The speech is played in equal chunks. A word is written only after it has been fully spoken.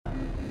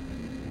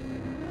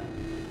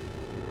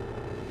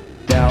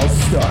Now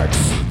starts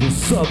the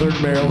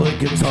Southern Maryland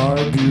Guitar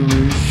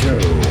Guru Show,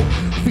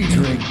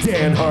 featuring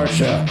Dan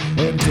Harsha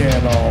and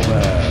Dan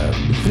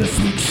Allman. This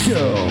week's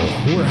show,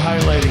 we're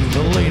highlighting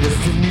the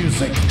latest in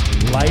music,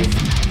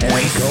 life,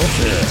 and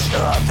culture.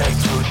 Other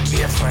through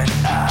different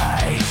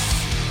eyes.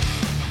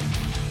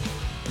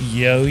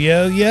 Yo,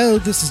 yo, yo,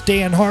 this is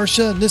Dan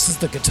Harsha, and this is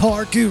the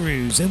Guitar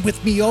Gurus, and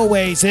with me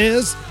always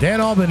is... Dan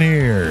Allman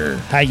here.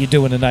 How you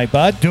doing tonight,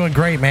 bud? Doing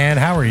great, man.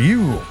 How are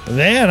you?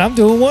 Man, I'm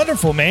doing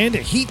wonderful, man. The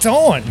heat's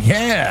on.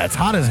 Yeah, it's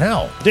hot as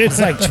hell. Dude, it's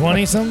like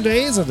 20-some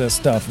days of this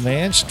stuff,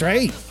 man,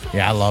 straight.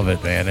 Yeah, I love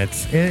it, man.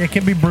 It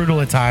can be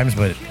brutal at times,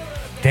 but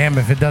damn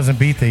if it doesn't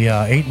beat the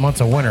 8 months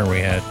of winter we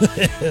had.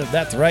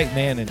 That's right,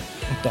 man, and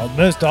the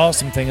most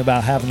awesome thing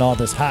about having all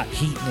this hot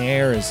heat in the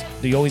air is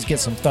you always get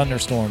some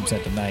thunderstorms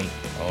at the night.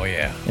 Oh,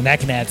 yeah. And that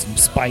can add some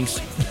spice.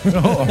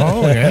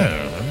 oh,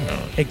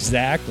 yeah.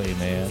 Exactly,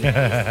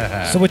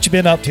 man. So what you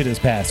been up to this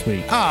past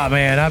week? Ah,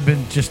 man, I've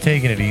been just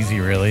taking it easy,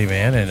 really,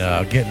 man,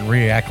 and getting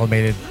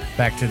reacclimated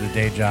back to the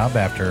day job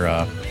after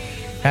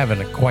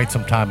having quite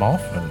some time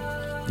off.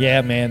 And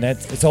yeah, man,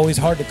 it's always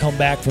hard to come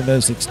back from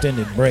those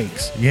extended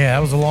breaks. yeah, that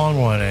was a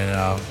long one, and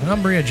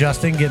I'm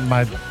readjusting, getting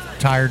my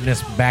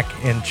tiredness back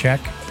in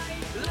check.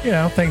 You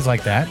know, things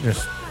like that.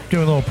 Just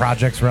doing little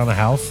projects around the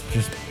house,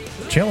 just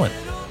chilling.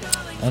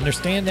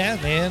 Understand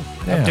that, man.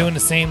 Yeah. I'm doing the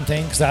same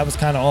thing because I was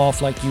kind of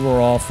off like you were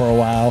off for a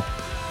while.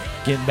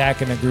 Getting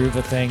back in the groove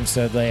of things.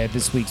 So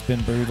this week's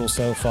been brutal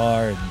so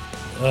far.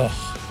 And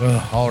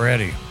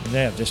Already.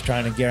 yeah, just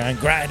trying to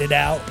grind it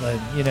out. But,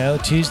 you know,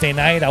 Tuesday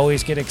night, I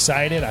always get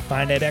excited. I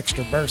find that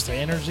extra burst of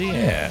energy.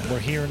 Yeah. And we're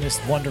here in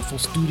this wonderful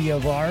studio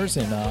of ours.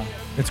 And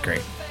It's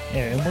great.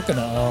 and we're going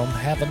to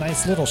have a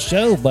nice little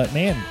show. But,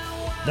 man,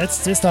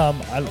 that's just, I'm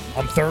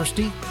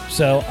thirsty.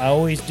 So I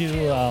always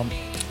do...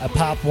 I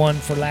popped one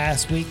for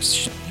last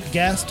week's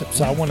guest,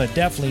 so I want to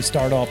definitely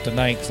start off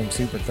tonight because I'm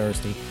super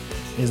thirsty.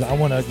 I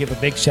want to give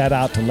a big shout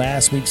out to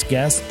last week's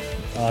guest,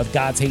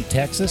 God's Hate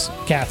Texas,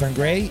 Catherine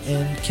Gray,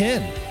 and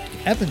Ken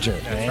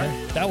Epinger, man.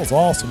 Right. That was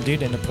awesome,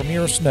 dude, and the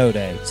premiere snow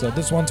day. So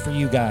this one's for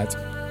you guys.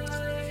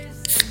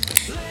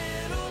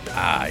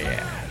 Ah,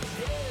 yeah.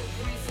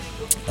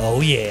 Oh,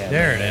 yeah.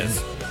 There man. it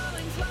is.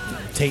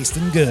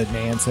 Tasting good,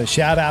 man. So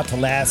shout out to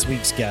last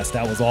week's guest.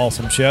 That was an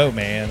awesome show,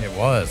 man. It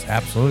was,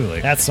 absolutely.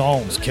 That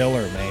song was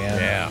killer, man.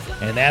 Yeah.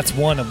 And that's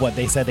one of what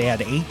they said they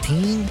had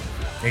 18.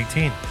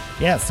 18.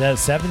 Yeah, it says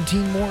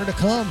 17 more to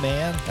come,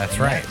 man. That's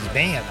And right.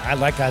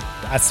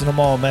 I sent them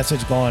all a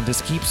message going,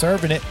 just keep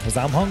serving it because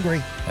I'm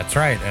hungry. That's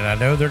right, and I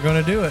know they're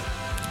going to do it.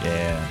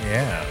 Yeah.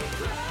 Yeah.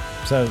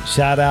 So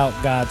shout out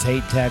God's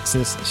Hate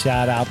Texas.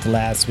 Shout out to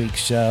last week's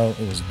show.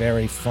 It was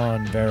very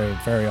fun, very,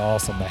 very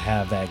awesome to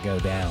have that go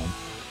down.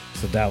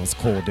 So that was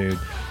cool, dude.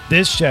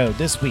 This show,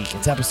 this week,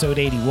 it's episode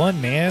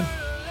 81, man.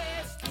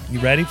 You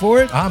ready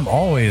for it? I'm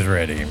always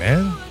ready,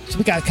 man. So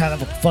we got kind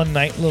of a fun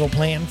night little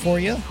plan for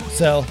you.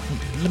 So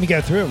let me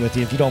go through it with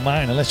you if you don't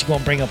mind, unless you're going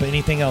to bring up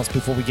anything else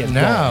before we get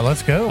No, going.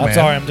 let's go, man. I'm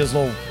sorry, I'm just a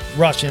little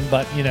rushing,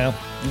 but, you know,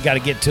 you got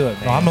to get to it,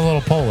 man. Well, I'm a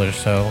little Polish,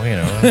 so, you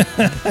know.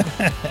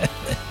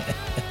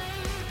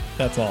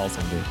 That's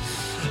awesome, dude.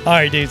 All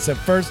right, dude. So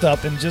first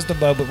up, in just a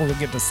moment, we're going to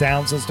get the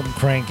sound system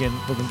cranking.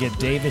 We're going to get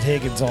David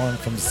Higgins on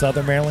from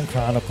Southern Maryland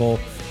Chronicle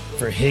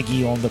for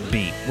Higgy on the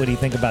beat. What do you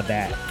think about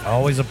that?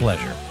 Always a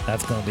pleasure.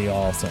 That's going to be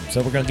awesome.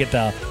 So we're going to get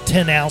the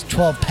 10-ounce,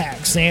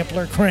 12-pack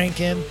sampler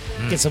cranking,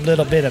 get some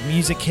little bit of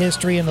music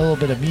history and a little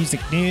bit of music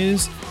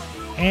news,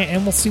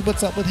 and we'll see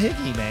what's up with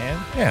Higgy,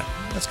 man. Yeah.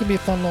 That's going to be a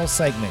fun little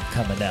segment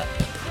coming up,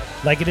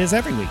 like it is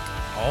every week.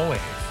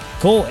 Always.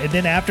 Cool. And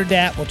then after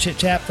that, we'll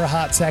chit-chat for a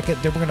hot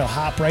second. Then we're going to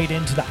hop right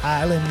into the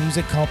Island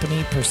Music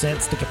Company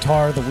presents the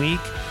Guitar of the Week.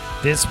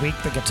 This week,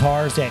 the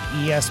guitars at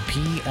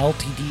ESP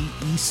LTD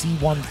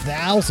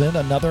EC1000,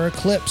 another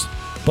Eclipse,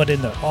 but in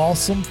the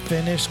awesome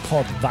finish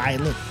called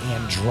Violet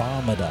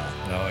Andromeda.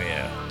 Oh,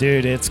 yeah.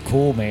 Dude, it's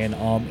cool, man.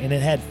 And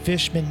it had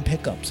Fishman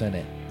pickups in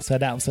it. So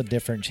that was a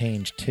different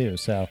change, too.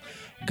 So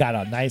got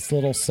a nice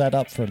little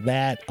setup for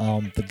that.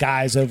 The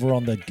guys over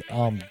on the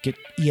Get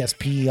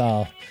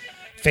ESP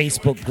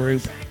Facebook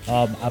group,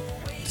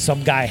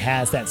 some guy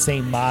has that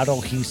same model.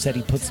 He said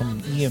he put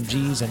some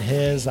EMGs in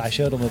his. I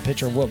showed him a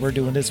picture of what we're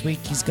doing this week.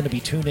 He's going to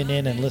be tuning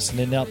in and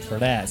listening up for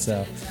that.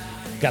 So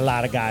got a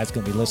lot of guys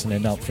going to be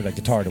listening up for the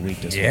Guitar of the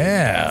Week this week.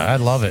 Yeah, I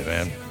love it,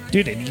 man.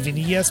 Dude, and even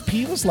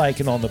ESP was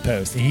liking on the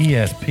post.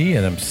 ESP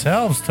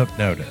themselves took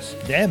notice.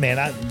 Yeah,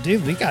 man.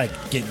 We got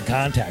to get in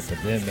contact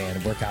with them, man,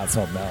 and work out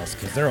something else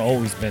because they're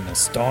always been a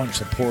staunch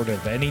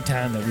supportive.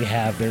 Anytime that we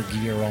have their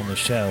gear on the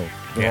show,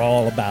 they're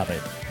all about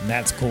it, and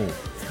that's cool.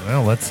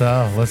 Well,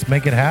 let's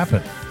make it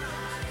happen.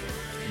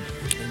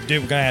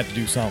 Dude, we're going to have to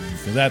do something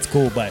because that's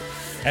cool. But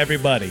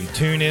everybody,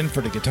 tune in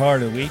for the Guitar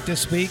of the Week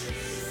this week.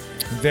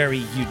 Very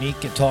unique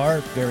guitar,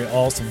 very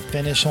awesome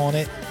finish on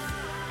it.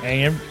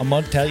 And I'm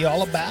going to tell you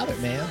all about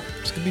it, man.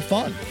 It's going to be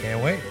fun.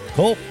 Can't wait.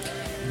 Cool.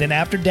 Then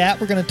after that,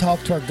 we're going to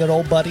talk to our good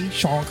old buddy,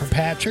 Sean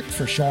Kirkpatrick,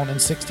 for Sean in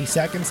 60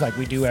 Seconds like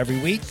we do every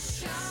week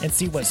and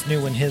see what's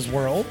new in his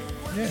world.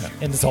 Yeah.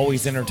 And it's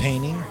always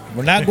entertaining.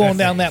 We're not going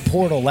down that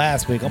portal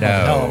last week. I'm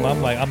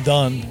like, I'm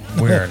done.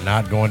 We're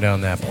not going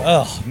down that point.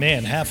 Oh,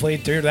 man, halfway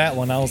through that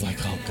one, I was like,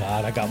 oh,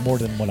 God, I got more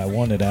than what I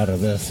wanted out of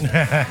this.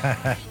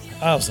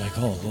 I was like,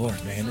 oh,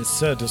 Lord, man, it's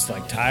so just,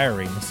 like,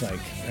 tiring. It's like...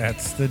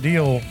 That's the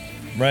deal.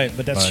 Right,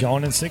 but that's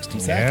Sean in 60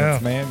 seconds, Yeah.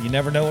 man. You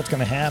never know what's going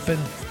to happen,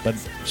 but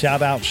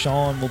shout out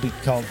Sean. We'll be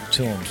talking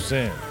to him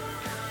soon.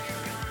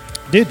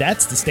 Dude,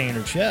 that's the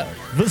standard show.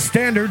 The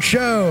standard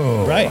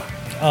show. Right.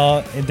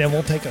 And then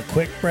we'll take a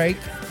quick break.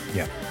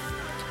 Yeah.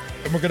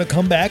 And we're going to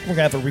come back. We're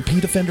going to have a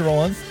repeat offender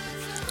on.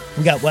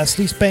 We got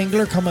Wesley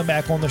Spangler coming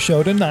back on the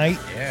show tonight.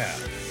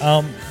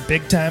 Yeah.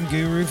 Big time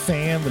Guru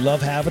fan. We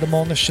love having him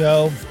on the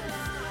show.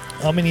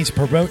 And he's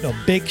promoting a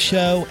big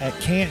show at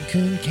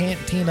Cancun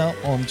Cantina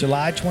on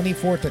July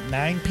 24th at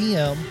 9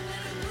 p.m.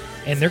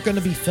 And they're going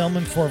to be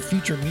filming for a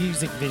future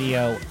music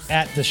video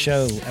at the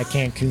show at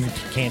Cancun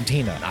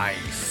Cantina.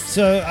 Nice.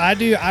 So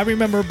I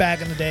remember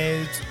back in the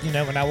days, you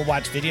know, when I would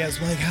watch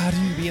videos, like, how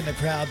do you be in the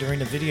crowd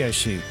during a video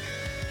shoot?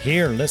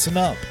 Here, listen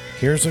up.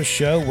 Here's a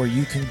show where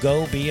you can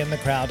go be in the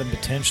crowd and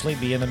potentially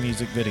be in a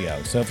music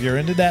video. So if you're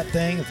into that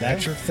thing, if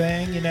that's your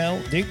thing, you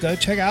know, dude, go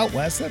check out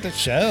Wes at the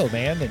show,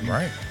 man. And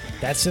Right.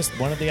 that's just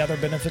one of the other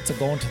benefits of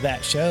going to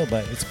that show.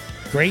 But it's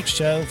a great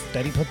show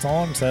that he puts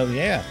on. So,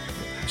 yeah,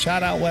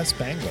 shout out Wes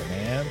Spangler,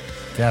 man.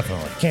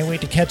 Definitely. Can't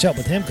wait to catch up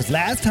with him because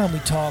last time we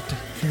talked,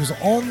 he was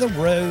on the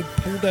road,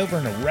 pulled over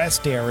in a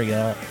rest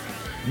area,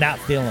 not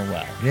feeling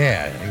well.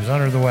 Yeah, he was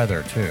under the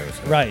weather too.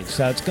 So. Right,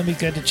 so it's going to be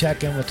good to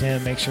check in with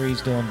him, make sure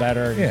he's doing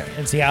better, Yeah.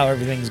 and see how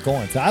everything's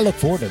going. So I look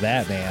forward to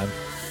that, man.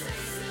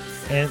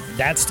 And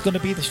that's going to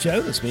be the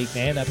show this week,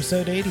 man.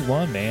 Episode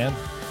 81, man.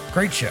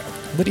 Great show.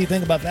 What do you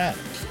think about that?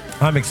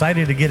 I'm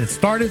excited to get it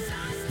started.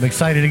 I'm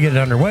excited to get it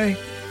underway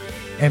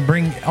and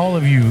bring all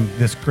of you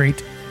this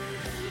great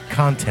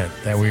content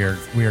that we are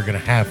going to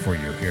have for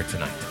you here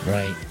tonight.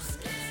 Right.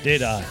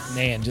 Dude,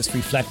 man, just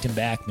reflecting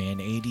back, man,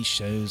 80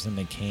 shows in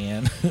the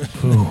can.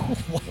 Ooh,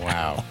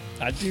 wow.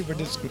 I do, we're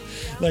just,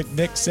 like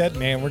Nick said,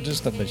 man, we're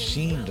just a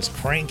machine just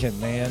cranking,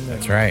 man.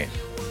 That's right.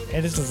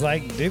 And it's just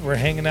like, dude, we're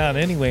hanging out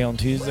anyway on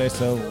Tuesday,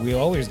 so we're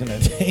always going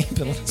to tape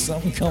unless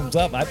something comes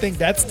up. I think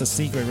that's the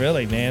secret,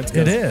 really, man.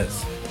 It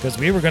is. Because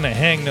we were going to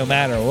hang no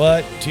matter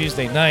what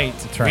Tuesday night.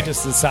 That's right. We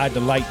just decided to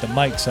light the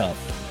mics up.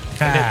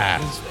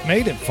 And it's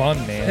made it fun,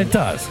 man. It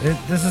does.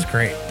 This is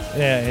great.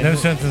 Yeah. and No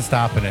sense in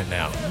stopping it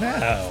now.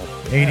 No.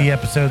 80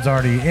 episodes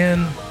already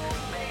in.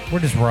 We're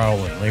just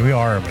rolling. Like, we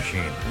are a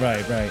machine.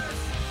 Right, right.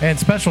 And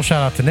special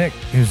shout out to Nick,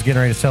 who's getting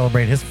ready to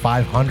celebrate his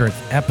 500th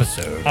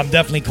episode. I'm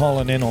definitely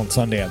calling in on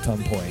Sunday at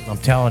some point. I'm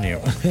telling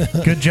you.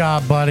 Good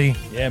job, buddy.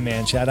 Yeah,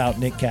 man. Shout out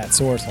Nick Cat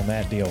Source on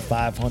that deal.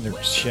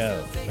 500th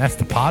show. That's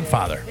the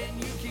Podfather.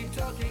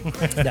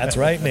 That's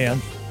right,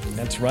 man.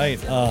 That's right.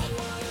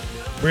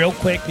 Real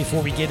quick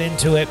before we get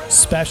into it,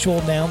 special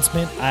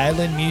announcement.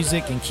 Island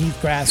Music and Keith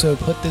Grasso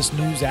put this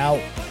news out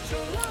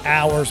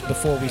hours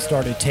before we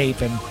started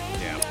taping.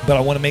 Yeah. But I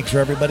want to make sure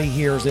everybody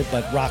hears it.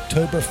 But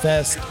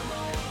Rocktoberfest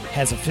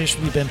has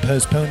officially been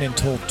postponed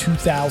until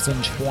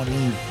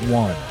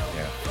 2021.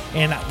 Yeah.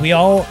 And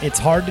it's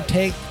hard to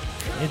take.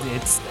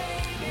 It's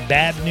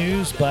bad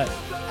news, but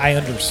I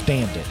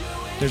understand it.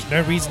 There's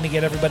no reason to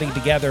get everybody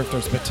together if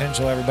there's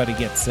potential everybody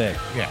gets sick.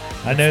 Yeah.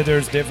 I know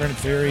there's different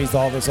theories,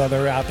 all this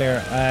other out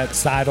there.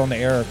 Side on the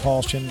air of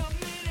caution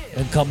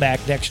and come back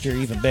next year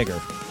even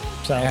bigger.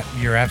 So Yeah,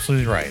 you're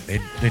absolutely right.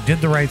 They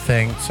did the right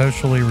thing,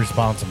 socially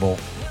responsible.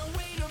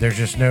 There's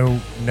just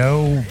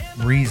no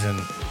reason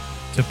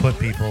to put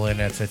people in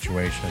that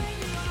situation.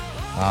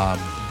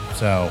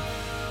 So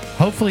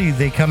hopefully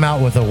they come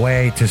out with a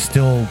way to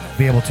still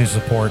be able to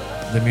support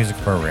the music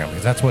program,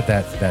 because that's what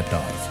that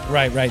does.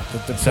 right,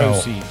 the So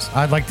proceeds.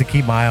 I'd like to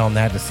keep my eye on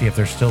that to see if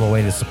there's still a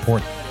way to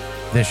support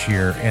this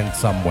year in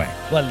some way.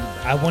 Well,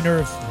 I wonder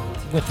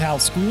if with how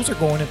schools are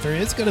going, if there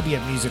is going to be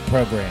a music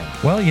program.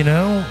 Well,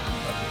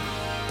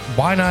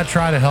 why not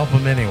try to help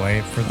them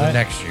anyway for the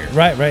next year?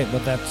 Right,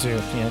 but that's too.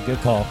 Yeah, good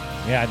call.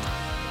 Yeah,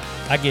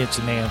 I get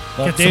you, man.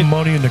 But Get dude, some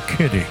money in the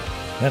kitty.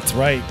 that's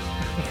right.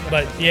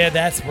 But yeah,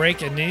 that's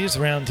breaking news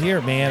around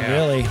here, man. Yeah.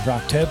 Really,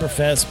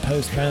 Rocktoberfest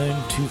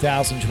postponed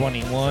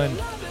 2021.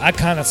 I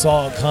kind of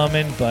saw it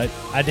coming, but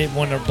I didn't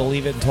want to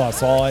believe it until I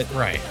saw it.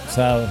 Right.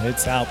 So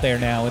it's out there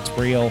now. It's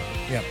real.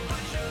 Yep.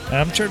 And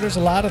I'm sure there's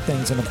a lot of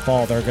things in the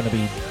fall that are going to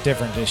be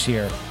different this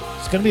year.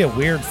 It's going to be a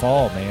weird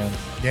fall, man.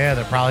 Yeah,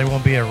 there probably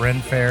won't be a Ren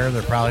Fair.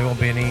 There probably won't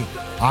be any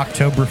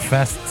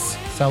Oktoberfests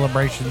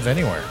celebrations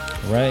anywhere.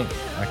 Right.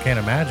 I can't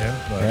imagine.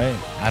 But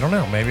Right. I don't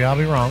know. Maybe I'll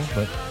be wrong,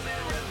 but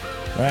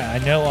Right. I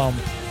know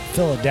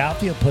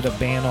Philadelphia put a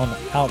ban on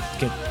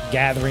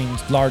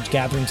large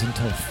gatherings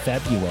until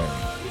February.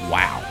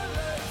 wow.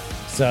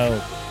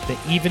 So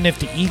even if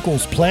the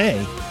Eagles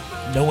play,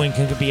 no one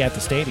can be at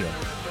the stadium.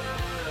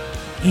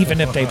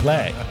 Even if they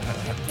play.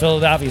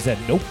 Philadelphia said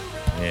nope.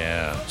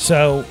 Yeah.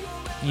 So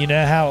you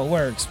know how it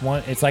works.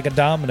 It's like a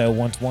domino.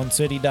 Once one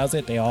city does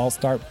it, they all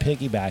start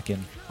piggybacking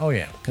Oh,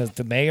 yeah. because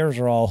the mayors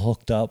are all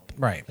hooked up.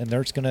 Right. And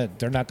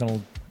they're not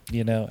gonna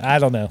You know, I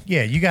don't know.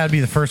 Yeah, you got to be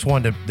the first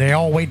one to. They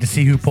all wait to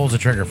see who pulls the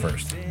trigger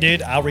first.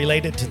 Dude, I'll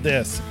relate it to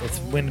this. It's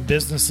when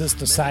businesses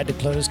decide to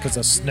close because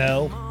of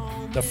snow.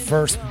 The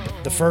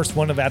first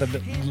one out of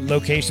the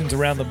locations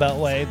around the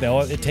Beltway,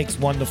 it takes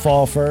one to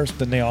fall first,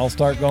 then they all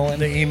start going.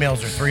 The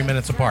emails are 3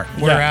 minutes apart.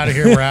 We're Yeah. out of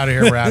here. We're out of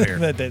here. We're out of here.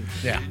 Yeah.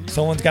 Yeah.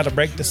 Someone's got to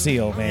break the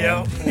seal,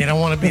 man. You don't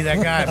want to be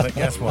that guy, but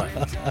guess what?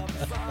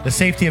 The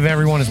safety of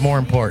everyone is more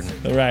important.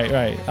 Right.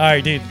 All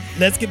right, dude.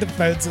 Let's get the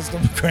phone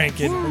system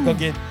cranking. We're going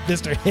to get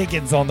Mr.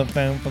 Higgins on the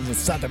phone from the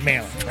Southern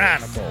Maryland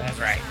Chronicle. That's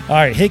right. All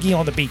right, Higgy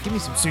on the beat. Give me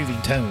some soothing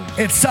tone.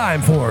 It's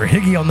time for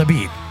Higgy on the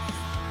Beat.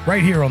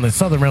 Right here on the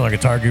Southern Maryland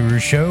Guitar Guru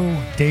Show,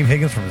 Dave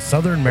Higgins from the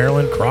Southern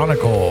Maryland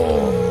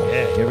Chronicle.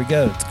 Yeah, here we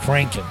go. It's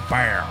cranking.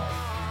 Bow.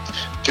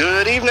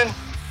 Good evening.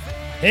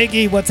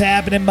 Higgy, what's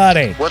happening,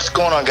 buddy? What's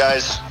going on,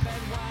 guys?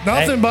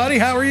 Nothing, Hey. buddy.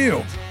 How are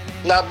you?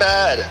 Not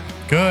bad.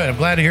 Good. I'm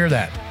glad to hear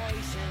that.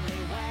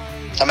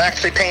 I'm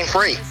actually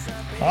pain-free.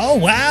 Oh,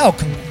 wow.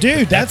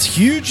 Dude, that's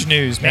huge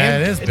news,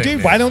 man. That is big Dude,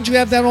 news. why don't you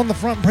have that on the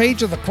front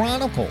page of the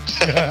Chronicle?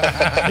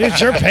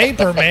 It's your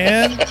paper,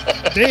 man.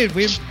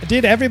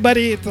 Dude,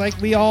 everybody, it's like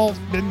we all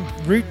been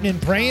rooting and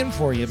praying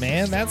for you,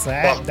 man. That's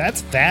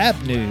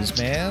fab news,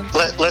 man.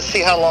 Let's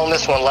see how long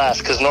this one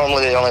lasts, because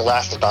normally they only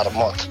last about a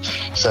month.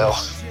 So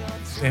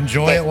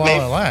Enjoy it while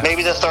it lasts.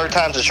 maybe the third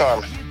time's a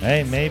charm.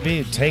 Hey,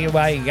 maybe. Tell you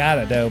why you got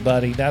it, though,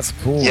 buddy. That's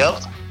cool.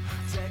 Yep.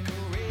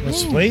 Well,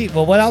 sweet.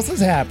 Well, what else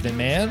is happening,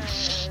 man?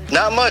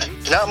 Not much.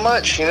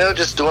 You know,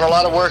 just doing a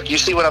lot of work. You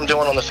see what I'm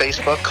doing on the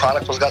Facebook.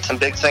 Chronicle's got some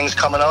big things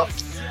coming up.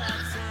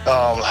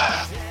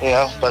 You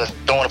know, but I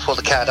don't want to pull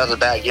the cat out of the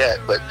bag yet.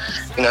 But,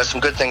 you know, some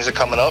good things are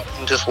coming up.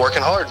 I'm just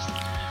working hard.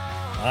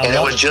 And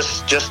it was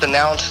just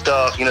announced,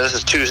 you know, this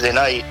is Tuesday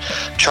night.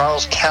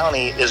 Charles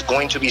County is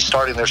going to be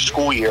starting their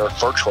school year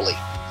virtually.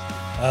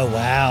 Oh,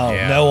 wow.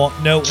 Yeah.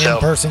 No So-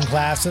 in-person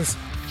classes?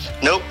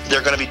 Nope,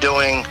 they're going to be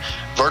doing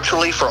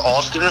virtually for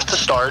all students to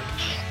start,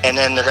 and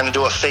then they're going to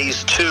do a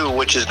phase 2,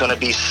 which is going to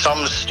be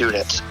some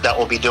students that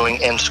will be doing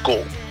in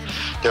school.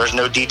 There's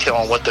no detail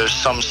on what those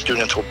some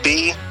students will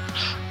be.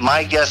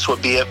 My guess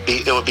would be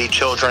it would be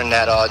children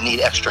that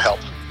need extra help,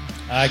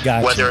 I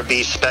got whether you. it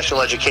be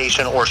special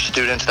education or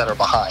students that are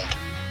behind.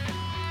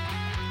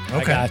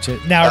 I got you.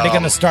 Now, are they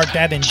going to start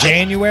that in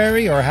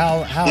January, or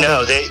how?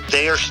 No,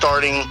 they are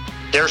starting,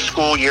 their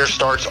school year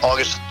starts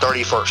August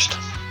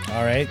 31st.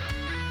 All right.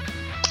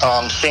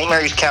 St.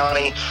 Mary's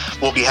County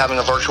will be having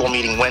a virtual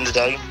meeting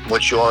Wednesday,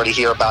 which you already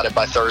hear about it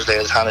by Thursday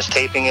as how this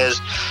taping is.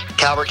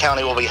 Calvert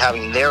County will be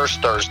having theirs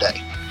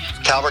Thursday.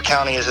 Calvert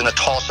County is in a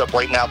toss-up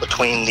right now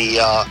between the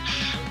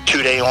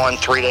 2-day on,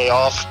 3-day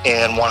off,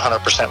 and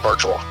 100%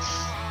 virtual.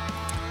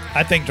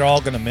 I think they're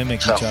all going to mimic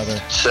each other.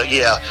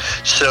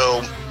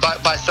 So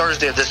by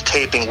Thursday of this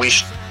taping,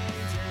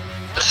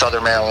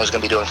 Southern Maryland is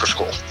going to be doing for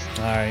school.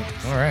 All right.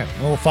 All right.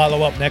 We'll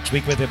follow up next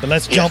week with it, but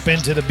let's jump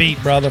into the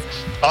beat, brother.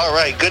 All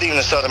right, good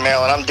evening, Southern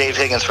Maryland. I'm Dave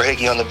Higgins for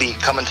Higgy on the Beat,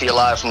 coming to you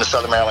live from the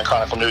Southern Maryland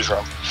Chronicle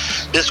newsroom.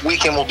 This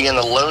weekend will be in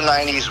the low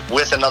 90s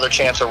with another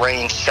chance of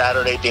rain,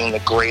 Saturday being the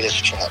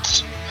greatest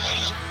chance.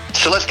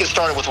 So let's get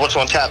started with what's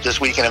on tap this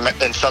weekend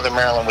in Southern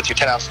Maryland with your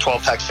 10-ounce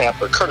 12-pack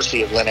sampler,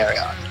 courtesy of Lynn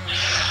Arion.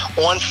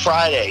 On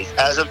Friday,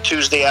 as of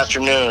Tuesday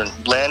afternoon,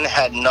 Lynn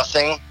had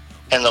nothing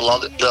in the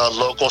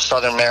local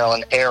Southern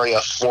Maryland area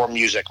for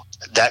music.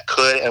 That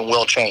could and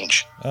will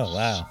change. Oh,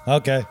 wow.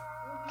 Okay.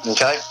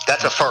 Okay?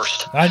 That's a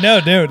first. I know,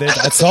 dude.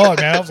 I saw it,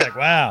 man. I was like,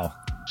 wow.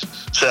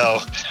 So,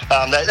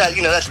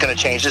 that's going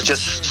to change. It's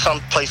just some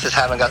places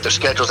haven't got their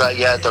schedules out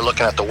yet. They're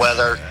looking at the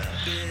weather.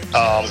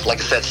 Like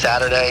I said,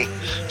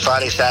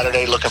 Friday,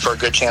 Saturday, looking for a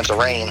good chance of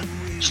rain.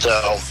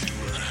 So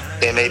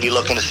they may be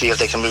looking to see if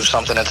they can move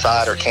something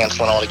inside or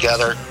canceling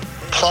altogether.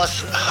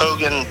 Plus,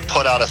 Hogan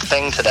put out a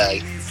thing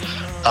today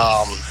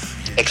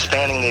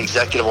expanding the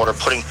executive order,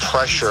 putting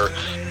pressure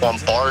on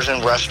bars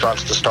and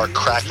restaurants to start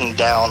cracking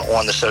down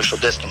on the social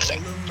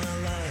distancing.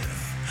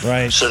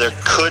 Right. So there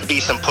could be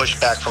some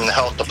pushback from the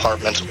health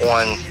departments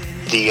on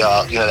the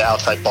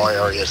outside bar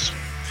areas.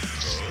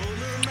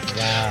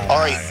 Wow. All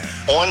right,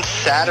 on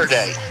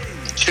Saturday,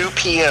 2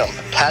 p.m.,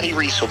 Patty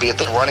Reese will be at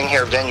the Running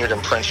Hare Vineyard in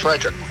Prince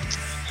Frederick.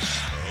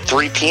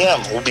 3 p.m.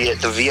 will be at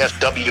the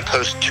VFW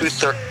Post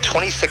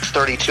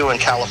 2632 in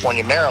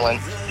California, Maryland.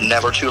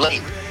 Never too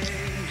late.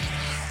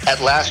 At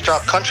Last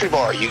Drop Country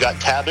Bar, you got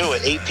Taboo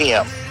at 8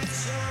 p.m.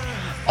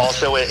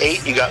 Also at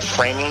 8, you got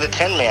Framing the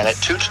Tin Man at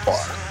Toots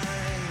Bar.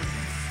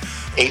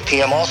 8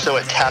 p.m. also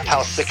at Tap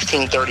House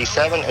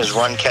 1637 is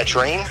Run Catch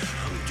Rain.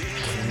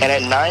 And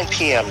at 9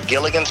 p.m.,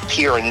 Gilligan's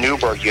Pier in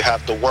Newburgh, you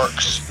have The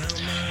Works.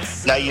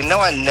 Now,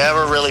 I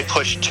never really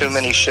push too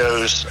many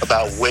shows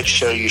about which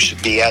show you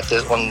should be at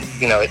this one,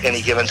 at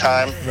any given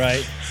time.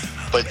 Right.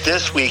 But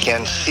this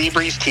weekend,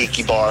 Seabreeze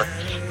Tiki Bar,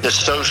 The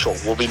Social,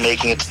 will be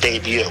making its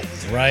debut.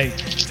 Right.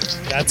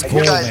 That's And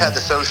cool, you guys man. had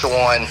The Social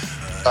on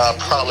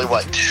probably,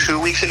 2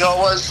 weeks ago it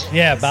was?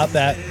 Yeah, about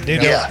that.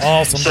 Dude, they're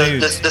awesome so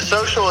dudes. The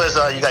Social is,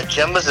 you got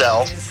Jim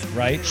Bazell,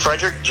 Right.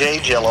 Frederick J.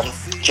 Gillum,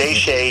 Jay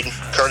Shade,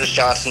 Curtis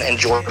Johnson, and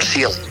George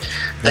Seeley.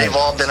 They've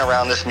all been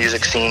around this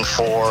music scene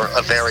for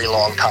a very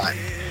long time.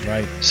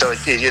 Right. So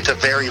it's a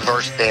very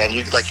versed band.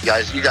 You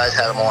guys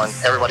had them on.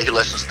 Everybody who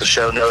listens to the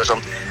show knows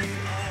them.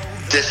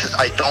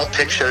 I don't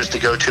pick shows to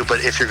go to,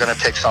 but if you're going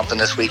to pick something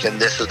this weekend,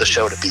 this is the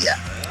show to be at.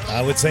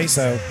 I would say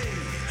so.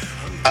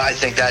 I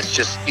think that's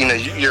just,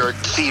 you're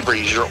at sea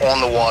breeze, you're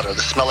on the water,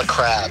 the smell of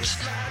crabs,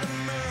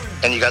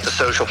 and you got the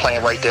Social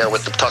playing right there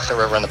with the Tucson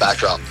River in the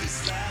backdrop.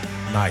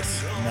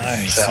 Nice.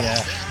 Nice. So.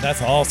 Yeah.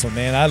 That's awesome,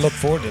 man. I look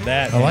forward to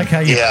that. I like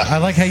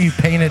how you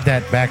painted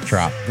that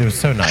backdrop. It was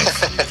so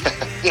nice.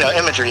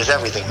 Imagery is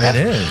everything, man.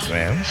 It is,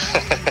 man.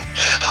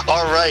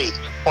 All right.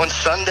 On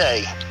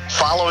Sunday,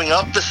 following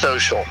up the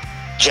Social,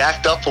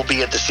 Jacked Up will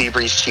be at the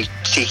Seabreeze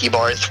Tiki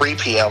Bar at 3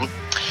 p.m.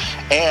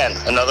 And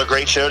another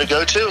great show to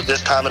go to.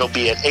 This time it'll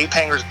be at Ape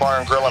Hangers Bar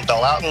and Grill in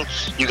Bell Alton.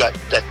 You got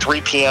at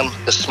 3 p.m.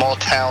 the Small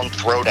Town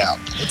Throwdown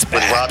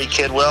with Robbie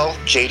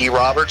Kidwell, J.D.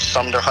 Roberts,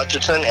 Sumner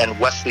Hutchinson, and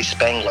Wesley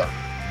Spangler.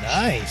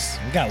 Nice.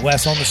 We got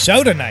Wes on the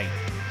show tonight.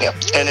 Yep.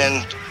 And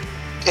then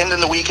ending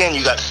the weekend,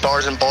 you got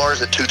Stars and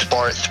Bars at Toots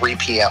Bar at 3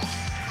 p.m.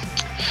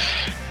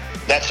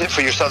 That's it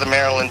for your Southern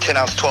Maryland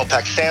 10-ounce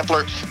 12-pack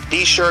sampler.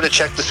 Be sure to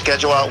check the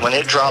schedule out when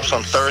it drops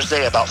on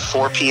Thursday about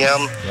 4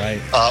 p.m. Right.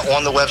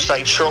 On the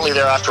website, shortly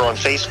thereafter on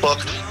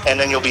Facebook, and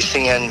then you'll be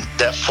seeing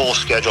that full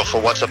schedule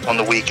for what's up on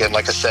the weekend.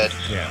 Like I said,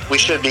 we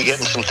should be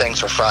getting some things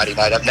for Friday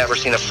night. I've never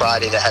seen a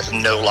Friday that has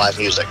no live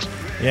music.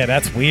 Yeah,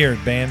 that's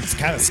weird, man. It's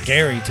kind of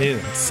scary, too,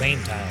 at the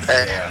same time.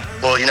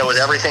 Well, with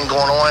everything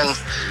going on,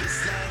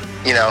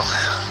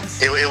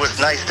 it was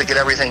nice to get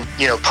everything,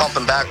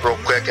 pumping back real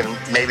quick, and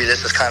maybe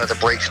this is kind of the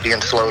brakes being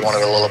slowed on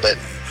it a little bit.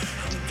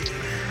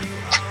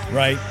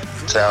 Right.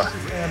 So. Yeah,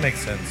 that makes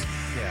sense.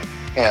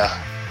 Yeah.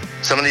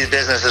 Some of these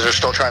businesses are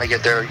still trying to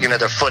get their,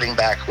 their footing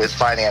back with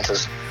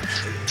finances.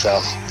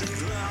 So.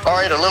 All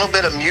right, a little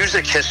bit of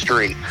music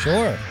history.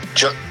 Sure.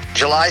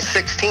 July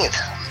 16th.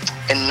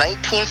 In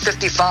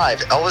 1955,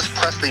 Elvis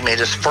Presley made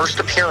his first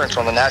appearance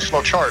on the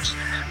national charts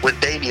with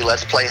Baby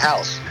Let's Play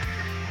House.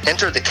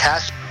 Entered the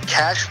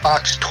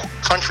Cashbox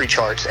Country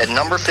Charts at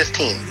number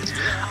 15.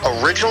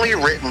 Originally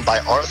written by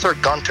Arthur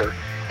Gunter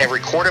and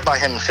recorded by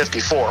him in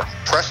 54,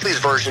 Presley's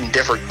version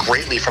differed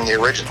greatly from the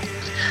original.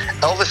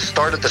 Elvis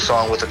started the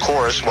song with the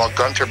chorus while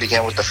Gunter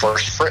began with the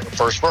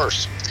first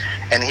verse,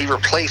 and he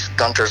replaced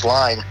Gunter's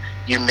line,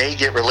 "You may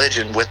get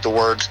religion," with the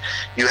words,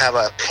 "You have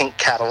a pink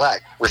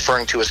Cadillac,"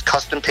 referring to his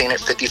custom-painted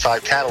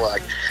 55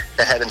 Cadillac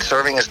that had been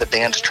serving as the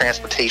band's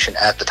transportation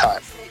at the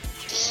time.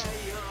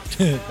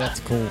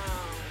 That's cool.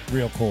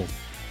 Real cool.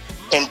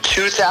 In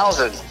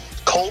 2000,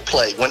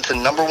 Coldplay went to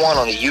number 1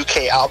 on the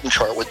UK album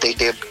chart with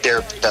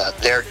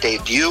their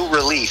debut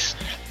release,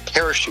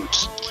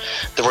 Parachutes.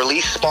 The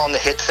release spawned the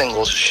hit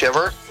singles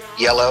Shiver,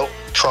 Yellow,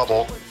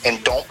 Trouble,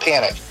 and Don't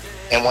Panic,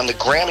 and won the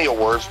Grammy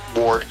Award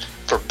for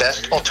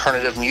Best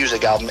Alternative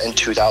Music Album in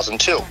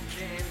 2002.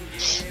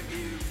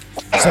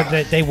 So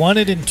they won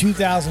it in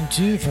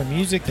 2002 for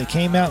music that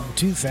came out in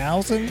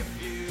 2000?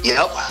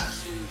 Yep.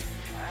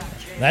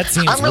 That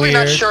seems weird. I'm really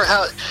not sure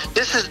how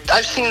this is.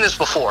 I've seen this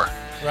before.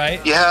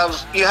 Right. You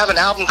have an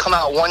album come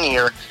out one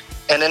year,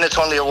 and then it's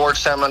on the award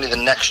ceremony the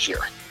next year.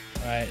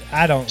 Right.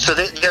 I don't. So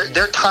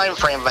their time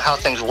frame of how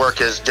things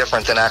work is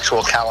different than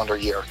actual calendar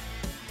year.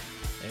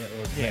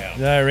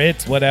 Yeah.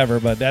 It's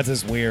whatever, but that's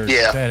just weird.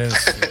 Yeah. That is.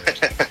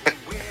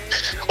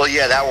 Well,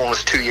 yeah, that one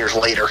was 2 years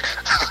later.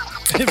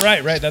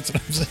 Right. That's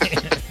what I'm saying.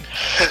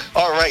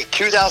 All right,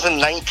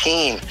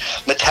 2019,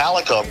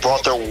 Metallica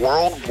brought their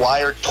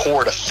worldwide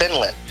tour to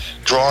Finland,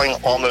 drawing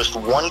almost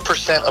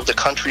 1% of the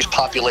country's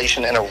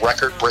population in a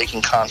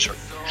record-breaking concert.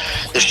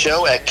 The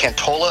show at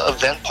Kantola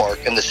Event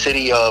Park in the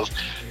city of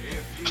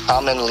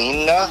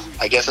Hämeenlinna,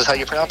 I guess is how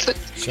you pronounce it,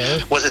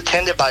 Sure. was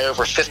attended by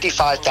over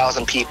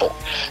 55,000 people.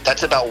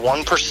 That's about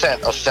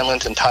 1% of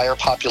Finland's entire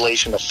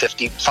population of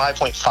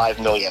 5.5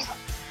 million.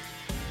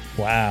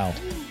 Wow.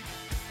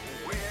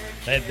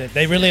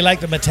 They really like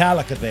the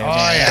Metallica there. Oh,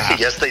 man. yeah.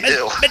 Yes, they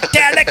do.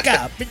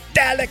 Metallica.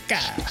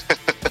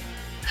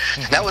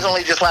 That was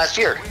only just last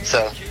year,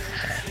 so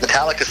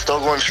Metallica's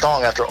still going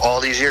strong after all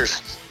these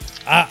years.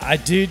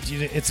 Dude,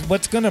 it's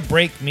what's gonna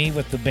break me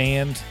with the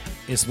band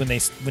is when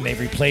they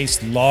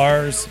replaced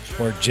Lars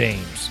or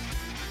James.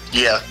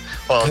 Yeah,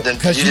 well, then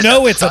Because you just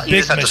have to it's stop- a you big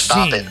just have to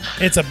stop machine. it.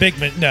 It's a big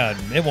no,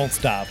 it won't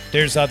stop.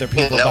 There's other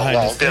people No, it behind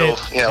won't. this.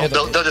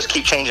 They'll just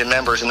keep changing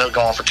members, and they'll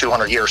go on for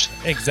 200 years.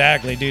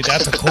 Exactly, dude.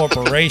 That's a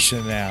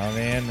corporation now,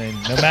 man.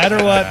 And no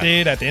matter what,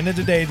 dude, at the end of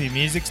the day, the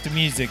music's the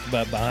music,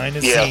 but behind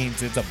the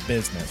scenes, it's a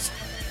business.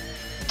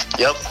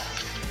 Yep.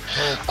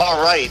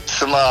 All right,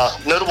 some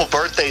notable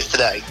birthdays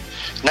today.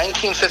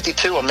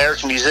 1952,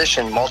 American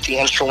musician,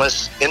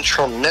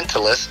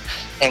 multi-instrumentalist,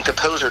 and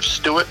composer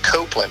Stuart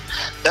Copeland,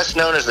 best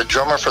known as the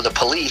drummer for The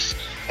Police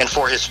and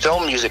for his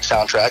film music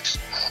soundtracks.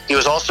 He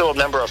was also a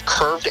member of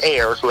Curved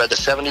Air, who had the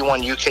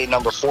 71 UK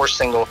number 4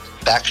 single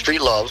Backstreet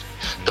Love.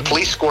 The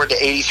Police scored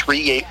the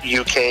 83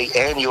 UK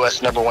and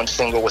US number 1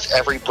 single With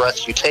Every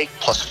Breath You Take,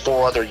 plus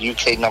 4 other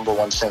UK number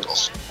 1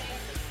 singles.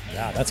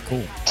 Yeah, that's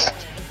cool.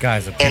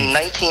 Guy's a In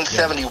beast.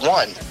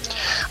 1971,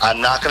 I'm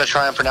not going to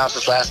try and pronounce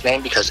his last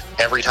name because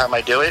every time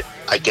I do it,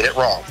 I get it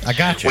wrong. I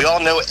got you. We all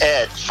know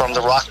Ed from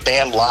the Rock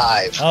Band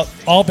Live. Oh,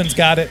 Albin's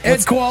got it. Ed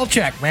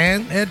Kowalczyk,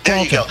 man. Ed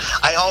There you go.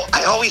 Kowalczyk.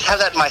 I always have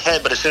that in my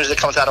head, but as soon as it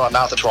comes out of my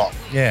mouth, it's wrong.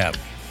 Yeah,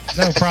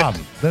 no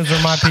problem. Those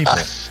are my people.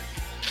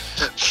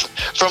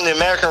 From the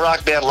American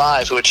Rock Band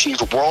Live, who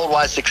achieved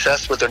worldwide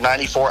success with their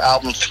 94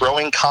 album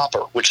Throwing Copper,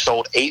 which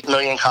sold 8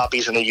 million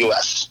copies in the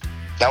U.S.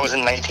 That was in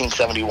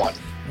 1971.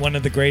 One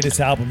of the greatest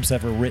albums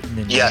ever written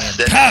in Yes,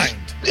 mankind.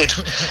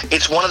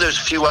 it's one of those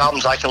few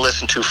albums I can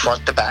listen to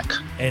front to back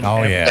And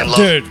Oh, yeah. and love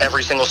Dude,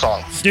 every single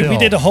song. dude, we Still.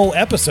 did a whole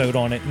episode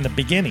on it in the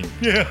beginning.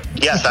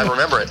 Yes, I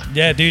remember it.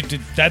 Yeah, dude,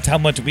 that's how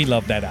much we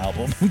love that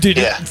album. Dude,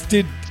 Yeah.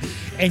 dude,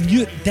 and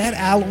that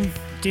album,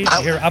 dude,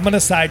 here, I'm going to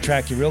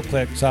sidetrack you real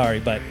quick. Sorry,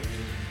 but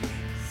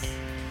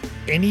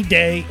any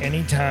day,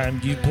 anytime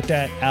you put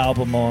that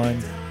album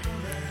on,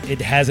 it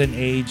hasn't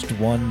aged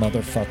one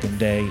motherfucking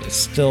day. It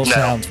still No.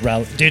 sounds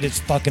relevant. Dude,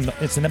 it's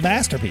a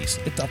masterpiece.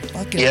 It's a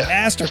fucking Yeah.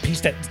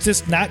 masterpiece that's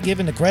just not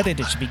given the credit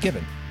it should be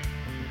given.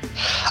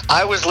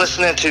 I was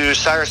listening to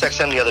Sirius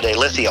XM the other day,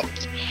 Lithium,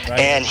 Right.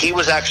 and he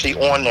was actually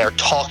on there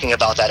talking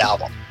about that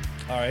album.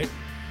 All right.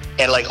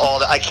 And like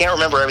I can't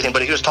remember everything,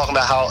 but he was talking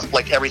about how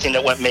like everything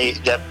that went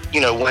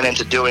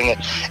into doing it.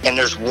 And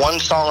there's one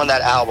song on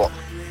that album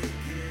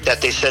that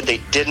they said they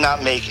did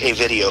not make a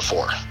video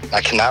for.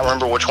 I cannot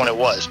remember which one it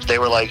was. But they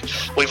were like,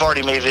 we've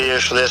already made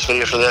videos for this. We're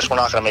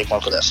not going to make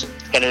one for this.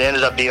 And it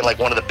ended up being like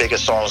one of the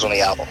biggest songs on the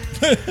album.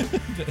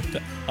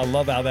 I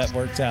love how that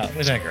works out.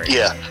 Isn't that great?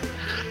 Yeah.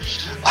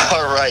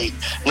 All right.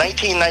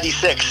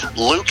 1996,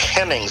 Luke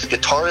Hemmings,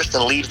 guitarist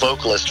and lead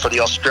vocalist for the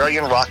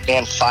Australian rock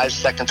band 5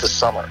 Seconds of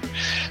Summer.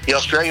 The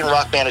Australian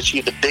rock band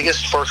achieved the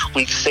biggest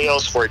first-week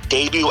sales for a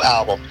debut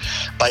album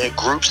by a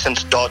group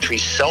since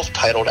Daughtry's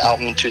self-titled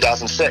album in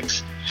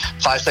 2006.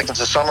 5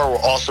 Seconds of Summer were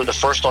also the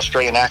first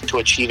Australian act to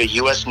achieve a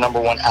U.S.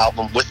 #1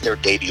 album with their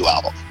debut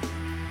album.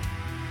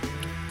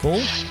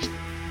 Cool.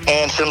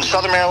 And some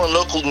Southern Maryland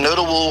local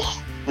notable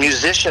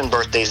musician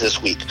birthdays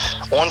this week.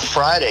 On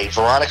Friday,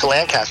 Veronica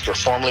Lancaster,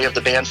 formerly of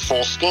the band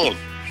Full Steam.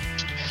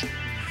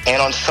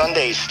 And on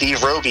Sunday,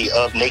 Steve Roby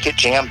of Naked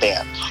Jam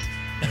Band.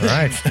 All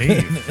right,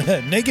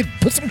 Steve. Naked,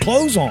 put some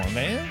clothes on,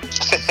 man.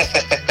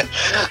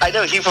 I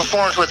know, he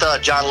performs with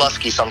John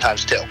Lusky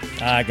sometimes too.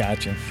 I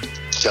got you.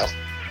 So,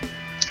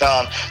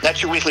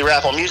 that's your weekly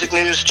wrap on music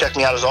news. Check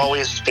me out as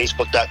always,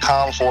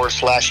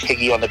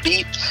 facebook.com/Higgy on the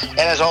Beat. And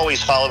as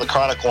always, follow the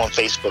Chronicle on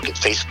Facebook at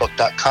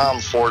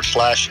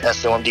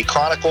facebook.com/SOMD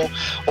Chronicle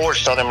or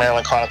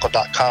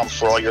southernmarylandchronicle.com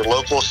for all your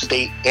local,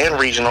 state, and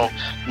regional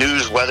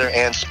news, weather,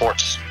 and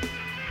sports.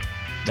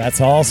 That's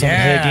awesome,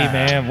 Yeah. Higgy,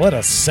 man. What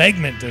a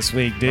segment this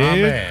week, dude. My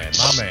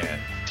man.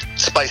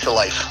 Spice of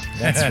life.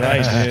 That's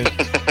right,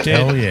 dude.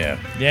 Hell yeah.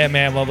 Yeah,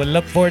 man. Well, we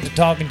look forward to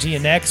talking to you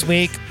next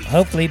week.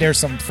 Hopefully, there's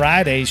some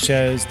Friday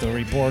shows to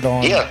report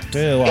on, Yeah.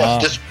 too.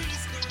 Yes,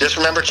 just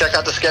remember, check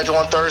out the schedule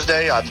on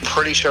Thursday. I'm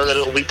pretty sure that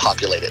it'll be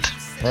populated.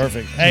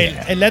 Perfect. Hey,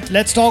 hey,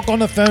 let's talk on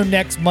the phone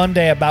next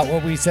Monday about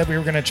what we said we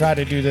were going to try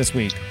to do this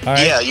week. All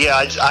right?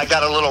 Yeah. I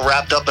got a little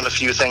wrapped up in a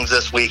few things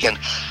this week, and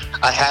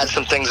I had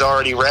some things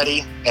already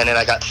ready, and then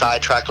I got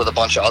sidetracked with a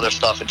bunch of other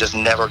stuff and just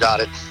never got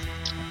it.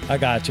 I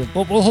got you.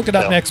 We'll hook it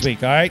up So- next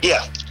week, all right?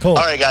 Yeah. Cool.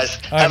 All right, guys.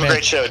 All right, Have a man.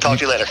 great show. Talk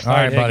to you later. All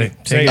right, buddy.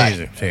 Higgy. Take See ya. it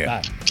easy. See ya.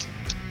 Bye.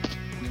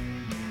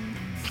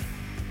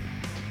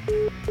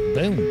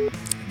 Boom.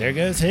 There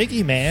goes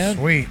Higgy, man.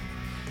 Sweet.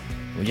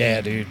 Well,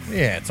 yeah, dude.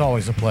 Yeah, it's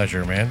always a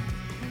pleasure, man.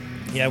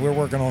 Yeah, we're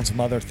working on some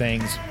other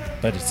things,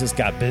 but it's just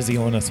got busy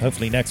on us.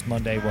 Hopefully next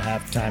Monday we'll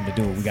have time to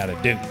do what we got to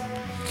do.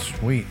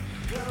 Sweet.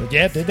 But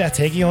yeah, dude, that's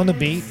Higgy on the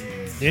beat.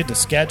 Dude, the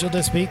schedule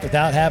this week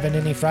without having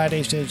any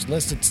Friday shows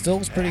listed still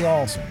is pretty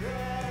awesome.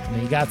 I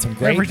mean, you got some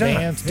great Every time,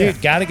 bands. yeah.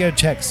 Dude, got to go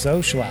check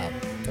Social out.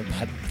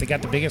 They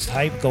got the biggest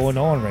hype going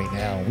on right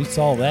now. We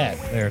saw that.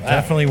 They're Wow.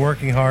 definitely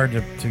working hard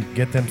to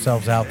get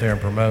themselves out there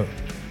and promote.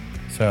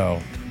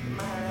 So,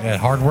 yeah,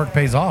 hard work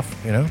pays off,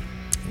 you know?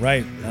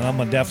 Right. And I'm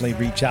going to definitely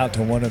reach out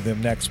to one of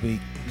them next week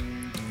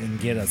and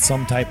get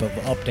some type of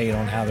update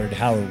on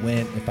how it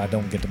went if I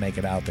don't get to make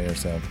it out there.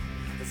 So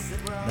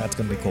that's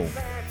going to be cool.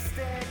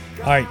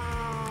 All right.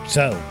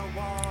 So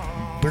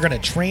we're going to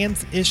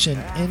transition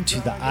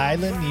into the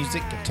Island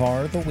Music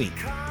Guitar of the Week.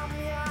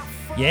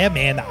 Yeah,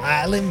 man, the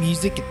Island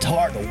Music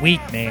Guitar of the Week,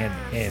 man.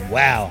 And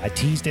wow, I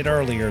teased it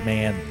earlier,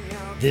 man.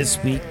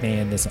 This week,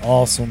 man, this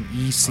awesome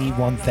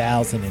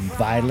EC1000 in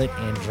Violet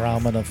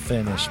Andromeda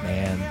finish,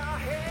 man.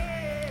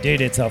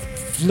 Dude, it's a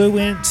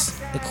Fluence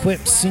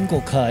equipped single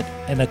cut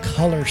and a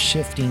color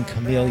shifting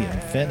chameleon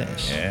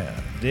finish. Yeah.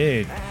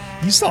 Dude,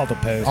 you saw the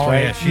post, Oh,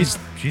 right? yeah, she's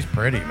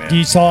pretty, man.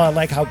 You saw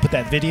like how I put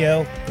that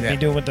video of Yeah. me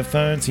doing with the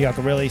phone so y'all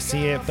can really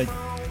see it, but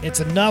it's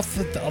enough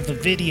of the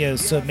video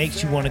so it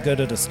makes you want to go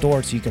to the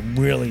store so you can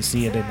really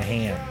see it in the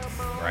hand.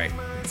 Right.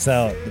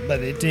 So,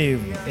 but it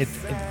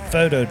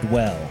photoed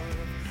well.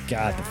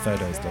 God, the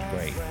photos look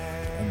great.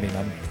 I mean,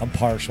 I'm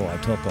partial. I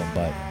took them,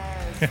 but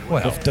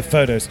Well, the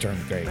photos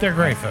turned great. they're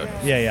great photos.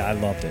 Yeah, I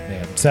loved it,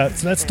 man. So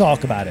let's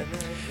talk about it.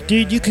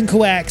 Dude, you can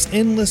coax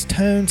endless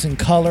tones and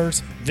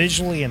colors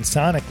visually and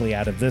sonically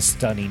out of this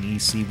stunning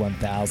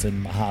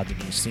EC1000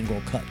 mahogany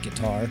single cut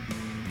guitar,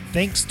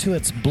 thanks to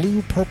its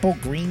blue, purple,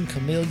 green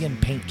chameleon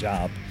paint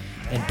job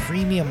and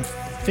premium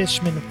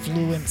Fishman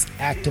Fluence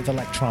active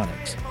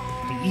electronics.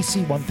 The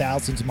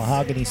EC1000's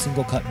mahogany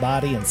single cut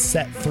body and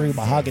set through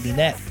mahogany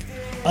neck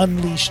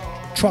unleash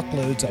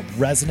truckloads of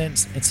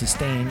resonance and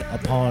sustain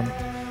upon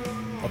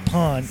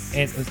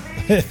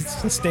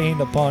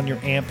your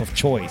amp of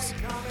choice.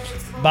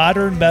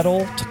 Modern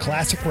metal to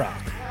classic rock,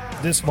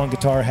 this one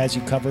guitar has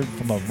you covered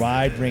from a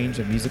wide range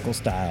of musical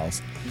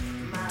styles.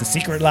 The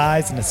secret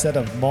lies in a set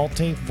of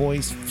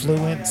multi-voice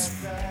Fluence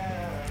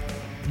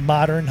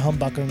modern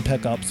humbucker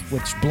pickups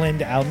which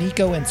blend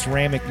Alnico and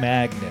ceramic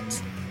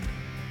magnets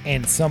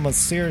and some of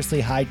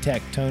seriously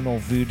high-tech tonal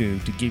voodoo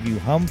to give you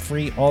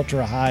hum-free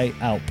ultra-high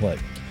output,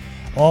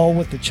 all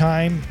with the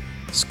chime,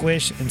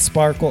 squish, and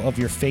sparkle of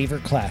your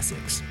favorite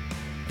classics.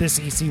 This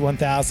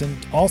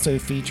EC1000 also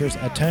features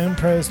a Tone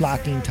Pros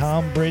locking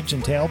tom bridge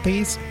and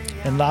tailpiece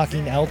and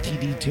locking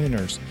LTD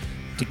tuners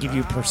to give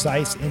you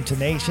precise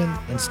intonation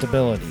and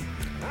stability.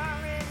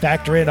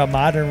 Factor in a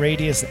modern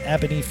radius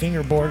ebony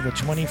fingerboard with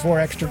 24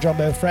 extra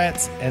jumbo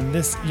frets, and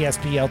this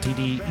ESP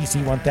LTD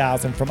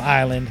EC1000 from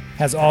Island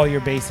has all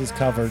your bases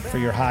covered for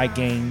your high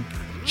gain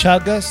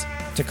chuggas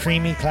to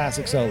creamy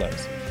classic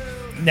solos.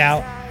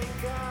 Now,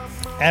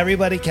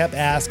 everybody kept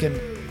asking,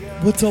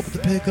 what's up with the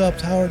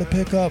pickups? How are the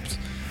pickups?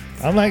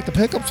 I'm like, the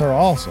pickups are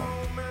awesome.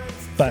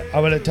 But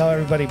I'm going to tell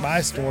everybody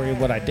my story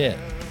of what I did.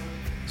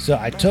 So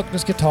I took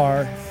this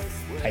guitar,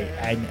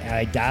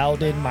 I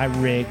dialed in my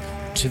rig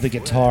to the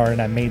guitar,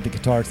 and I made the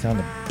guitar sound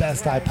the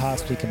best I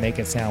possibly could make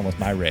it sound with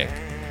my rig,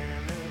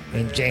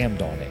 and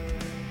jammed on it.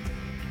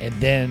 And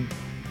then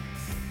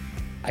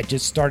I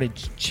just started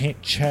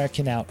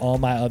checking out all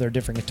my other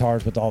different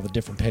guitars with all the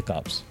different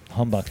pickups,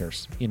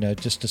 humbuckers,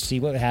 just to see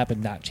what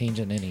happened, not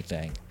changing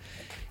anything.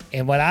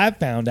 And what I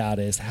found out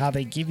is how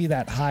they give you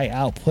that high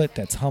output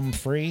that's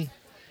hum-free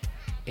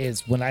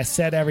is when I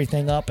set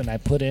everything up and I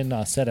put in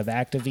a set of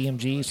active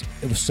EMGs,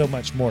 it was so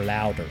much more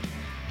louder.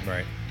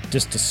 Right.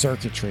 Just the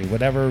circuitry,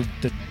 whatever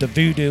the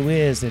voodoo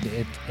is,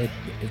 it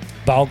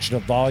bogs the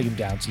volume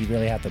down, so you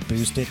really have to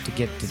boost it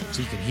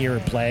so you can hear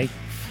and play.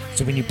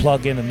 So when you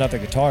plug in another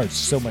guitar, it's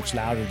so much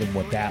louder than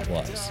what that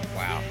was.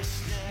 Wow.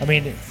 I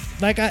mean,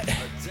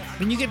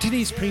 when you get to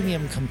these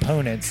premium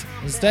components,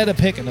 instead of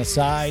picking a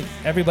side,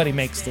 everybody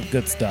makes the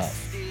good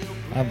stuff.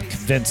 I'm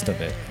convinced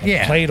of it.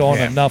 I've played on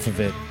enough of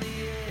it.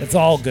 It's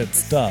all good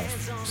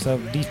stuff. So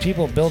these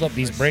people build up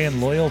these brand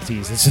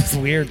loyalties. It's just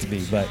weird to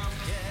me, but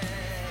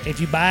if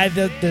you buy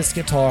this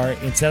guitar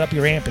and set up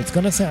your amp, it's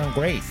going to sound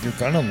great. You're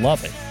going to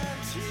love it.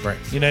 Right.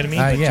 You know what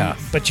I mean?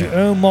 But you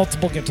own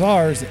multiple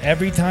guitars.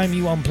 Every time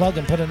you unplug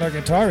and put another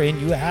guitar in,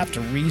 you have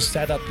to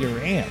reset up your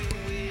amp.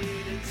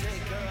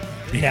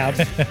 Now,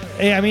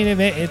 I mean,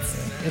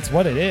 it's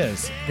what it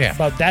is. Yeah.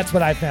 But that's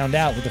what I found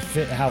out with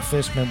how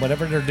Fishman,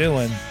 whatever they're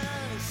doing,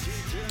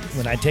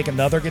 when I take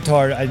another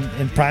guitar,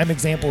 and prime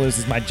example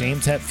is my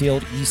James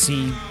Hetfield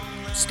EC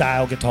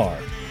style guitar.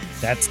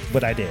 That's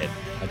what I did.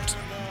 I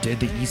did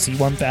the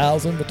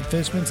EC1000 with the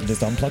Fishmans and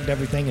just unplugged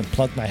everything and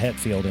plugged my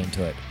Hetfield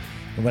into it.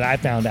 And what I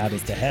found out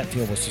is the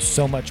Hetfield was just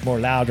so much more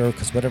louder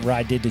because whatever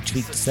I did to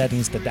tweak the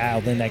settings to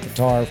dial in that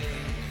guitar,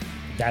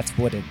 that's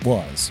what it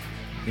was,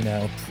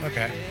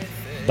 Okay.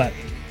 But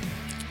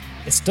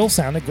it still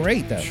sounded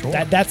great though. Sure.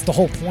 That's the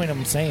whole point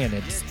I'm saying.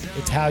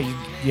 It's how you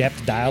have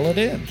to dial it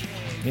in,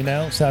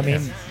 So I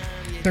mean,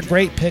 they're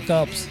great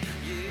pickups.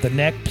 The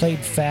neck played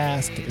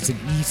fast. It's an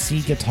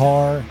EC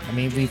guitar. I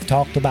mean, we've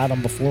talked about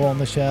them before on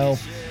the show.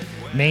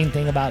 Main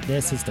thing about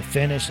this is the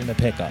finish and the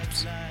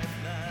pickups.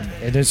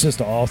 And it's just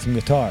an awesome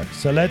guitar.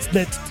 So let's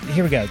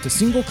here we go. The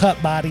single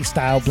cut body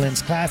style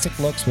blends classic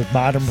looks with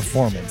modern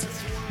performance.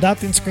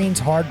 Nothing screams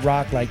hard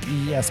rock like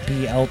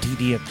ESP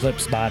LTD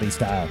Eclipse body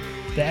style.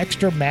 The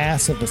extra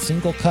mass of the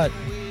single cut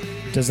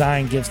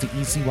design gives the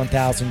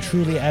EC1000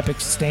 truly epic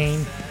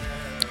sustain,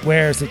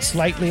 whereas its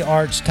slightly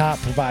arched top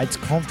provides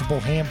comfortable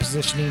hand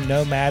positioning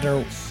no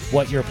matter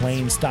what your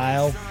playing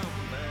style,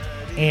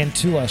 and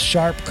to a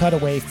sharp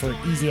cutaway for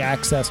easy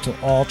access to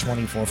all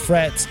 24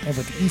 frets. And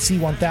with the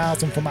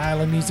EC1000 from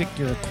Island Music,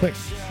 you're equipped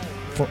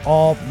for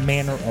all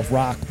manner of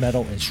rock,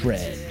 metal, and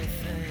shred.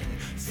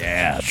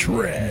 Yeah,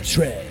 shred.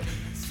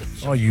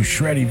 Oh, you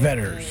shreddy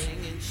vetters.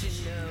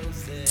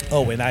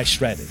 Oh, and I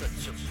shredded.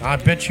 I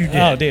bet you did.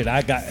 Oh, dude,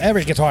 I got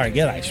every guitar I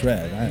get, I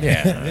shred.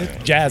 Yeah.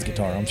 It's jazz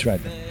guitar, I'm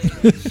shredding.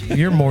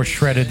 You're more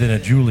shredded than a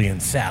Julian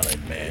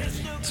salad, man.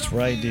 That's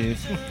right, dude.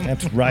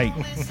 That's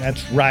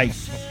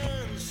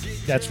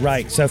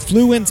right. So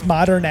Fluence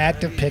modern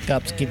active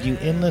pickups give you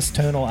endless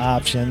tonal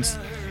options.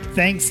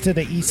 Thanks to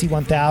the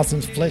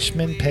EC1000's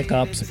Fishman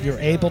pickups, you're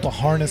able to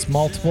harness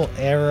multiple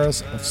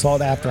eras of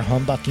sought-after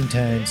humbucking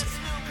tones.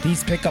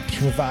 These pickups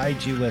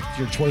provide you with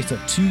your choice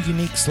of two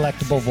unique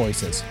selectable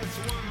voices.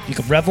 You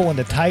can revel in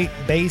the tight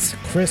bass,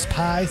 crisp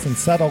highs, and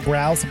subtle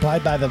growls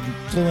supplied by the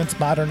Fluence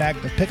modern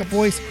active pickup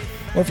voice,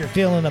 or if you're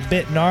feeling a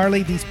bit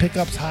gnarly, these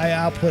pickups'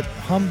 high-output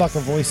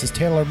humbucker voice is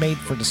tailor-made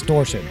for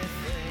distortion.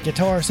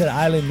 guitarists at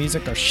Island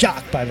Music are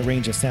shocked by the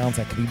range of sounds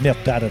that can be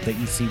milked out of the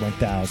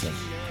EC1000,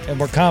 and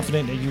we're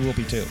confident that you will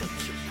be too.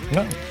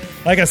 Well,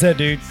 like I said,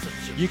 dude,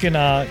 you can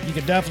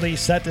definitely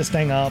set this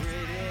thing up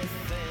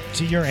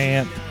to your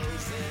amp,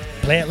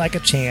 play it like a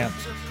champ,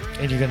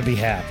 and you're gonna be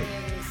happy.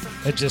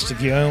 It's just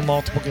if you own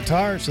multiple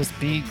guitars,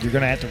 you're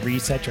gonna have to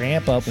reset your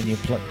amp up when you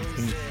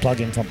plug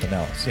in something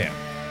else. Yeah.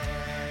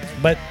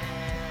 But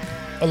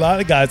a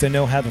lot of guys I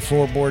know have the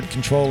floorboard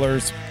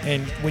controllers,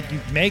 and what you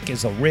make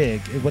is a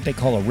rig, what they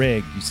call a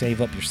rig. You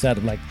save up your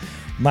setup. Like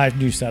my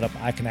new setup,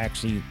 I can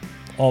actually,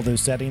 all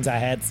those settings I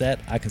had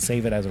set, I can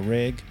save it as a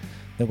rig.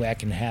 That way I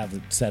can have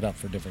it set up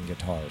for different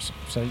guitars.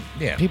 So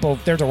Yeah. people,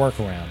 there's a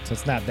workaround, so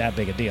it's not that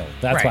big a deal.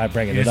 That's Right. why I'm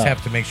bringing you it just up.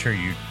 have to make sure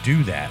you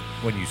do that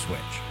when you switch.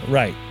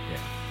 Right. Yeah.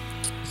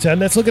 So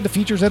let's look at the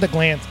features at a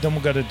glance, then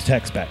we'll go to the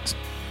tech specs.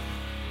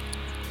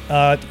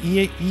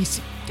 The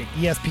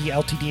ESP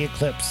LTD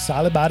Eclipse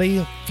solid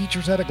body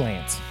features at a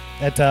glance.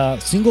 It's a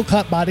single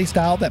cut body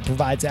style that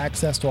provides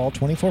access to all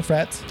 24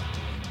 frets.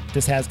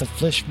 This has the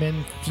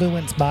Fishman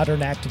Fluence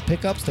modern active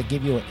pickups that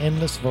give you an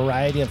endless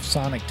variety of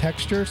sonic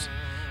textures.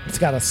 It's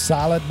got a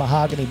solid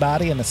mahogany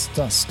body and a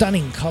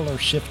stunning color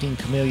shifting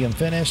chameleon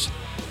finish.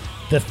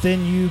 The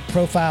thin U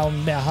profile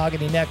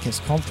mahogany neck is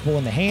comfortable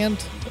in the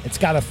hand. It's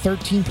got a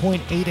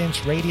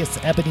 13.8-inch radius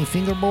ebony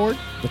fingerboard,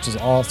 which is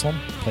awesome.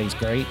 Plays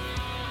great.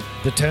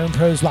 The Tone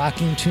Pros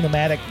locking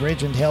Tune-O-Matic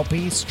bridge and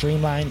tailpiece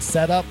streamlines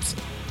setups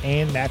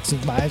and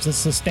maximizes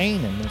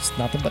sustain, and it's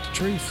nothing but the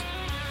truth.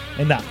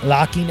 And the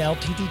locking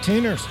LTD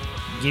tuners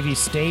give you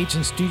stage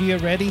and studio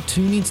ready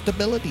tuning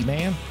stability,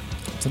 man.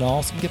 It's an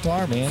awesome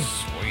guitar, man.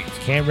 Sweet.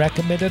 Can't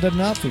recommend it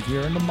enough if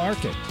you're in the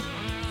market.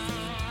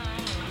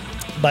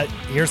 But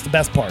here's the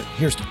best part.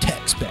 Here's the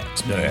tech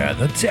specs, man. Yeah,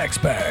 the tech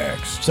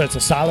specs. So it's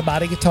a solid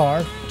body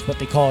guitar. It's what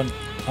they call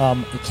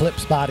an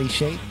Eclipse body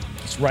shape.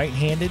 It's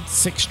right-handed,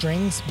 6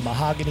 strings,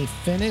 mahogany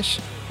finish,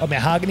 a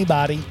mahogany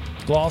body,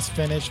 gloss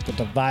finish with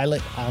a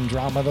violet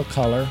Andromeda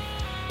color,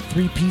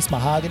 3-piece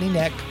mahogany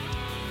neck,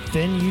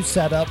 thin U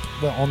setup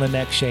on the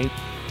neck shape,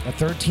 a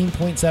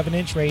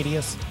 13.7-inch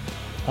radius,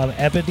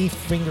 ebony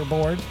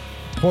fingerboard,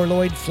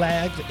 Polaroid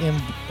flagged in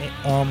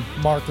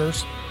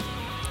markers,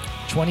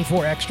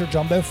 24 extra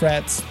jumbo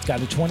frets. It's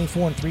got a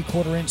 24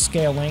 3/4-inch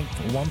scale length,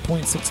 a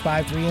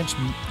 1.653-inch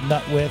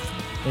nut width,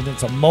 and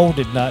it's a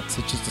molded nut,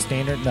 so it's just a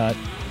standard nut.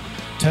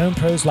 Tone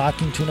Pros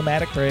locking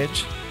Tune-O-Matic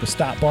bridge, the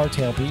stop bar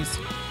tailpiece,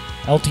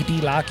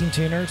 LTD locking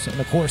tuners, and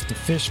of course the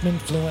Fishman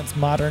Fluence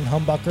modern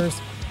humbuckers.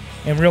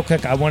 And real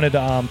quick, I wanted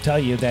to tell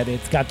you that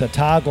it's got the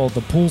toggle, the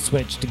pull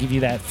switch to give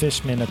you that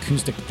Fishman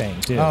acoustic thing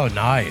too. Oh,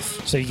 nice.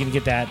 So you can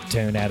get that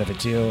tone out of it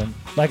too. And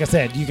like I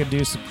said, you can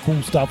do some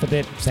cool stuff with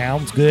it.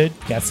 Sounds good.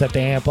 Got to set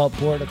the amp up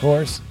for it, of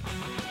course.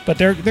 But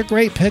they're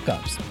great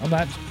pickups.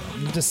 I'm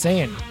just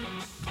saying.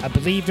 I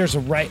believe there's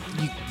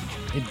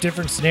in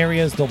different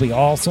scenarios they'll be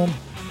awesome,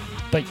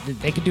 but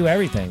they can do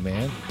everything,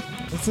 man.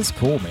 This is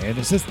cool, man.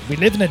 We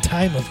live in a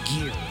time of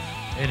gear.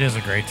 It is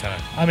a great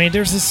time. I mean,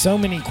 there's just so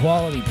many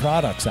quality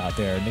products out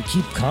there, and they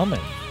keep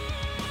coming.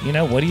 You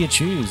know, what do you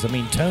choose? I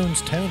mean,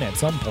 tone's tone at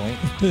some point.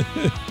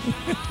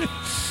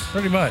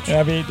 Pretty much.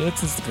 I mean,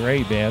 it's just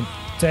great, man.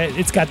 So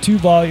it's got 2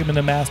 volume in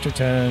the master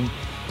tone,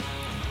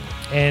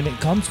 and it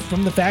comes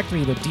from the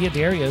factory with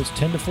D'Adario's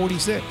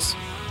 10-46.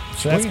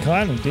 So that's Sweet.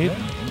 kind of, dude.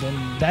 Yeah. And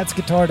then that's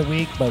Guitar of the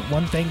Week. But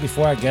one thing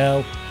before I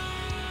go,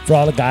 for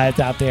all the guys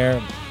out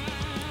there,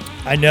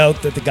 I know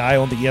that the guy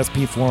on the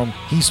ESP forum,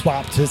 he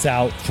swapped his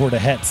out for the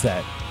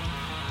headset.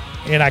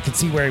 And I could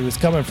see where he was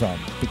coming from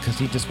because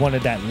he just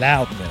wanted that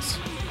loudness.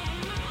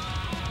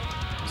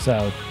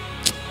 So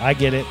I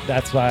get it.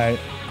 That's why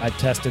I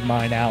tested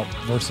mine out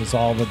versus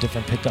all the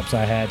different pickups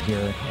I had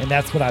here. And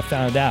that's what I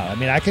found out. I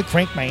mean, I could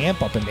crank my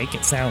amp up and make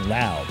it sound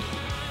loud.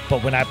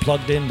 But when I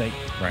plugged in the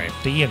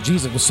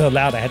EMGs, it was so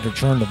loud I had to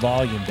turn the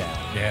volume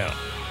down. Yeah.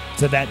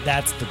 So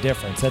that's the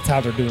difference. That's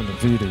how they're doing the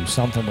Voodoo,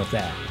 something with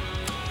that.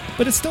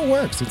 But it still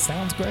works. It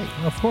sounds great.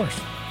 Of course.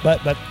 But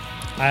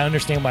I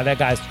understand why that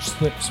guy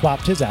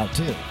swapped his out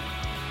too.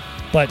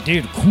 But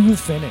dude, cool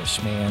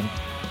finish, man.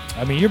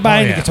 I mean, you're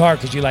buying the guitar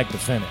because you like the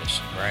finish.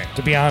 Right.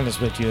 To be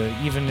honest with you,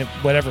 even if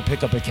whatever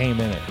pickup it came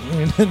in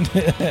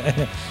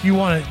it. You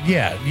want it,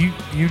 yeah.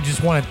 You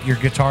just want your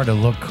guitar to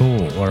look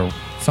cool or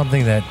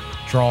something that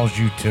draws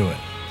you to it.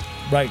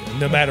 Right.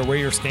 No matter where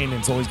you're standing,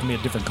 it's always gonna be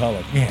a different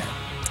color. Yeah.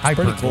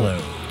 Pretty cool.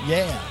 Hyperglow.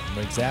 Yeah.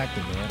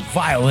 Exactly, man.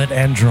 Violet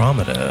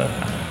Andromeda.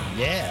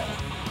 Yeah.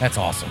 That's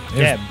awesome.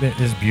 Yeah. It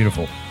is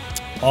beautiful.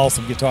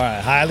 Awesome guitar.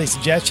 I highly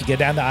suggest you get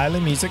down to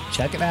Island Music,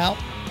 check it out,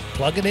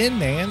 plug it in,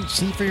 man.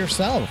 See for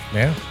yourself.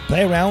 Yeah.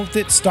 Play around with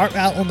it. Start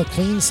out on the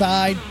clean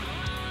side.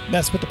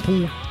 Mess with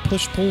the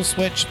push-pull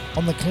switch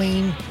on the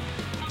clean.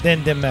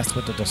 Then mess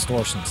with the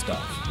distortion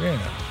stuff. Yeah.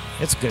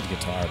 It's a good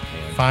guitar,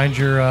 man. Find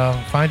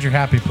your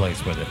happy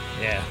place with it.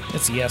 Yeah.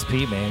 It's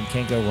ESP, man.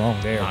 Can't go wrong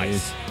there,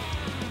 Nice. dude.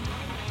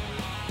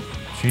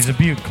 She's a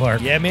beaut,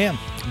 Clark. Yeah, man.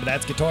 But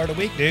that's Guitar of the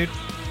Week, dude.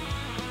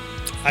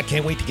 I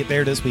can't wait to get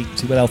there this week and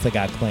see what else they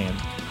got planned.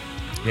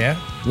 Yeah?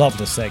 Love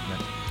this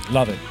segment.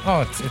 Love it. Oh,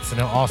 it's an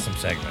awesome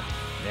segment.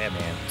 Yeah,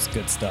 man, it's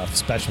good stuff.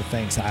 Special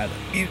thanks, Island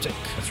Music.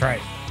 That's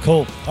right.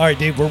 Cool. All right,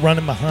 dude, we're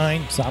running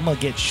behind, so I'm going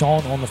to get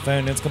Sean on the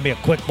phone. It's going to be a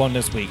quick one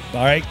this week,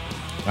 all right?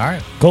 All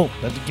right. Cool.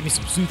 Give me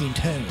some soothing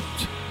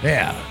tones.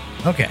 Yeah.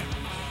 Okay.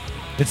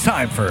 It's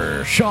time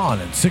for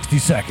Sean in 60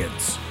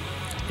 seconds.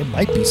 It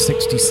might be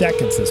 60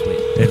 seconds this week.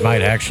 It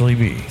might actually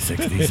be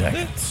 60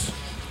 seconds.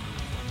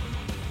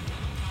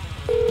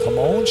 Come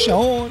on,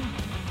 Sean.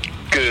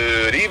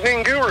 Good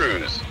evening,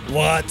 gurus.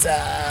 What's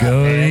up?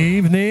 Good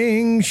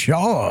evening,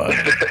 Sean.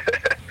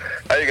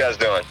 How you guys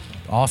doing?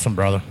 Awesome,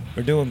 brother.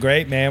 We're doing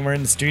great, man. We're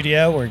in the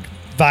studio. We're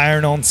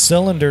firing on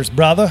cylinders,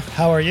 brother.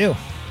 How are you?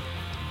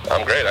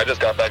 I'm great. I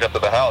just got back up to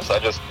the house. I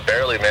just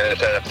barely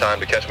managed to have time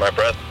to catch my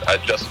breath. I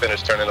just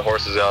finished turning the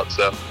horses out,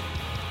 so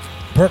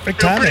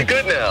Perfect feel timing.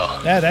 pretty good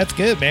now. Yeah, that's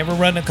good, man. We're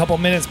running a couple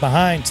minutes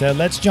behind, so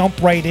let's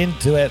jump right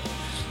into it.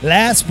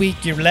 Last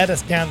week, you led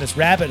us down this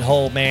rabbit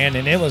hole, man,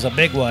 and it was a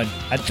big one.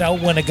 I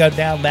don't want to go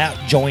down that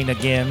joint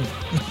again.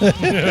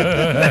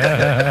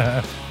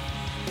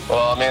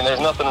 Well, I mean, there's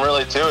nothing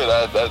really to it.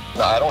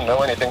 I don't know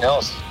anything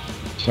else.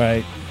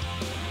 Right.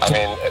 I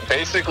mean,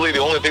 basically, the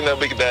only thing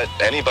that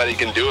anybody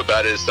can do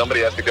about it is somebody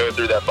has to go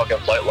through that fucking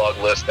flight log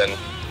list and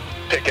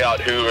pick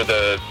out who are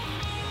the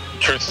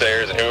truth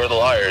sayers and who are the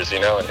liars,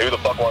 and who the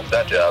fuck wants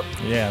that job.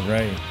 Yeah,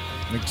 right.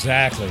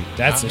 Exactly.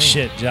 That's a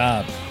shit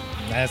job.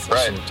 That's a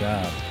shit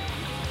job.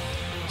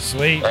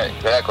 Sweet. Right,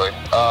 exactly.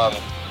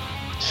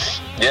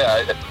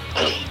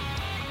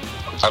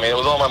 I mean, it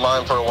was on my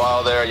mind for a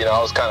while there. I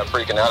was kind of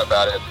freaking out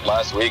about it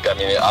last week. I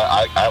mean,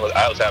 I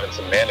was having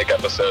some manic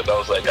episodes. I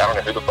was like, I don't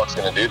know who the fuck's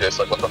gonna do this.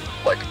 Like,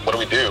 what do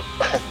we do?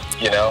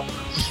 Yeah,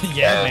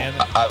 and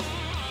man. I've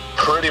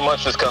pretty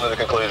much just come to the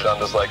conclusion. I'm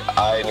just like,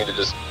 I need to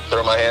just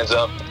throw my hands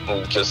up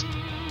and just,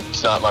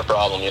 it's not my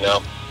problem.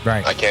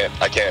 Right. I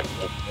can't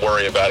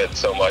worry about it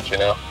so much.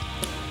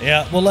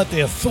 Yeah, we'll let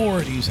the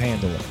authorities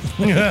handle it.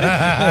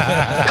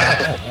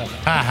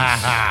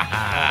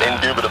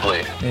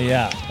 Indubitably.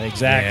 Yeah,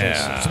 exactly.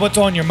 Yeah. So what's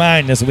on your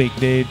mind this week,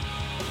 dude?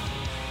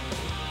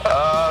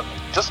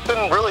 Just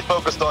been really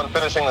focused on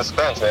finishing this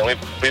fence, man.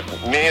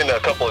 Me and a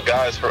couple of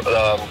guys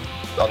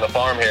on the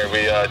farm here,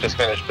 we just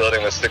finished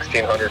building this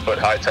 1,600-foot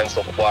high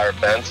tensile wire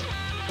fence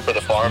for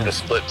the farm to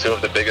split two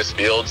of the biggest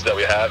fields that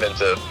we have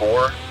into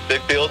 4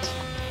 big fields.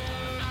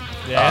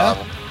 Yeah.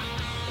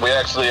 We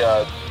actually,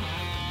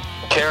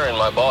 Karen,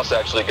 my boss,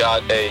 actually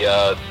got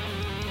a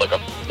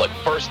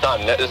first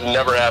time. This has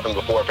never happened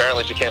before.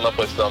 Apparently, she came up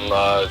with some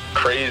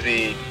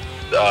crazy,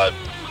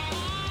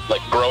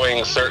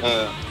 growing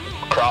certain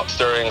crops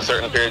during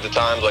certain periods of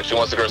time. Like she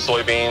wants to grow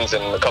soybeans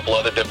and a couple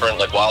other different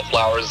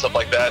wildflowers and stuff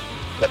like that.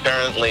 And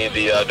apparently,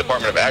 the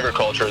Department of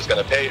Agriculture is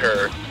going to pay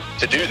her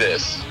to do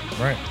this.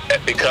 Right.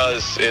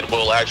 Because it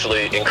will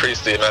actually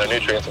increase the amount of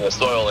nutrients in the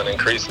soil and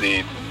increase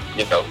the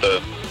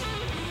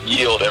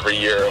yield every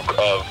year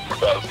of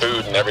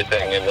food and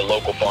everything in the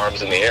local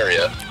farms in the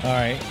area. All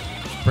right.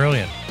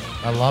 Brilliant.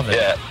 I love it.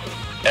 Yeah.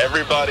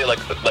 Everybody,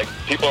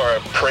 people are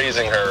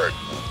praising her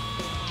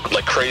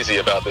like crazy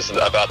about this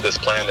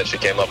plan that she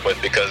came up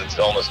with because it's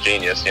almost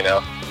genius,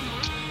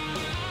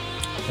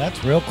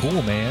 That's real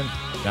cool, man.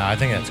 No, I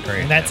think that's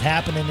great. And that's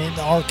happening in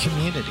our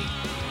community.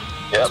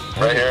 Yep,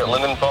 right here at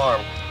Linden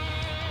Farm.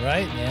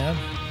 Right, man.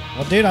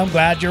 Well, dude, I'm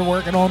glad you're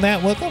working on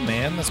that with them,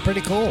 man. That's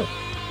pretty cool.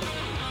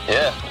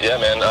 Yeah,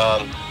 man.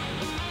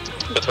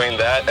 Between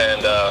that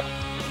and,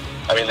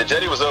 the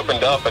jetty was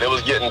opened up, but it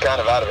was getting kind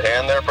of out of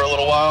hand there for a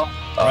little while.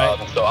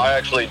 Right. So I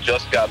actually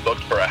just got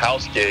booked for a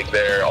house gig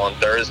there on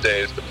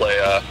Thursdays to play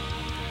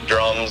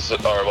drums,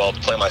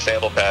 play my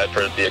sample pad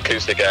for the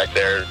acoustic act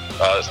there,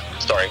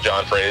 starring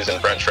John Fraze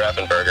and Brent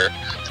Schraffenberger,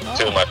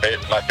 two of my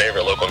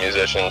favorite local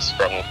musicians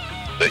from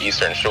the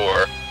Eastern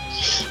Shore.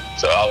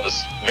 So I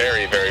was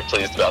very, very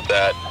pleased about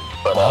that.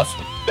 But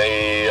awesome.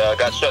 They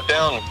got shut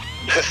down.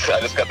 I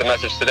just got the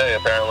message today.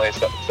 Apparently,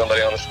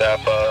 somebody on the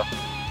staff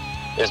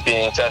is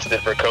being tested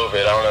for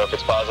COVID. I don't know if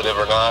it's positive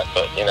or not,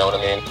 but you know what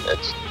I mean.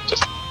 It's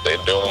just they're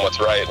doing what's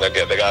right, and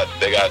they got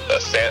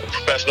a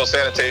professional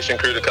sanitation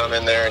crew to come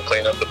in there and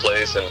clean up the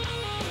place, and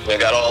they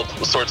got all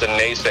sorts of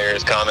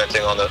naysayers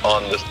commenting on the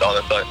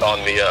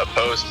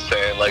post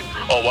saying like,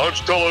 oh, why don't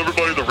you tell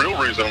everybody the real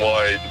reason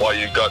why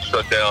you got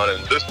shut down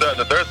and this, that, and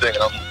the third thing,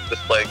 and I'm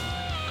just like,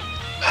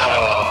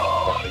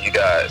 oh, you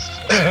guys.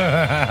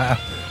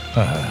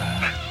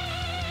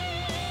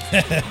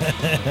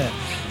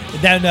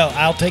 No,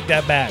 I'll take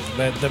that back.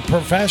 The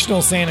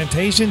professional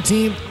sanitation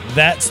team,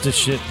 that's the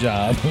shit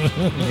job.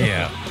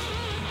 Yeah.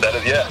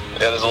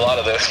 There's a lot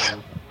of this.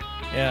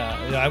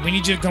 Yeah, we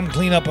need you to come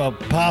clean up a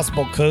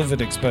possible COVID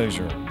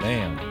exposure.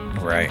 Damn.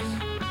 Right.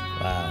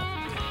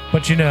 Wow.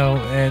 But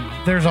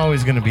there's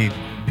always going to be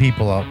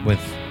people up with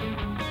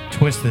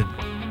twisted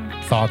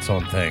thoughts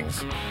on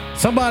things.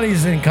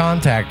 Somebody's in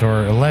contact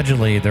or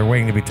allegedly they're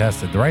waiting to be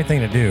tested. The right thing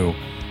to do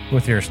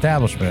with your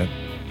establishment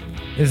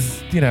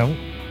is,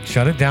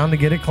 shut it down to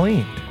get it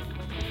cleaned.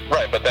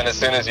 Right, but then as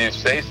soon as you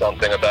say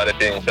something about it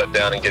being shut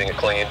down and getting it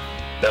cleaned,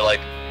 they're like,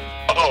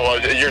 oh,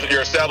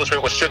 your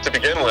establishment was shit to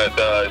begin with.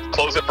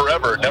 Close it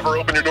forever. Never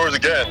open your doors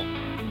again.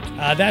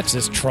 That's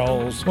just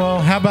trolls. Well,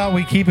 how about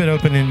we keep it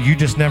open and you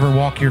just never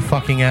walk your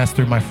fucking ass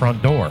through my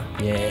front door?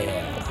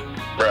 Yeah.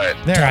 Right.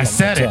 There, I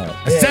said it.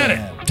 I said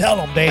it. Tell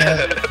them,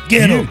 Dan.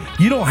 Get them.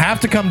 You don't have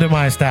to come to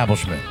my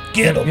establishment.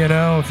 Get 'em. You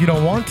know, if you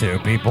don't want to,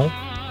 people.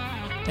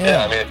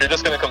 Yeah, I mean, if you're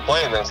just going to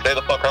complain, then stay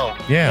the fuck home.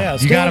 Yeah, You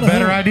stay got on a the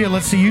better home. idea?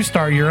 Let's see you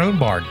start your own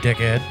bar,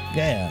 dickhead.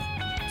 Yeah.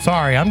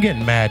 Sorry, I'm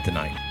getting mad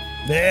tonight.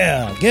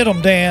 Yeah. Get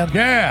them, Dan.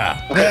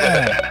 Yeah.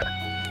 Yeah.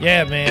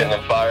 Yeah, Getting man.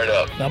 them fired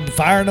up. I'm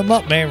firing them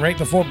up, man, right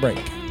before break.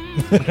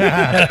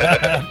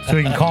 So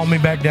he can calm me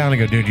back down and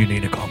go, dude, you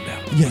need to calm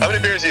down. How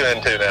many beers are you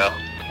into now?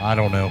 I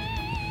don't know.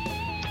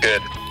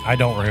 Good. I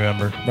don't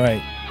remember.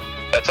 Right.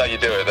 That's how you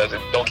do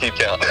it. Don't keep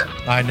count.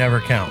 I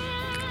never count.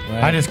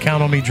 Right. I just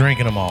count on me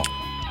drinking them all.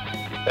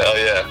 Hell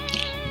yeah.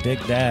 Dig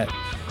that.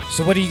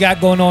 So what do you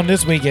got going on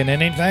this weekend?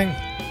 Anything?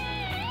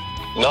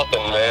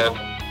 Nothing,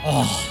 man.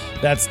 Oh,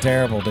 that's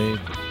terrible, dude.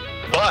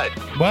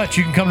 But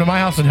you can come to my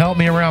house and help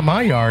me around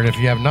my yard if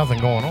you have nothing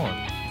going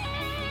on.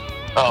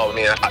 Oh,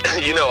 man.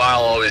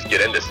 I'll always get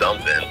into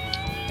something.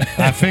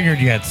 I figured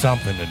you had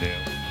something to do.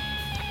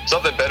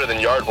 Something better than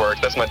yard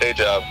work. That's my day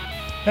job.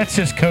 That's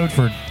just code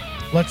for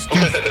let's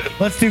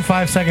do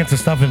 5 seconds of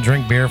stuff and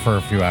drink beer for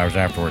a few hours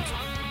afterwards.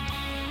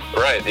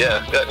 Right,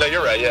 yeah. No,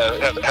 you're right, yeah.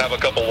 Have a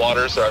couple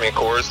waters,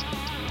 Coors.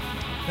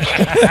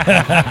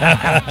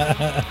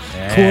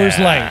 Coors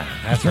Light.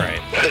 That's right.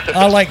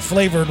 I like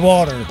flavored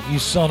water, you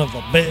son of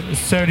a bitch.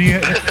 So do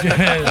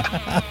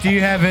you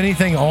have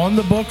anything on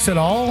the books at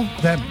all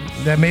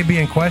that may be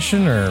in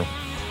question, or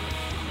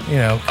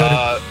could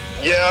it?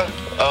 Yeah.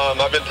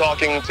 I've been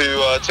talking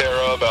to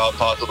Tara about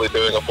possibly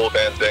doing a full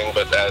band thing,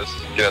 but as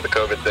the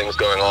COVID thing's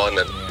going on,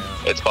 and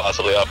it's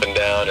possibly up and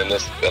down and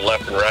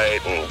left and right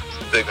and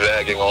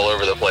zigzagging all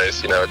over the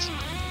place. It's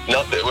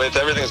nothing.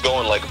 Everything's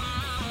going like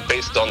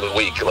based on the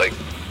week. Like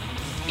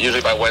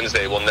usually by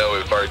Wednesday we'll know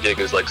if our gig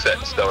is like set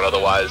in stone.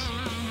 Otherwise,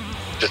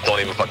 just don't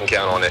even fucking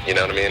count on it. You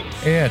know what I mean?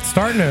 Yeah, it's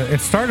starting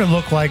to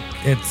look like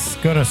it's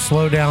gonna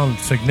slow down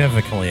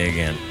significantly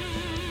again.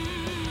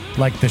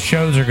 Like the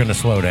shows are gonna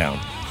slow down.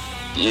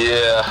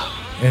 Yeah.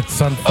 It's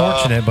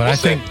unfortunate, but we'll I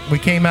see. think we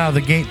came out of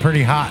the gate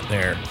pretty hot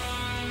there.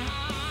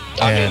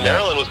 I mean, And,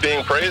 Maryland was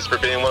being praised for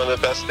being one of the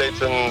best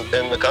states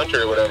in the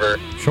country or whatever.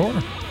 Sure.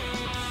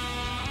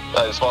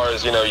 As far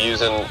as,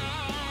 using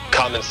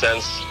common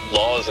sense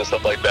laws and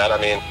stuff like that. I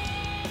mean,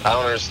 I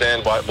don't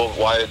understand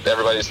why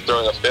everybody's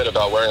throwing a fit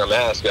about wearing a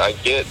mask. I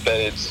get that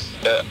it's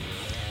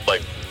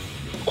like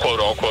quote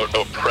unquote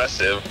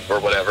oppressive or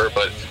whatever,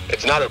 but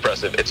it's not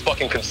oppressive. It's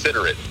fucking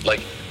considerate.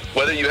 Like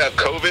whether you have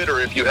COVID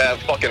or if you have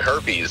fucking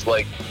herpes,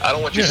 like I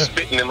don't want you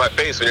spitting in my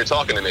face when you're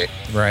talking to me.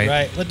 Right.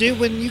 Right. Well, dude,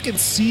 when you can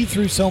see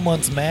through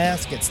someone's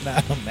mask, it's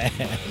not a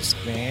mask,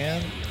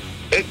 man.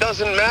 It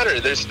doesn't matter.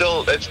 There's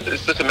still it's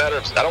just a matter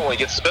of I don't want to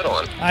get spit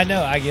on. I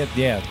know. I get.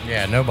 Yeah.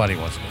 Yeah, nobody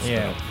wants to.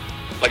 Yeah.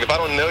 Like, if I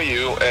don't know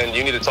you and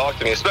you need to talk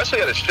to me,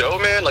 especially at a show,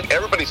 man, like,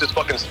 everybody's just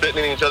fucking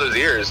spitting in each other's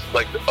ears,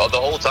 like, the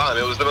whole time.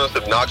 It was the most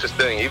obnoxious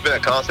thing. Even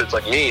at concerts,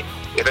 like me,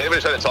 if anybody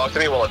tried to talk to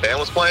me while a band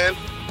was playing,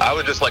 I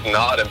would just, like,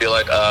 nod and be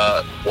like,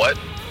 what?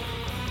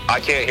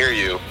 I can't hear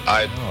you.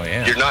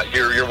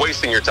 You're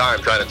wasting your time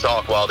trying to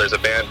talk while there's a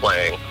band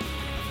playing.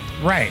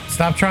 Right.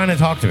 Stop trying to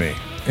talk to me.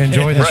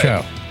 Enjoy the Right.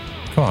 show.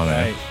 Come on,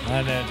 man. Right.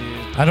 I know,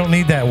 dude. I don't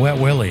need that wet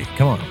willy.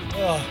 Come on.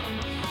 Oh,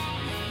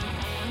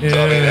 So,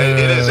 I mean, it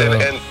is, Ew.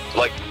 and,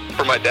 like,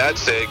 for my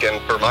dad's sake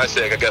and for my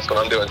sake, I guess, when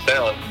I'm doing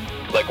sound,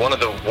 like, one of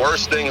the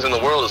worst things in the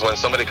world is when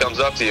somebody comes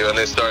up to you and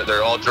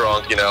they're all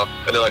drunk, and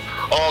they're like,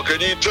 oh,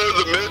 can you turn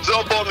the mids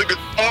up on the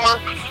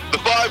guitar? The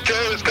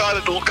 5K is kind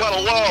of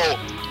low.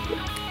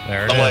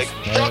 There it I'm is. like,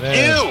 fuck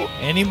you.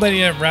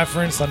 anybody that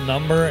reference a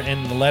number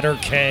in the letter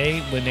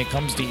K when it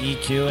comes to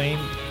EQing,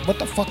 what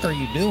the fuck are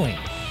you doing?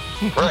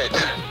 Right.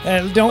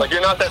 Don't. Like,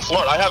 you're not that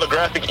smart. I have a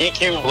graphic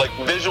EQ, like,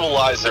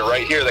 visualizer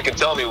right here that can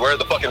tell me where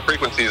the fucking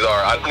frequencies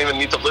are. I don't even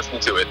need to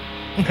listen to it.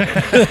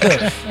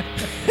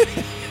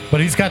 But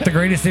he's got the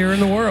greatest ear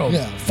in the world.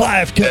 Yeah,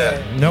 5K.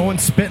 Yeah. No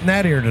one's spitting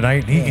that ear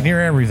tonight. He can hear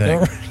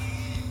everything.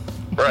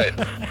 Right.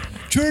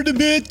 Turn the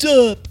mids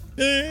up.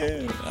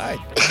 Dude.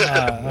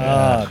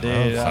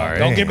 sorry.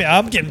 Don't get me.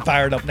 I'm getting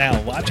fired up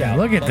now. Watch out.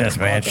 Look at this,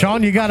 man.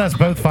 Sean, you got us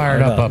both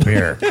fired up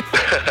here.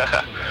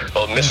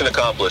 Well, mission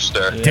accomplished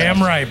there.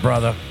 Damn right,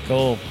 brother.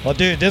 Cool. Well,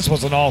 dude, this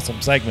was an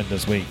awesome segment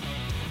this week.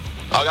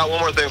 I got one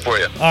more thing for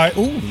you. All right.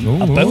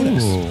 Ooh, a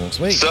bonus.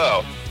 Sweet.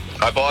 So,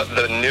 I bought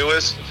the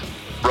newest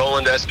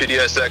Roland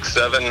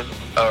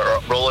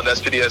SPDSX7, Roland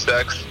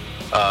SPDSX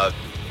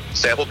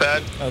sample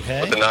pad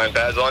Okay. with the 9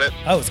 pads on it.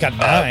 Oh, it's got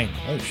 9.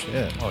 Oh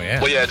shit. Oh, yeah.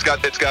 Well, yeah, it's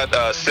got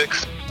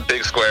 6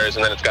 big squares,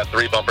 and then it's got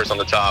 3 bumpers on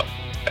the top,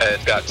 and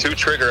it's got 2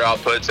 trigger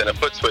outputs and a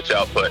foot switch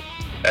output.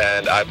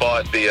 And I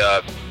bought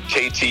the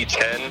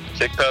KT10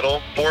 kick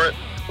pedal for it,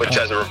 which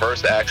has a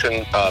reverse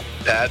action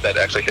pad that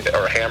actually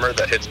or a hammer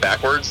that hits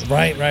backwards.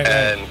 Right.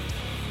 And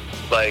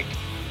like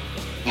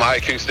my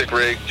acoustic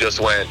rig just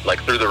went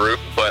like through the roof,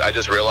 but I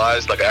just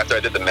realized like after I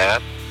did the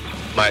math,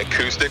 my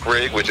acoustic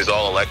rig, which is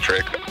all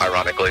electric,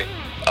 ironically,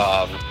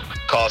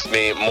 cost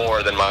me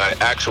more than my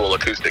actual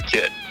acoustic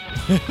kit.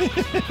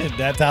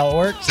 That's how it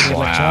works in the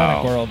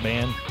electronic world,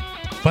 man.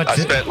 But I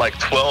spent like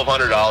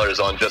 $1,200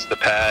 on just the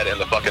pad and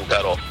the fucking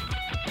pedal.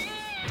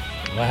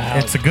 Wow.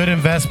 it's a good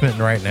investment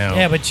right now.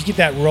 Yeah, but you get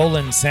that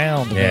rolling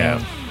sound,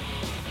 man.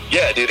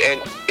 Yeah, dude, and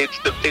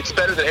it's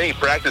better than any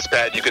practice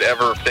pad you could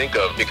ever think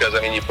of because, I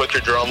mean, you put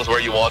your drums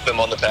where you want them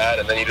on the pad,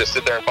 and then you just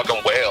sit there and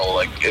fucking wail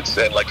like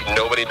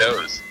nobody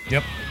knows.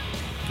 Yep.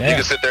 Yeah. You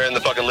can sit there in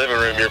the fucking living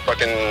room, your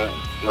fucking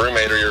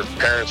roommate or your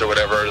parents or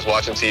whatever are just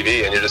watching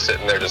TV, and you're just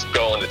sitting there just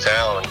going to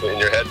town in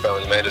your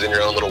headphones, man, just in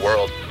your own little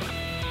world.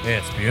 Yeah,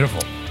 it's beautiful.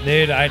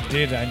 Dude, I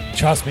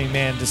trust me,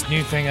 man. This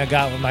new thing I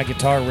got with my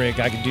guitar rig,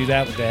 I can do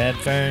that with the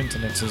headphones,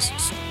 and it's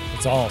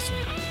awesome.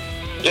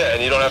 Yeah,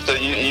 and you don't have to,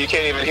 you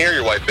can't even hear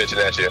your wife bitching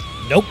at you.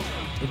 Nope.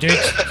 Dude,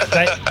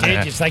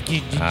 it's like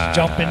you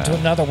jump into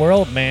another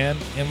world, man.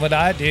 And what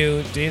I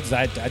do, dude, is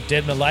I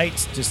dim the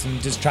lights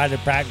just try to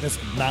practice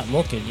not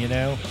looking, you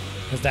know,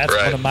 because that's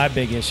Right. one of my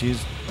big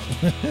issues.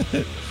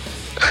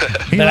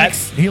 He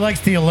likes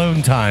the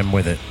alone time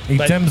with it. He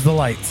But- dims the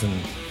lights and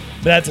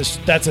But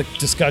that's a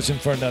discussion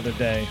for another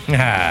day.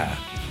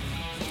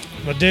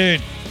 But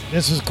dude,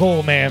 this was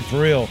cool, man, for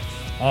real.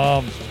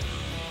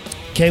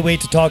 Can't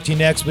wait to talk to you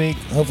next week.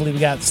 Hopefully we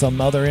got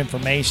some other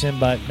information,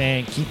 but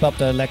man, keep up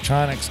the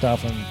electronic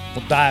stuff and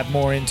we'll dive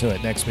more into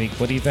it next week.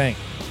 What do you think?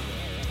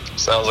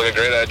 Sounds like a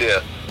great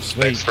idea.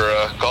 Sweet. Thanks for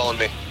calling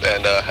me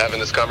and having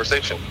this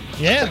conversation.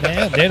 Yeah,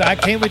 man, dude, I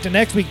can't wait to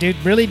next week, dude.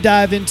 Really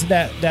dive into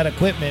that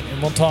equipment and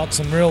we'll talk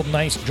some real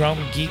nice drum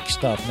geek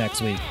stuff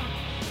next week.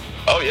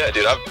 Oh yeah,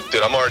 dude.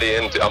 I'm already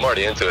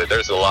into it.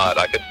 There's a lot.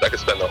 I could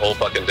spend the whole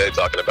fucking day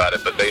talking about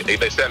it. But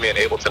they sent me an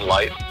Ableton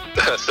Lite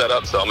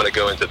setup, so I'm gonna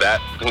go into that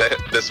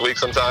this week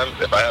sometime.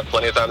 If I have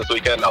plenty of time this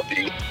weekend, I'll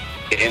be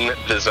in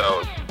the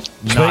zone.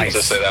 Nice.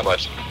 Just say that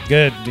much.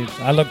 Good, dude.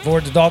 I look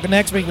forward to talking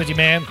next week with you,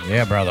 man.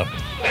 yeah, brother.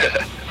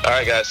 All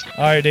right, guys.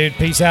 All right, dude.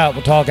 Peace out.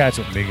 We'll talk at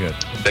you. Be good.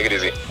 Take it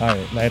easy. All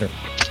right, later.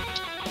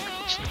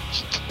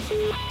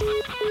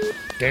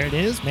 There it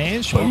is,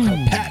 man. Sean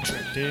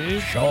Kirkpatrick,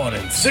 dude. Sean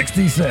in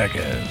 60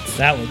 seconds.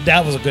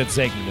 That was a good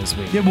segment this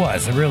week. It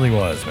was. It really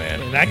was, man.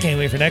 And I can't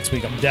wait for next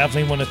week. I'm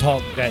definitely want to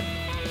talk that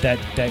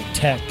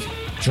tech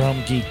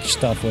drum geek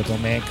stuff with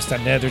them, man, because I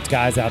know there's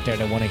guys out there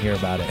that want to hear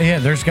about it. Yeah,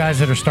 there's guys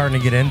that are starting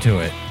to get into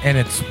it, and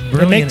it's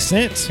really It makes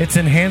sense. It's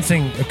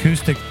enhancing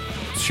acoustic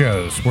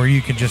shows where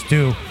you can just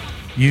do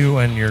you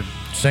and your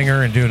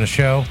singer and doing a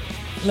show.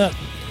 Look,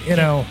 You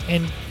know,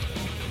 and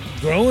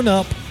growing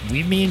up,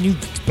 me and you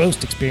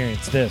both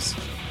experienced this.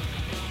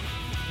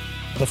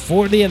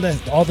 Before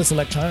all this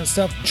electronic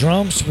stuff,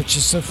 drums were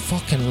just so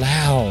fucking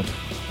loud.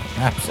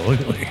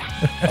 absolutely.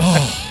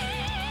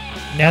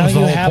 Now was the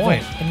you whole have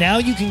point. and now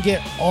you can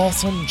get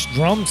awesome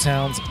drum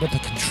sounds with a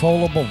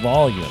controllable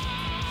volume.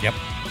 Yep.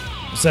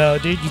 So,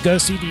 dude, you go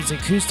see these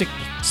acoustic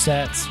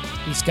sets.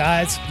 These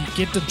guys, you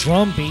get the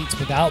drum beats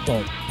without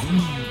the,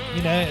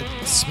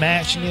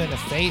 smashing you in the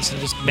face and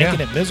just making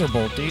it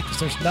miserable, dude. Because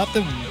there's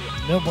nothing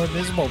no more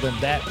miserable than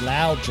that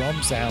loud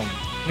drum sound.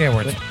 Yeah,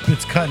 where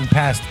it's cutting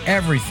past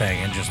everything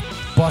and just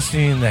busting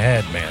you in the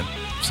head, man.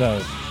 So,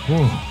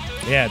 Whew.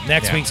 yeah,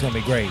 next Yeah. week's gonna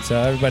be great. So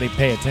everybody,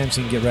 pay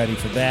attention, get ready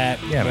for that.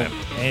 Yeah, man.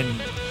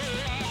 And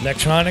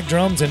electronic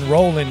drums and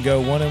rolling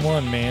go 1 and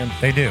 1, man.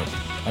 They do.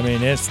 I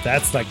mean,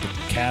 that's like the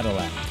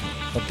Cadillac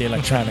of the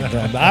electronic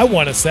drum. I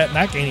want a set and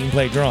I can't even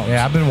play drums.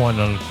 Yeah, I've been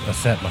wanting a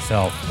set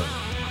myself, but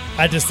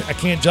I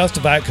can't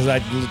justify it because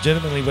I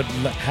legitimately would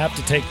have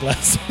to take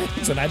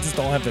lessons and I just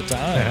don't have the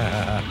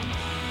time.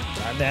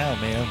 Not now,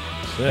 man.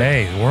 Shit.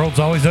 hey, the world's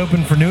always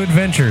open for new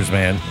adventures,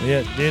 man.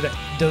 Yeah,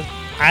 dude.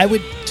 I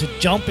would, to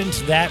jump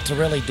into that to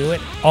really do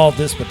it, all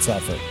this would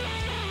suffer.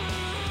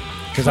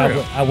 Because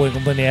True.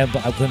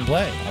 I couldn't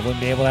play. I wouldn't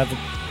be able to have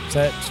the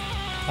sets.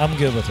 I'm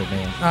good with it,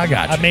 man. I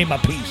got you. I made my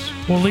peace.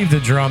 We'll leave the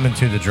drumming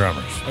to the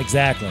drummers.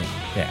 Exactly.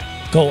 Yeah.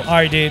 Cool. All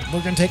right, dude.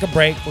 We're going to take a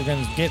break. We're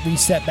going to get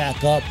reset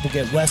back up. We'll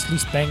get Wesley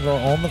Spengler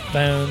on the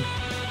phone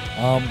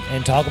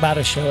and talk about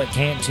a show at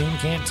Cantoon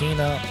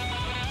Cantina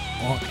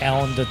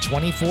on the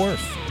 24th.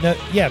 No,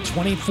 yeah,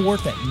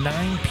 24th at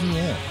 9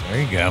 p.m.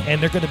 There you go.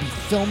 And they're going to be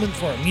filming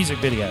for a music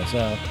video. So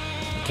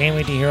I can't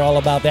wait to hear all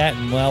about that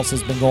and what else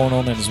has been going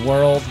on in his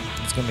world.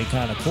 It's going to be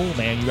kind of cool,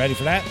 man. You ready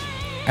for that?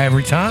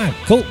 Every time.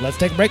 Cool. Let's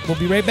take a break. We'll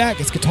be right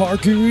back. It's Guitar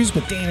Gurus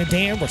with Dan and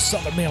Dan. We're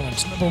Southern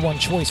Maryland's #1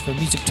 choice for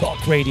music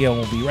talk radio.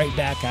 We'll be right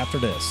back after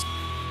this.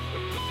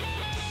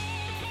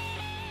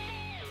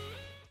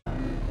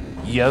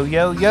 Yo,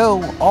 yo,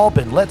 yo,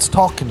 Albin, let's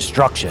talk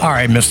construction. All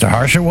right, Mr.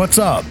 Harsha, what's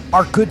up?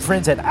 Our good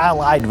friends at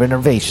Allied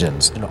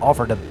Renovations can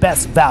offer the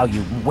best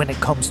value when it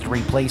comes to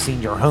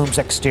replacing your home's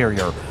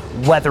exterior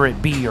whether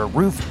it be your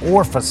roof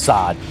or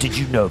facade. Did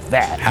you know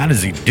that? How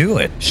does he do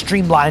it?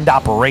 Streamlined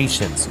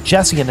operations.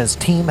 Jesse and his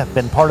team have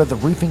been part of the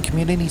roofing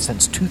community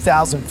since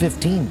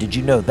 2015. Did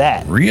you know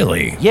that?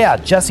 Really? Yeah,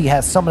 Jesse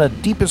has some of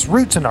the deepest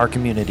roots in our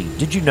community.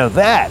 Did you know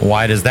that?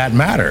 Why does that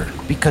matter?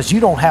 Because you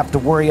don't have to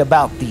worry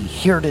about the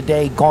here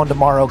today, gone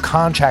tomorrow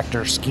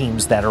contractor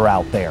schemes that are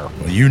out there.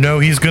 Well, you know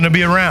he's going to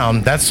be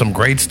around. That's some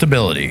great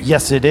stability.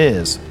 Yes, it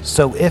is.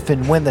 So if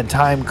and when the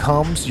time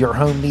comes, your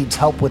home needs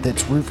help with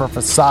its roof or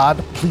facade,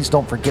 please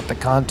don't forget to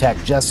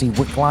contact Jesse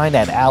Wickline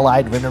at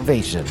Allied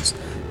Renovations.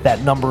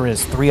 That number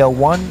is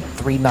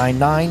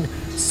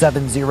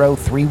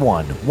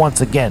 301-399-7031.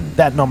 Once again,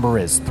 that number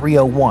is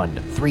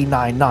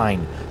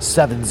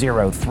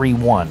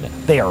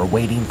 301-399-7031. They are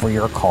waiting for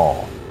your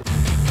call.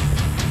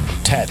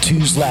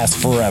 Tattoos last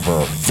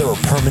forever. They're a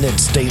permanent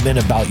statement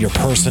about your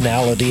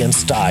personality and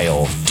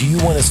style. Do you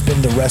want to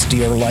spend the rest of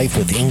your life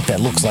with ink that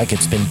looks like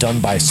it's been done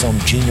by some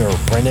junior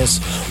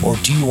apprentice? Or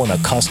do you want a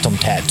custom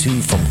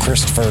tattoo from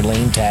Christopher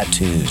Lane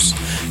Tattoos?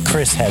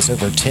 Chris has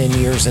over 10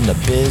 years in the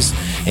biz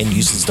and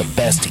uses the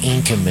best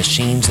ink and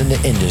machines in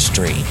the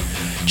industry.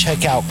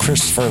 Check out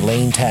Christopher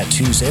Lane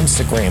Tattoo's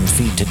Instagram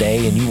feed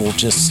today and you will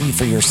just see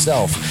for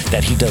yourself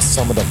that he does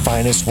some of the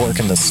finest work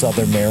in the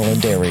Southern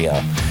Maryland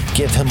area.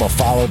 Give him a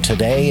follow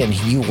today and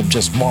you will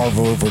just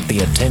marvel over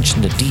the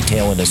attention to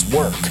detail in his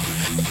work.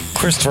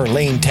 Christopher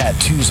Lane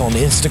Tattoos on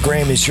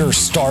Instagram is your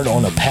start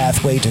on a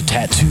pathway to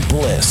tattoo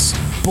bliss.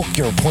 Book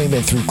your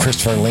appointment through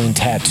Christopher Lane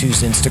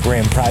Tattoo's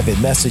Instagram private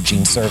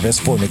messaging service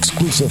for an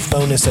exclusive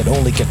bonus that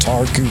only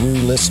Guitar Guru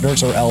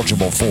listeners are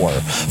eligible for.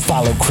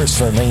 Follow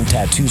Christopher Lane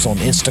Tattoos on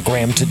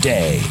Instagram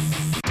today.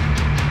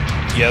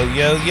 Yo,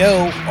 yo,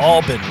 yo,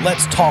 Albin,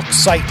 let's talk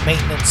site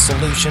maintenance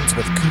solutions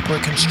with Cooper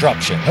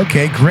Construction.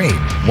 Okay, great.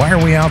 Why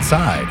are we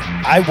outside?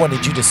 I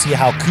wanted you to see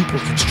how Cooper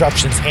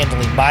Construction's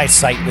handling my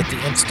site with the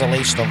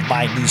installation of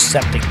my new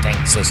septic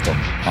tank system.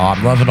 Oh,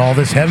 I'm loving all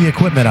this heavy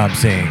equipment I'm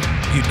seeing.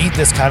 You need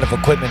this kind of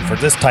equipment for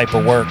this type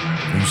of work.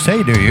 You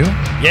say, do you?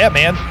 Yeah,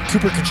 man.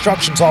 Cooper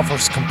Constructions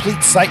offers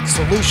complete site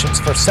solutions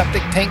for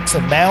septic tanks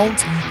and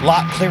mounds,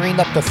 lot clearing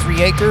up to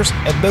 3 acres,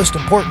 and most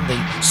importantly,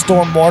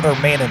 stormwater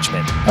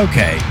management.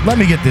 Okay, let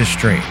me get this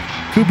straight.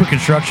 Cooper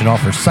Construction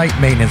offers site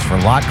maintenance for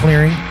lot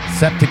clearing,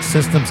 septic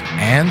systems,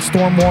 and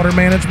stormwater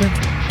management?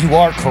 You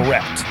are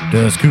correct.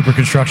 Does Cooper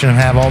Construction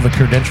have all the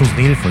credentials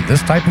needed for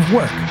this type of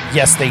work?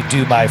 Yes, they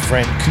do, my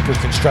friend. Cooper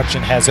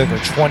Construction has over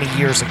 20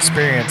 years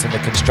experience in the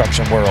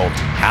construction world.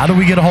 How do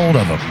we get a hold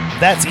of them?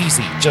 That's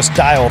easy. Just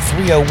dial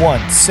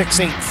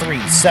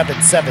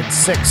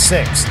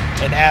 301-683-7766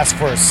 and ask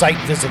for a site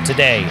visit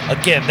today.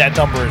 Again, that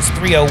number is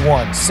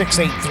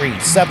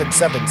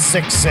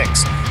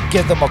 301-683-7766.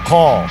 Give them a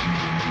call.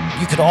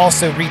 You can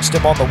also reach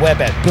them on the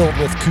web at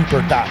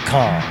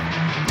buildwithcooper.com.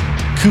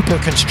 Cooper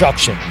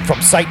Construction.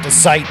 From site to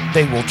site,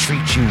 they will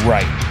treat you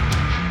right.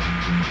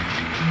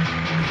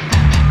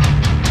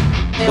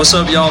 What's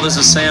up, y'all? This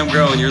is Sam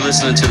Grow, and you're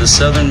listening to the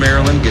Southern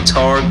Maryland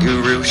Guitar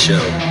Guru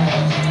Show.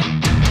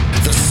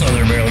 The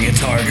Southern Maryland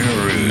Guitar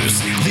Gurus,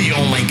 the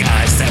only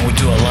guys that would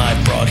do a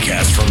live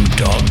broadcast from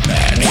Dog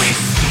Patch. We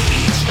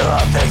see each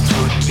other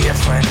through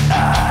different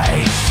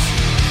eyes.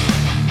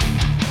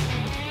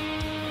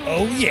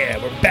 Oh yeah,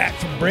 we're back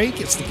from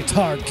break. It's the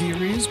Guitar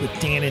Gurus with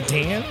Dan and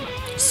Dan,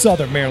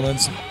 Southern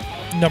Maryland's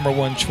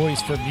 #1 choice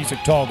for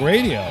music talk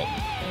radio.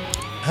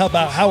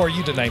 How are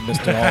you tonight,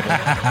 Mr. Albin?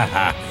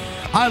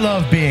 I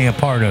love being a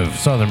part of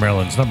Southern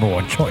Maryland's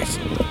 #1 choice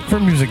for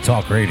music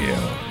talk radio.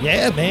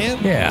 Yeah, man.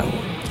 Yeah,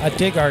 I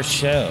dig our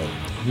show.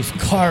 We've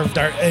carved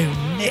our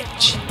own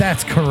niche.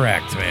 that's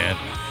correct, man.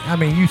 I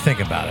mean, you think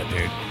about it,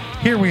 dude.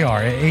 Here we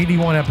are,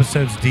 81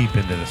 episodes deep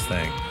into this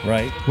thing,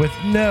 Right? with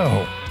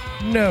no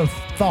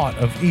thought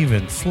of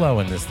even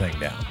slowing this thing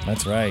down.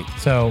 That's right.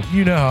 So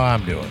you know how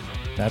I'm doing.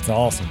 That's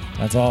awesome.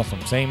 That's awesome.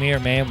 Same here,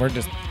 man. We're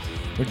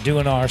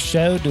doing our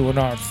show, doing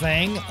our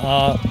thing.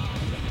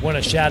 Want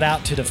to shout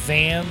out to the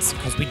fans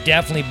because we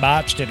definitely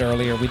botched it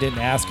earlier. We didn't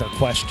ask our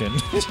question.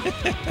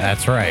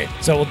 That's right.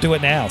 So we'll do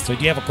it now. So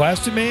do you have a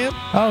question, man?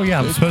 Oh yeah,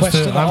 I'm supposed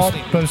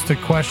to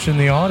question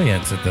the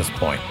audience at this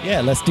point.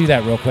 Yeah, let's do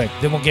that real quick.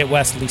 Then we'll get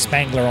Wesley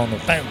Spangler on the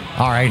phone.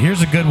 All right,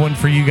 here's a good one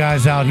for you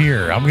guys out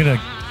here. I'm gonna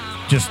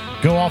just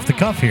go off the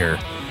cuff here.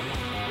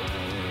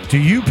 Do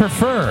you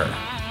prefer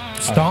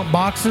stomp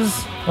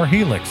boxes or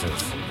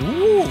helixes?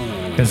 Ooh.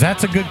 Because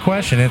that's a good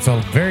question. It's a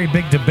very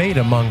big debate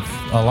among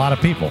a lot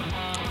of people.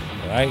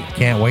 Right.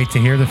 Can't wait to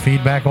hear the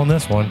feedback on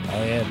this one.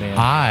 Oh, yeah, man.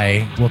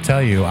 I will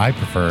tell you, I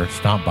prefer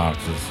stomp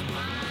boxes.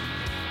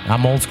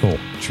 I'm old school.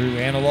 True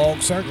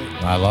analog circuit.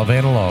 I love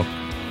analog.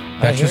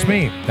 That's hear just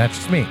me. That's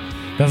just me.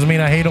 Doesn't mean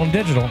I hate on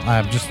digital.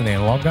 I'm just an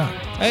analog guy.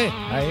 Hey,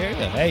 I hear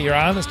you. Hey, you're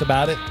honest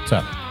about it.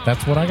 So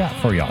that's what I got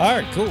for y'all. All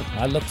right, cool.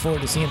 I look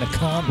forward to seeing the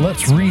comments.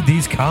 Let's read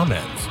these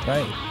comments.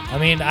 Right. I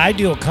mean, I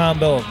do a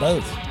combo of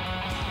both.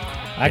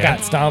 I Yeah.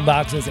 got stomp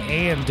boxes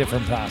and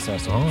different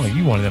processors. Oh,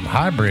 you one of them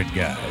hybrid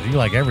guys. You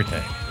like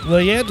everything. Well,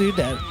 yeah, dude.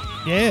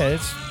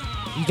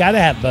 You got to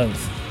have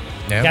both.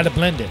 Yeah. You got to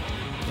blend it.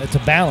 It's a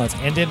balance.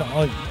 And then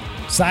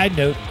side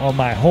note on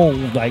my whole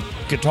like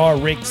guitar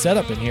rig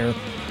setup in here,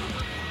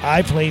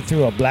 I played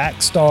through a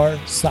Black Star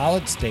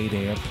solid state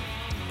amp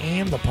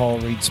and the Paul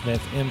Reed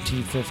Smith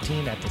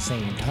MT-15 at the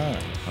same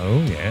time.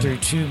 Oh, yeah. Through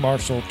 2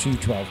 Marshall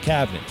 212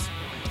 cabinets.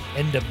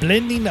 And the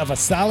blending of a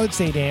solid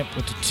state amp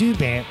with a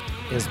tube amp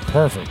is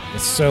perfect.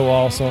 It's so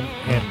awesome.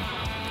 And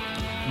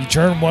you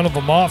turn one of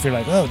them off, you're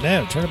like, oh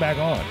no, turn it back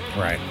on.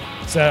 Right.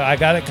 So I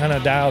got it kind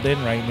of dialed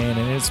in right, man,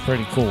 and it's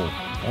pretty cool.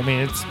 I mean,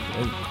 it's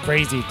a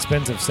crazy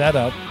expensive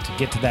setup to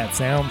get to that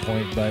sound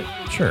point, but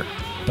Sure.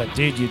 but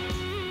dude,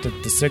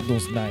 the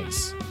signal's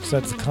nice. So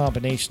it's a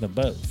combination of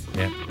both.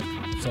 Yeah.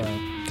 So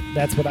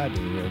that's what I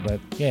do here. But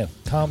yeah,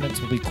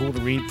 comments will be cool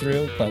to read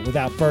through. But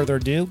without further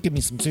ado, give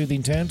me some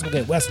soothing tones. We'll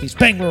get Wesley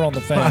Spangler on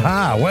the phone.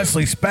 Aha,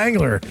 Wesley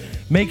Spangler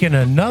making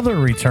another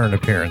return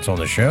appearance on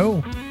the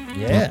show.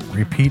 Yeah.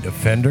 Repeat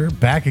offender,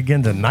 back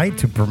again tonight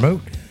to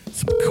promote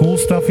some cool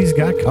stuff he's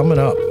got coming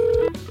up.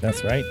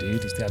 That's right,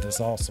 dude. He's got this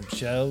awesome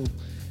show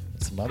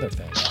and some other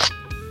things.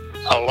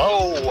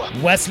 Hello.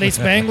 Wesley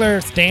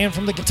Spangler, Stan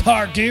from the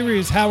Guitar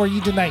Gurus. How are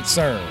you tonight,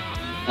 sir?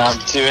 I'm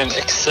doing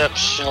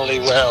exceptionally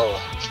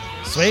well.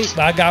 Sweet.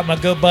 I got my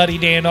good buddy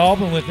Dan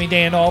Albin with me.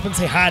 Dan Albin,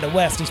 say hi to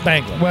Wesley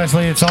Spangler.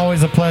 Wesley, it's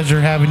always a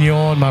pleasure having you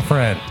on, my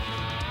friend.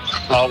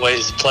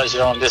 Always a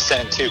pleasure on this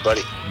end too,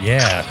 buddy.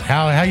 Yeah.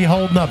 How you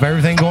holding up?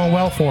 Everything going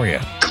well for you?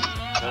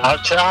 I'll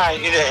try.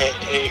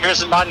 Hey,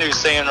 here's my new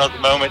saying of the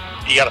moment.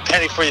 You got a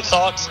penny for your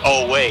thoughts?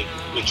 Oh, wait.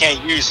 We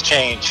can't use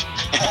change.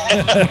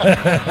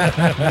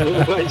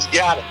 Everybody's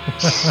got it.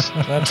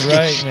 That's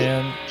right,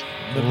 man.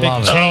 The big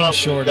Love it. change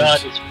shortage.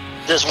 God,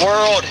 this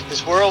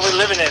world we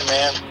living in,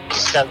 man.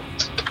 Just got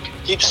to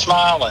keep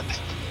smiling.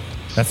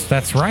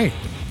 That's right.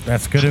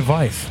 That's good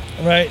advice.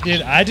 Right,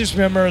 dude. I just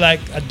remember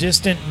like a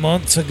distant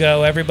months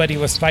ago, everybody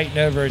was fighting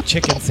over a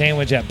chicken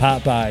sandwich at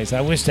Popeyes.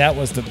 I wish that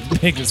was the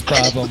biggest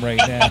problem right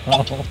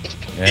now.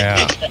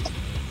 Yeah.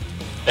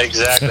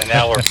 Exactly.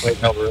 Now we're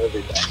fighting over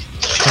everything.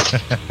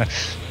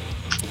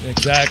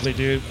 Exactly,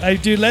 dude. Hey,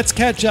 dude, let's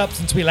catch up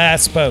since we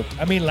last spoke.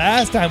 I mean,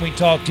 last time we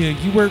talked, dude,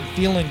 you weren't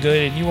feeling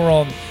good and you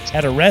were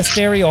at a rest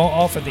area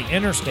off of the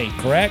interstate,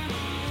 correct?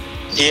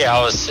 Yeah,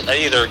 I was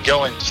either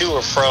going to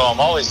or fro. I'm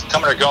always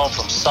coming or going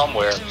from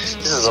somewhere.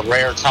 This is a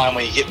rare time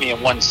when you get me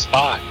in one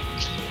spot.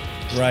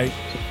 Right.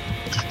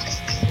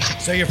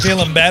 So you're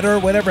feeling better?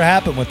 Whatever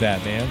happened with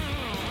that, man?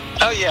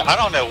 Oh, yeah. I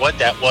don't know what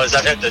that was.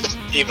 I had to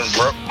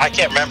I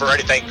can't remember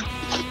anything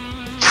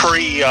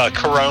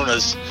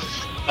pre-coronas.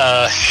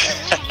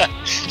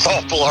 It's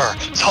all blur.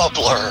 It's all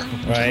blur.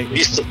 Right. We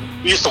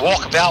used to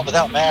walk about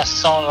without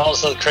masks on and all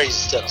this other crazy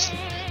stuff.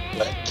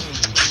 But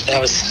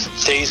that was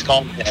days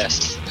gone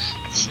past.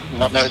 I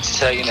don't know what to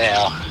tell you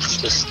now.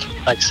 Just,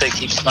 like I say,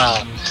 keep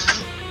smiling.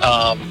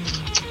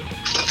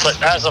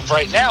 But as of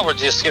right now, we're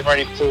just getting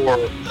ready for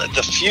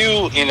the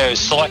few,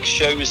 select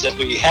shows that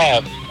we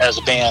have as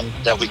a band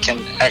that we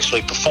can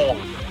actually perform.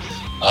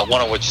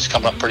 One of which is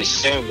coming up pretty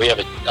soon. We have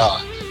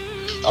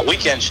a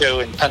weekend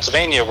show in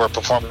Pennsylvania. We're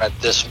performing at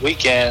this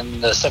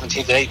weekend, the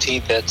 17th and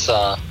 18th.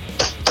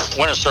 It's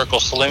Winter Circle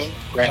Saloon,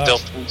 Granville,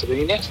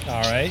 Pennsylvania.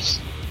 All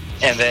right.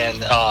 And then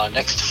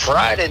next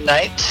Friday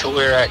night,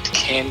 we're at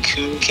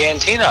Cancun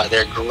Cantina,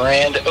 their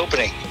grand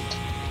opening.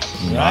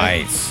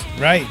 Nice.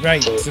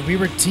 Right. So we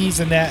were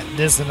teasing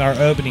this in our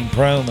opening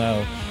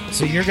promo.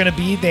 So you're going to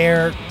be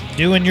there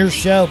doing your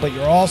show, but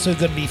you're also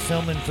going to be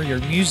filming for your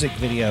music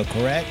video,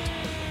 correct?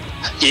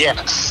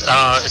 Yes.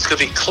 It's going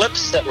to be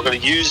clips that we're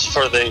going to use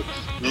for the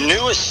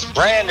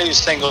brand new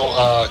single,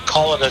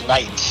 Call It a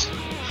Night.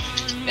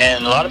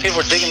 And a lot of people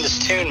are digging this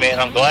tune, man.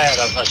 I'm glad.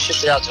 I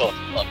shipped it out to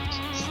a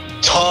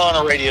ton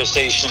of radio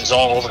stations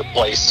all over the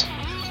place,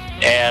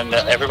 and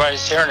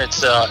everybody's hearing it.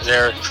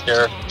 They're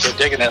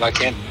digging it. I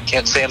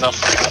can't say enough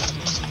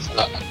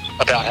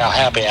about how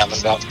happy I am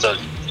about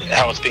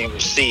how it's being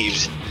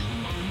received.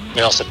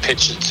 We also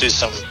pitched it to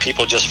some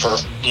people just for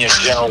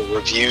general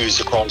reviews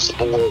across the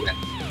board, and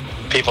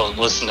people that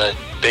listen to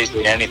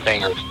basically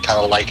anything are kind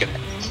of liking it.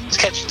 It's a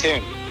catchy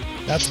tune.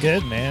 That's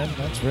good, man.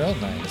 That's real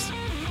nice.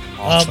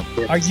 Awesome.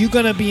 Are you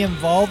going to be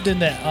involved in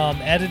the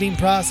editing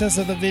process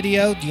of the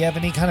video? Do you have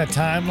any kind of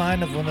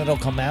timeline of when it'll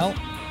come out?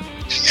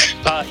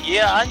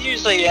 Yeah, I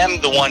usually am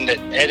the one that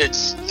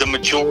edits the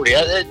majority.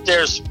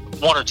 There's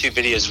one or two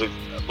videos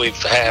we've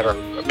had, or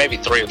maybe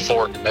 3 or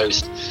 4 at the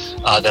most,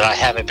 that I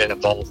haven't been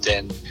involved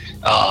in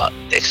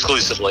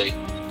exclusively.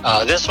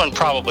 This one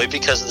probably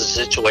because of the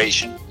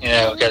situation.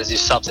 Got to do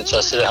something, so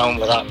I sit at home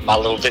with my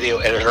little video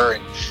editor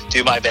and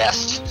do my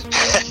best.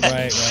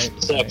 Right.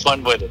 So have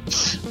fun with it.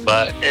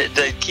 But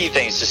the key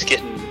thing is just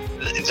getting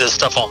the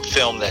stuff on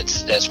film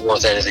that's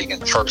worth editing in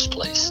the first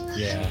place.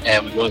 Yeah.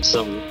 And we want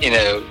some,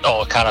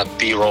 all kind of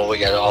B-roll. We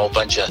got a whole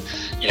bunch of,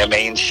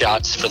 main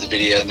shots for the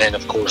video, and then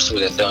of course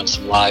we're throwing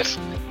some live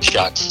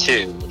shots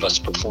too of us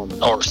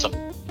performing, or some,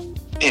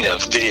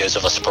 videos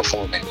of us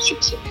performing, I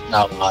should say,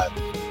 not live.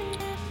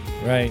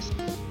 Right.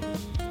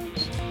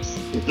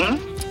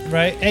 Mm-hmm.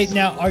 Right. Hey,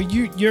 now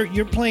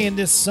you're playing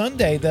this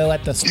Sunday though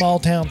at the Small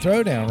Town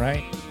Throwdown,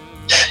 right?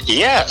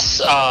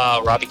 Yes,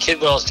 Robbie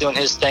Kidwell is doing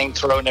his thing,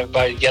 throwing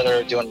everybody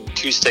together, doing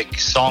acoustic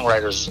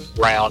songwriters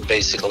round,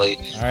 basically.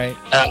 All right.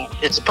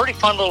 It's a pretty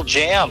fun little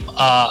jam.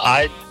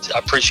 I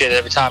appreciate it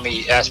every time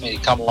he asks me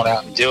to come on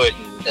out and do it.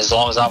 And as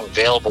long as I'm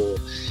available,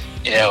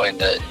 and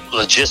the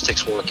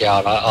logistics work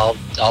out,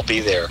 I'll be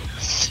there.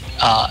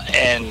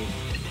 And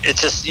it's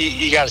just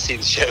you got to see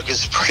the show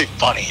because it's pretty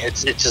funny. It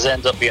just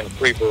ends up being a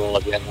free for all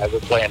again. We're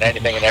playing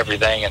anything and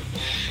everything, and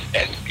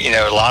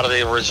a lot of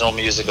the original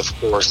music, of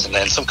course, and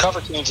then some cover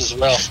tunes as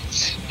well,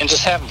 and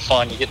just having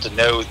fun. You get to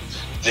know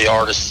the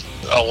artist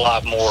a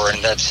lot more,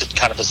 and that's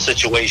kind of a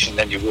situation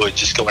than you would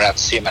just going out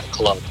to see him at a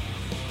club.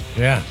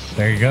 Yeah,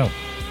 there you go.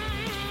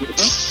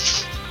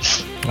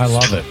 I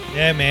love it.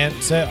 Yeah, man.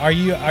 So are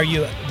you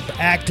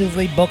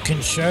actively booking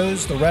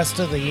shows the rest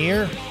of the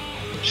year?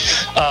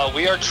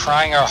 We are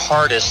trying our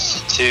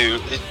hardest to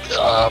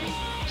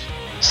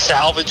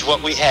salvage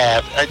what we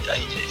have.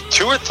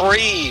 2 or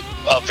 3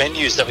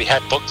 venues that we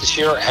had booked this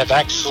year have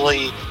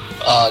actually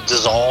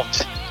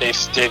dissolved.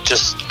 They've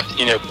just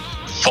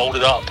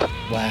folded up.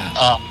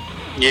 Wow.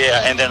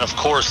 Yeah, and then of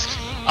course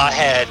I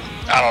had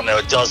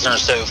a dozen or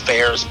so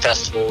fairs,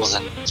 festivals,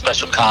 and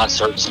special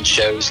concerts and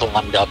shows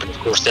lined up, and of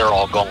course they're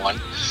all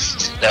gone.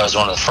 That was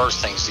one of the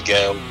first things to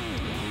go.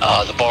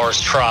 The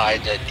bars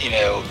tried to,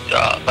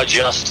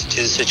 adjust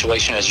to the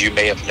situation, as you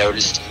may have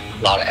noticed.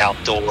 A lot of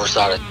outdoors, a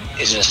lot of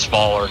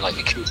smaller, like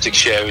acoustic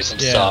shows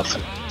and stuff.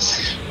 And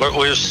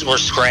we're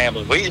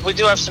scrambling. We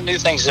do have some new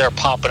things that are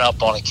popping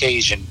up on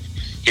occasion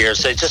here.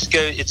 So just go.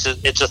 It's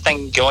a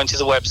thing. Go into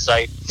the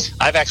website.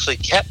 I've actually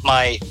kept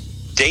my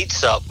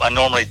dates up. I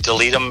normally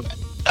delete them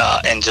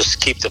and just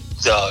keep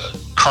the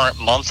current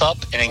month up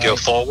and then go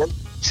forward.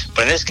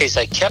 But in this case,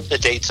 I kept the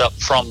dates up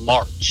from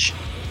March.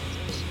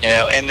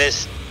 And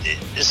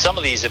some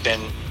of these have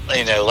been,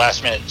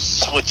 last minute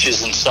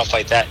switches and stuff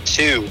like that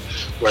too,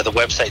 where the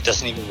website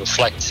doesn't even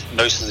reflect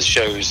most of the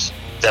shows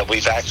that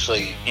we've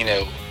actually,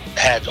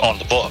 had on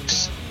the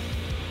books.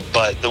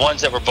 But the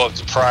ones that were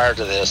booked prior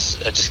to this,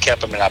 I just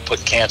kept them, and I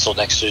put canceled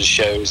next to the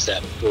shows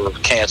that were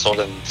canceled.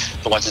 And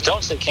the ones that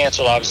don't say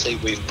canceled, obviously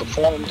we've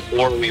performed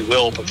or we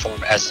will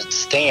perform as it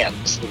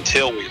stands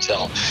until we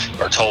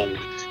are told,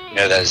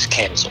 that it's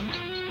canceled.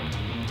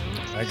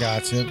 I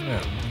got you.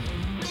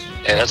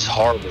 Yeah, that's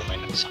horrible. I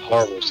mean, it's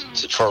horrible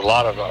for a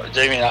lot of artists.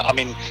 I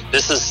mean,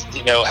 this is,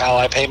 how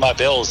I pay my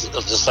bills.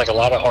 Just like a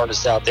lot of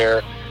artists out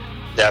there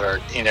that are,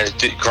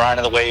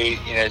 grinding away,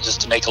 just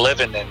to make a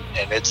living.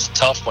 And it's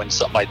tough when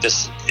something like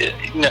this,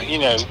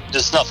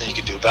 there's nothing you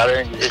can do about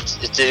it.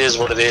 It is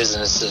what it is.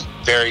 And it's a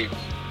very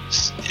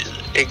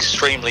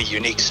extremely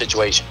unique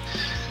situation.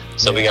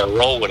 So we got to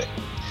roll with it.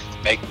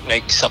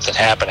 Make something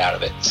happen out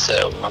of it.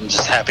 So I'm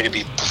just happy to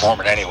be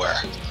performing anywhere.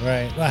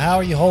 Right. Well, how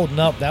are you holding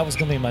up? That was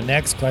going to be my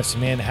next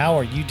question, man. How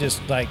are you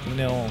just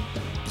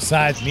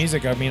besides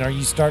music, are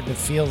you starting to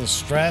feel the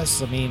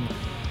stress?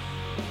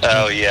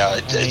 Oh,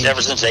 yeah.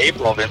 Ever since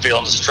April, I've been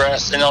feeling the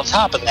stress. And on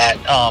top of that,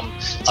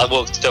 I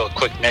will throw a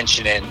quick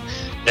mention in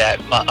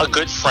that a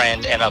good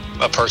friend and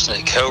a person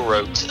that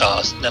co-wrote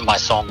my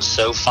song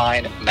So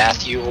Fine,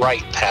 Matthew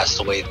Wright, passed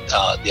away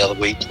the other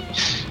week.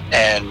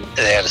 And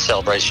they had a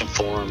celebration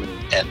for him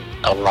and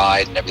a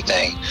ride and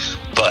everything.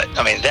 But,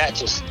 that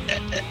just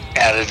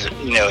added,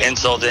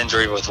 insult to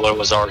injury with what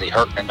was already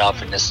hurting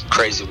enough in this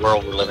crazy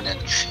world we're living in.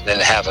 And then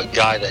to have a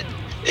guy that,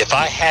 if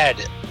I had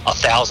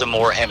 1,000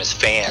 more of him as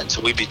fans,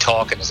 we'd be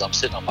talking as I'm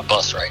sitting on my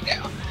bus right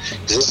now.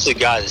 Because this is a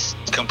guy that's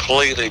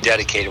completely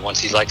dedicated. Once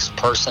he likes a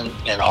person,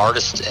 an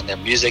artist, and their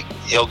music,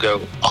 he'll go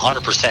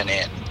 100%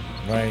 in.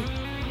 Right.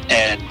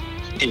 And,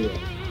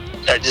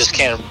 I just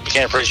can't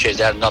appreciate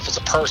that enough as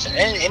a person.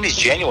 And he's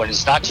genuine.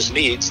 It's not just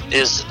me.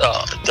 It's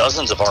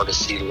dozens of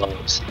artists he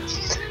loves.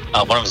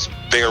 One of his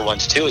bigger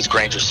ones, too, is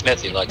Granger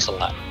Smith. He likes a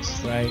lot.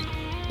 Right.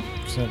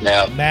 So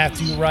yeah.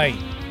 Matthew Wright.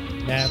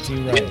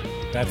 Matthew Wright.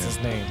 That's his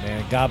name,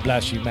 man. God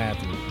bless you,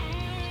 Matthew.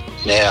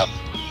 Yeah.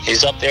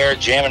 He's up there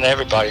jamming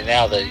everybody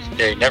now that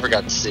they never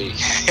got to see.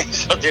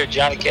 He's up there,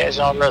 Johnny Cash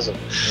on Rhythm.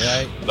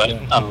 Right.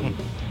 But,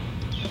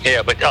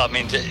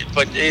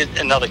 but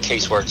another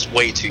case where it's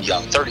way too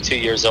young, 32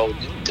 years old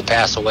to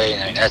pass away.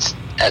 That's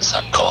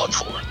uncalled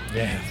for.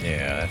 Yeah,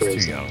 that's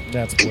crazy. too young.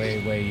 That's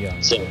way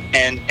young. So,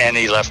 and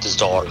he left his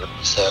daughter.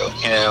 So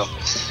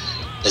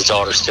his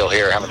daughter's still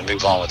here, having to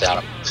move on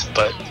without him.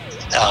 But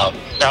I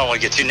don't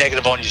want to get too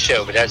negative on your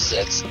show, but that's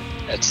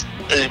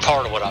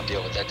part of what I'm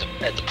dealing with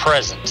at the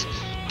present.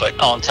 But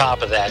on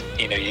top of that,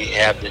 you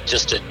have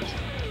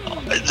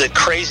the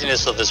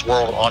craziness of this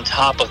world on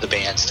top of the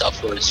band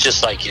stuff, where it's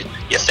just like you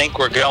think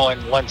we're going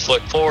 1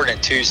 foot forward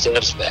and 2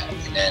 steps back,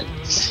 and then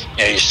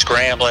you're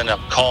scrambling. I'm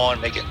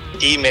calling, making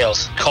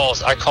emails,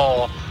 calls. I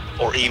call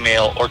or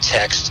email or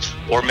text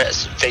or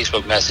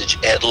Facebook message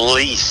at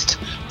least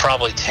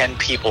probably 10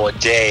 people a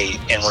day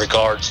in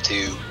regards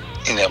to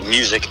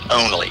music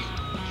only.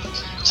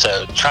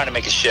 So trying to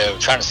make a show,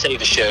 trying to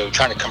save a show,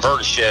 trying to convert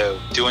a show,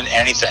 doing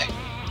anything,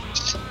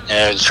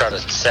 to try to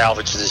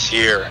salvage this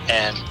year.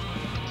 And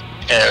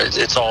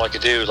it's all I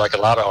could do, like a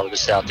lot of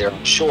artists out there,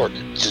 I'm sure,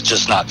 to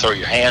just not throw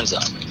your hands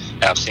up.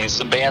 I've seen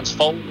some bands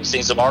fold. I've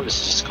seen some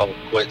artists just call it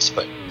quits,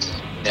 but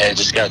you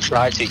just got to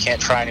try till you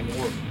can't try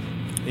anymore.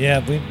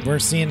 Yeah, we're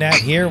seeing that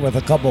here with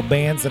a couple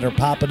bands that are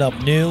popping up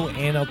new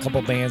and a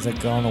couple bands that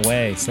gone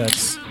away. So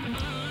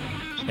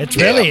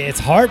it's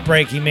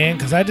heartbreaking, man,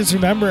 because I just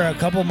remember a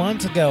couple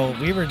months ago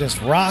we were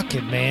just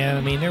rocking, man.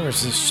 I mean, there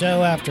was just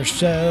show after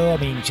show.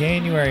 I mean,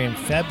 January and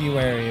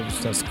February, it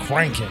was just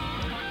cranking.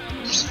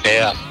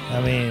 Yeah.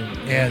 I mean,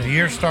 Yeah, the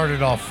year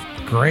started off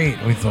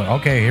great. We thought,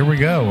 okay, here we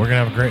go. We're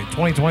gonna have a great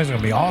 2020 is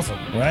gonna be awesome.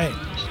 right.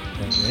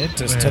 And it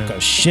just took a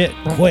shit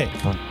quick.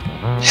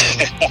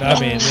 I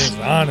mean,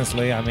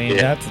 honestly, I mean,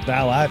 that's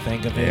how I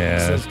think of it.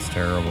 Yeah, It's it's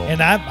terrible.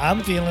 And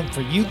I'm feeling for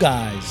you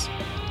guys.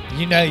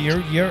 You know,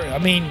 you're. I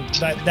mean,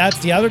 that's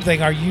the other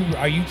thing. Are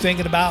you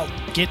thinking about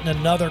getting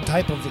another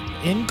type of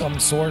income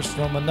source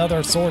from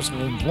another source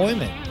of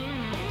employment?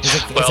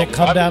 Has it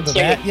come down to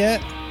that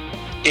yet?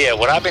 Yeah,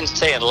 what I've been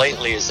saying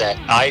lately is that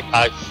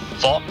I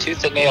fought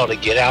tooth and nail to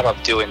get out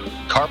of doing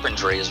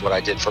carpentry, is what I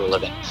did for a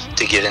living,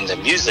 to get into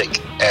music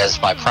as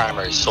my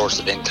primary source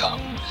of income.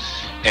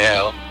 You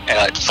know, and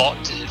I fought,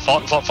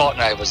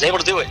 and I was able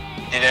to do it.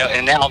 You know,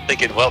 and now I'm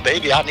thinking, well,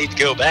 maybe I need to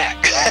go back.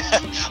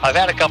 I've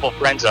had a couple of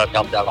friends that I've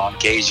helped out on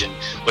occasion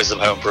with some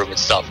home improvement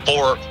stuff,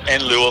 or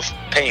in lieu of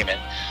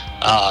payment.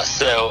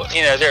 So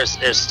you know, there's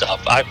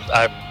stuff.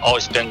 I've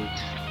always been,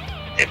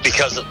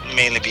 because of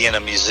mainly being a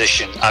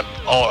musician,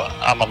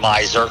 I'm a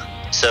miser,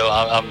 so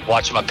I'm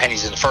watching my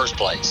pennies in the first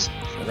place.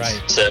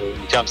 Right. So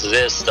when it comes to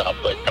this stuff,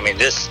 but I mean,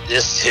 this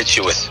hits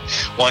you with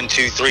 1,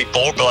 2, 3,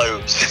 4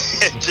 blows.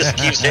 It just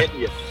keeps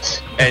hitting you,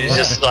 and it's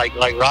just like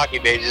Rocky,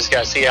 baby. You just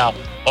gotta see how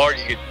hard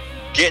you can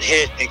get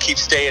hit and keep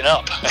staying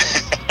up.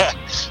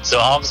 So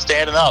I'm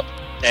standing up,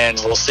 and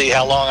we'll see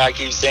how long I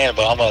keep standing.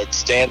 But I'm gonna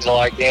stand till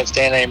I can't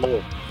stand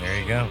anymore. There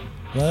you go.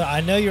 Well,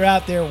 I know you're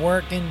out there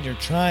working. You're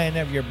trying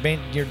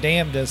your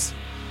damnedest.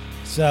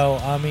 So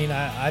I mean,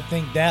 I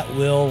think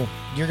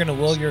you're gonna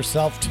will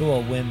yourself to a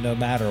win no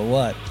matter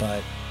what.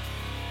 But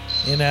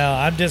you know,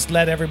 I'm just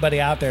let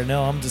everybody out there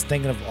know. I'm just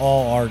thinking of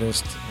all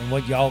artists and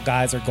what y'all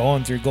guys are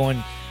going through.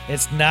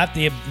 It's not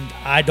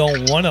I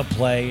don't want to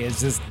play. It's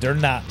just they're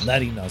not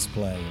letting us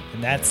play,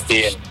 and that's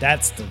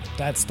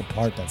the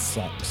part that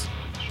sucks.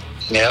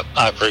 Yep,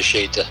 I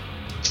appreciate the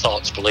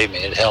thoughts. Believe me,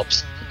 it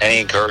helps.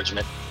 Any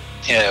encouragement,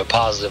 you know,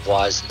 positive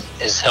wise,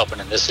 is helping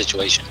in this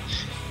situation.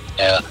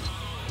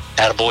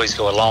 Attaboys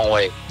go a long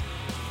way.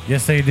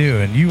 Yes, they do.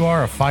 And you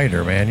are a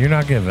fighter, man. You're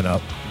not giving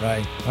up.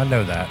 Right. I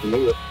know that.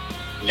 No.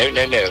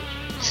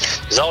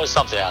 There's always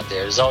something out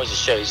there. There's always a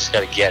show. You just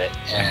got to get it.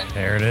 And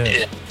There it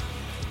is.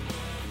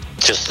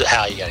 Just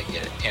how you got to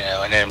get it, you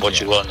know, and then what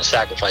you're willing to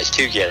sacrifice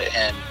to get it.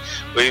 And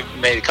we've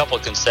made a couple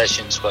of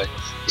concessions, but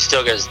you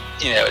still got,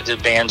 you know, the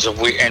bands are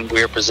in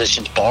weird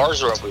positions.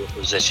 Bars are in weird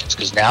positions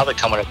because now they're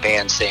coming at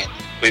bands saying,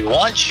 we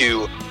want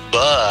you,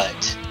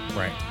 but...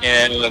 Right.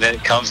 And then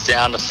it comes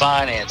down to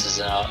finances,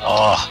 and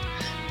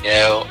you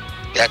know,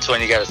 that's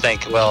when you got to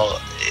think, well,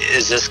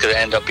 is this going to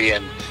end up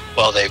being,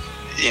 well, they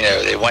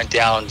went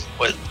down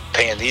with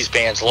paying these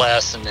bands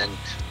less, and then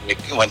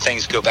when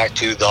things go back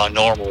to the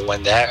normal,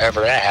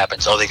 whenever that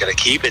happens, are they going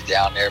to keep it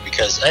down there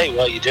because, hey,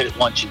 well, you did it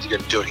once, you're going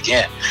to do it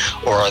again,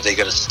 or are they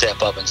going to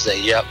step up and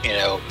say, yep, you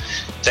know,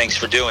 thanks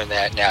for doing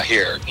that. Now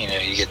here, you know,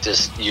 you get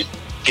this, you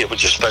get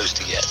what you're supposed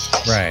to get.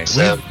 Right.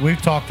 So,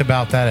 We've talked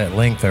about that at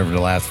length over the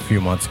last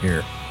few months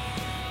here.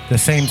 The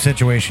same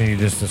situation you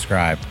just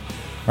described.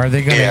 Are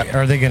they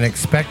gonna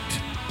expect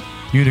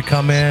you to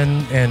come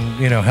in and,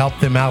 you know, help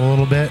them out a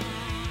little bit?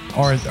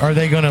 Or are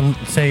they gonna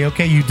say,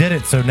 okay, you did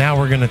it, so now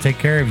we're gonna take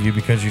care of you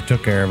because you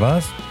took care of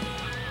us?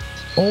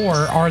 Or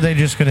are they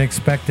just gonna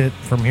expect it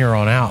from here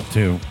on out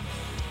too?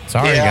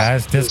 Sorry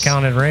guys,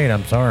 discounted rate,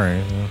 I'm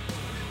sorry.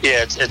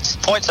 Yeah, it's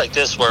points like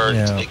this where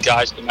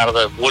guys come out of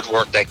the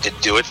woodwork that could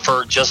do it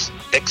for just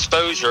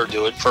exposure,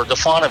 do it for the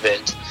fun of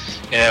it,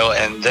 you know.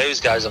 And those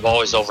guys have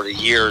always, over the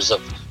years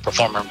of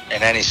performing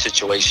in any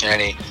situation,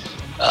 any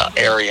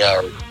area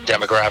or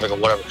demographic or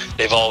whatever,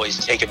 they've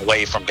always taken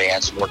away from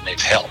bands more than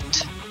they've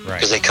helped. Right.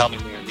 Because they come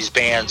in there, these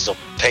bands will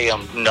pay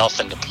them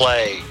nothing to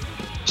play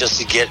just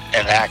to get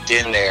an act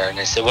in there, and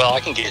they say, well, I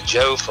can get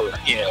Joe for,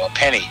 you know, a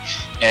penny,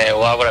 and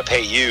why would I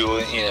pay you,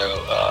 you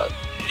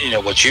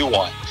know, what you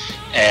want?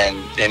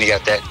 And then you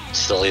got that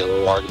silly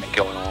little argument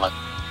going on.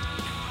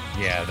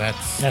 Yeah,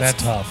 that's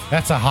tough.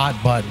 That's a hot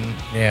button.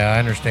 Yeah, I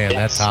understand.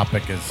 That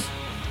topic is,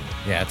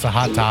 it's a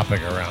hot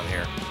topic around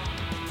here.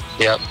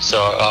 Yep. So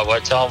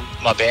what I tell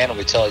my band, and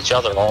we tell each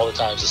other all the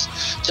time, just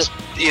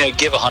you know,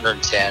 give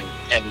 110,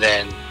 and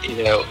then,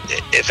 you know,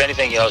 if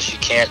anything else, you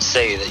can't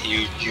say that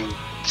you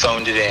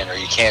phoned it in, or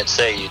you can't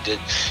say you did.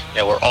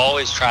 You know, we're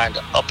always trying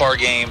to up our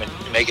game and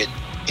make it,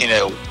 you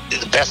know,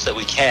 the best that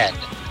we can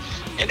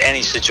in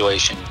any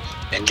situation,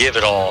 and give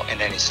it all in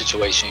any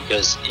situation,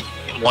 because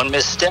one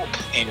misstep,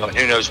 you know, and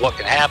who knows what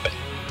can happen.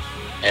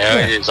 You know,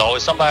 there's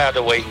always somebody out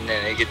there waiting,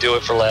 and they could do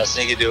it for less,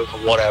 and they could do it for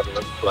whatever.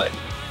 But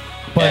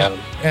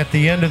at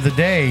the end of the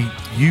day,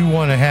 you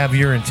want to have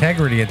your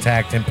integrity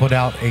intact and put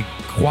out a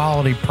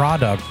quality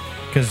product,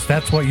 because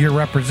that's what you're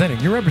representing.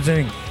 You're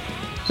representing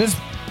this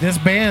this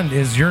band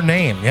is your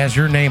name. It has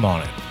your name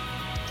on it.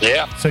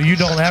 Yeah. So you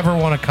don't ever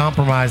want to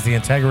compromise the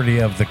integrity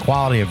of the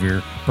quality of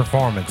your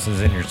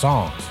performances in your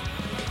songs.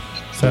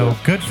 So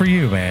good for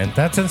you, man.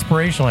 That's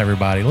inspirational,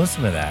 everybody.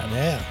 Listen to that.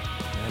 Yeah.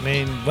 I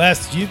mean,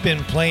 Wes, you've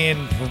been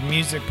playing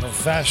music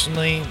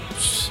professionally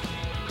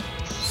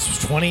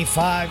 20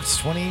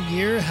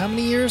 years. How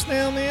many years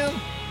now, man?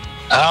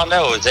 I don't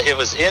know. It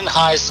was in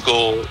high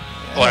school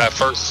when I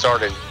first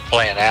started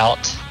playing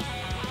out,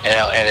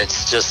 and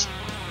it's just,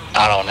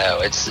 I don't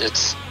know. It's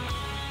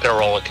been a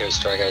roller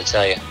coaster, I got to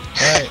tell you.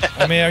 Right.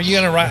 I mean, are you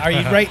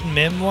writing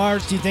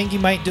memoirs? Do you think you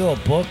might do a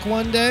book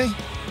one day?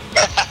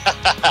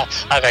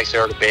 I've actually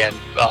heard a band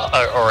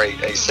or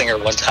a singer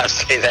one time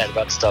say that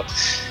about stuff.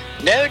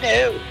 No,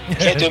 you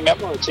can't do a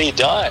memoir until you're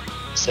done.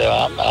 So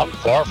I'm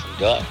far from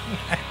done.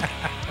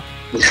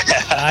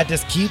 I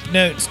just keep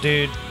notes,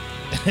 dude.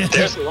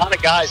 There's a lot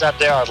of guys out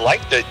there I'd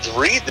like to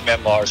read the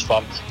memoirs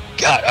from.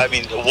 God, I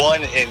mean,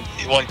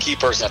 one key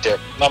person out there,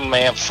 my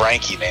man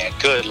Frankie, man.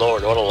 Good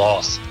Lord, what a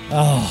loss.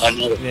 Oh,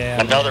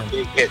 another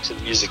big hit to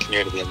the music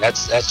community, and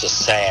that's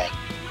just sad.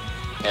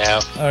 You know?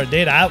 Or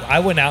dude, I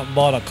went out and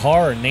bought a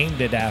car and named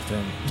it after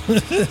him.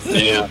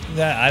 Yeah.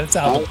 That's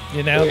how,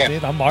 dude,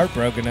 I'm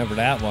heartbroken over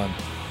that one.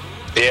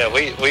 Yeah,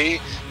 we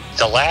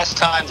the last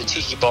time the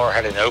Tiki Bar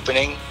had an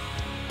opening,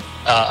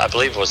 I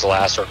believe it was the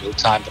last or the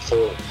time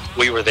before,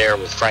 we were there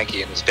with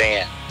Frankie and his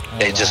band.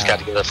 They just got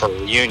together for a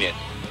reunion,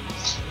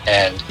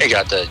 and they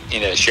got to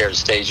share the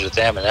stage with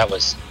them, and that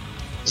was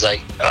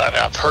like,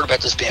 I've heard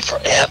about this band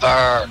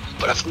forever,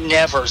 but I've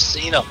never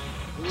seen them,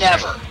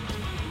 never,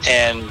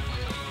 and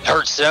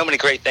heard so many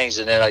great things,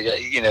 and then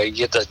you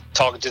get to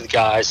talking to the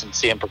guys and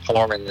see them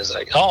perform, and it's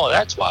like, oh,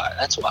 that's why.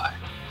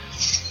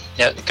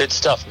 Yeah, good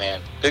stuff,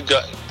 man. Good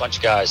bunch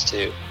of guys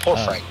too. Poor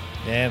Frank.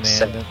 Yeah,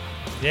 man.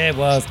 Yeah, it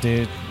was,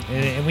 dude.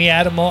 And we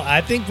had him on.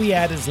 I think we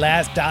had his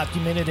last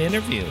documented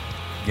interview.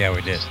 Yeah,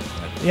 we did.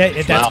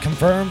 Yeah, that's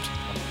confirmed.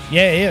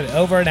 Yeah,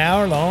 over an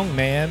hour long,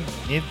 man.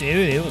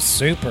 It was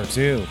super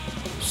too.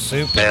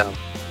 Super. Yeah.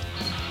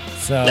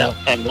 So. Yeah,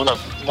 and one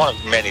of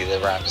many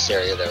that are around this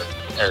area.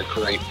 They're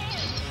great.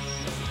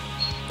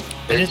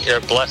 They're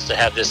blessed to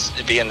have this,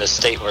 be in this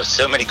state where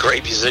so many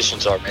great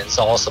musicians are, man. It's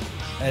awesome.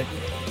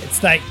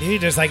 It's like,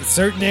 dude, there's like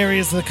certain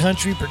areas of the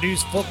country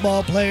produce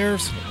football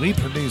players. We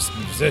produce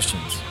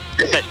musicians.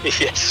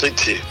 Yes, we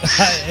do.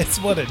 It's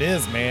what it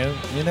is, man.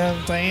 You know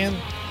what I'm saying?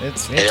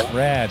 It's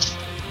rad.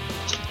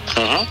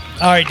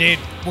 Mm-hmm. All right, dude.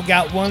 We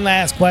got one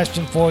last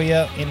question for you,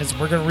 and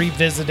we're going to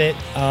revisit it.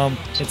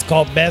 It's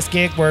called Best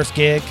Gig, Worst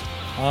Gig.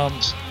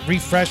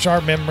 Refresh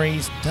our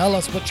memories. Tell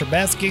us what your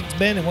best gig's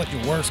been and what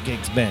your worst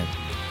gig's been.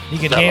 You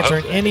can answer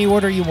in any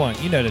order you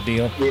want. You know the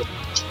deal.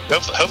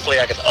 Hopefully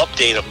I can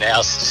update them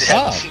now.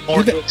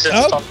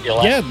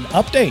 Yeah,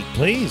 update,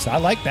 please. I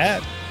like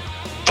that.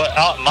 But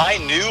my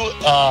new,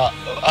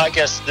 I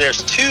guess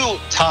there's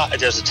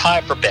there's a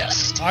tie for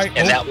best. Right,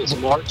 and that was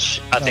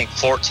March, I think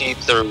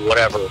 14th or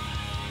whatever,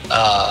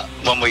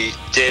 when we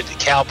did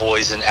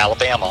Cowboys in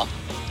Alabama.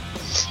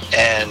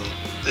 And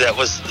that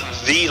was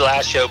the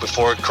last show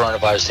before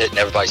coronavirus hit and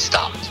everybody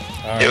stopped.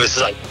 Right. It was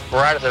like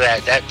right after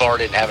that bar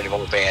didn't have any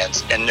more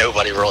bands, and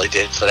nobody really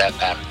did for that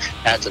matter.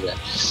 After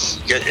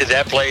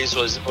that place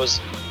was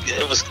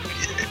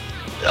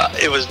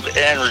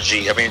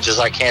energy. I mean, just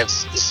I can't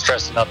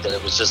stress enough that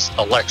it was just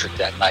electric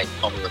that night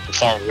when we were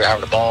performing. We were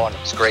having a ball, and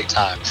it was a great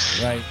time.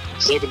 Right.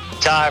 Second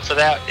time for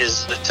that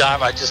is the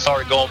time I just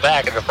started going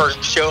back, and the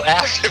first show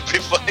after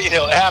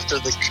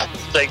the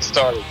thing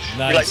started.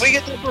 Nice. You're like, we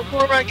get to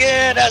perform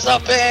again as a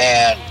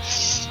band,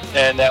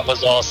 and that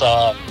was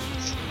awesome.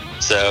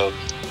 So,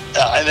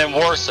 and then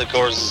worse, of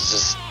course, is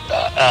just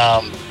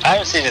I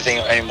haven't seen anything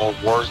any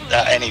worse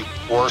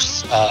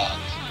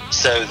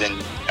so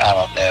than, I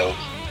don't know.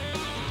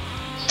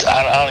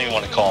 I don't even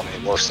want to call them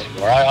any worse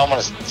anymore. I'm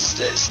going to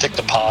stick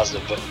to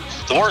positive, but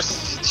the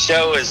worst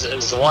show is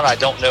the one I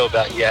don't know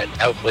about yet, and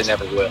hopefully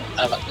never will.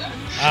 How about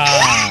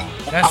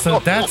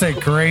that? That's a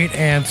great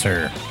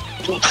answer.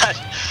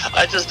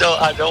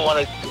 I don't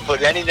want to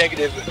put any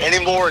negative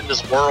any more in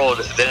this world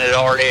than it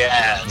already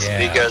has,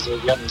 because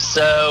we've gotten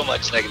so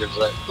much negative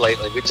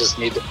lately. We just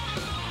need a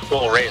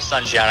little ray of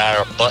sunshine out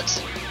of our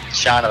butts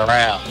shining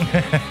around.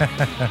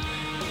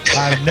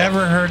 I've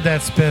never heard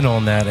that spin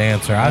on that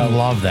answer. I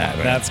love that,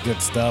 man. That's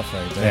good stuff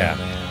right there,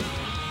 man.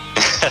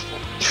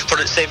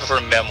 Save it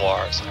for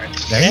memoirs, right?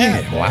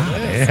 Wow.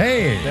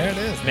 Hey. There it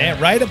is, man.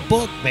 Write a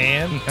book,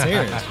 man.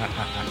 Serious.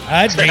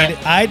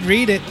 I'd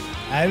read it.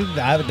 I would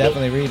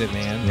definitely read it,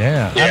 man.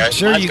 Yeah. I'm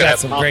sure you got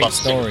some great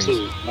stories.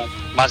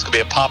 Mine's going to be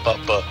a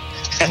pop-up book.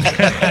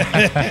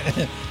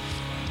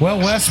 Well,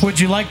 Wes, would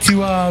you like to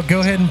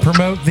go ahead and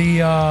promote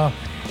the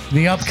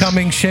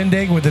upcoming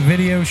shindig with the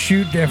video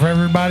shoot for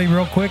everybody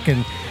real quick,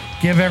 and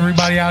give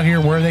everybody out here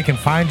where they can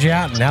find you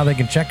out and how they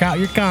can check out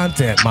your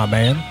content, my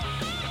man?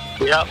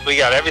 Yeah, we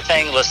got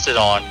everything listed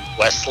on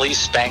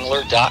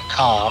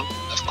WesleySpangler.com.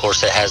 Of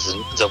course, it has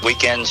the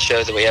weekend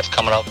show that we have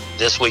coming up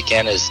this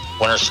weekend is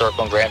Winter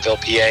Circle in Granville,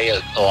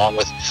 PA, along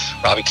with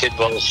Robbie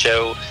Kidwell's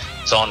show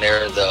It's on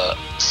there, the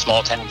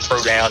Small Town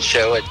Throwdown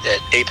show at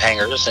Ape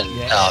Hangers in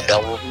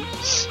Bellwood.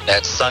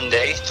 That's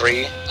Sunday,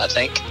 3, I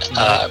think.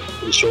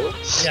 Pretty sure.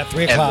 Yeah,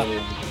 3 o'clock.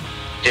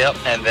 Yep,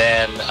 and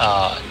then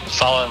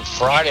following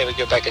Friday, we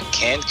go back at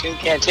Cancun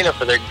Cantina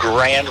for their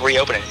grand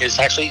reopening. It's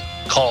actually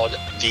called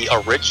the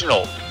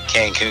original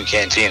Cancun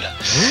Cantina.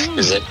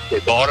 Because they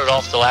bought it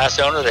off the last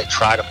owner. They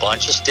tried a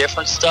bunch of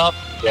different stuff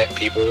that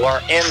people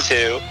weren't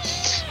into,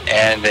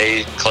 and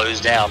they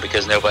closed down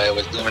because nobody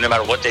was, no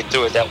matter what they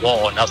threw at that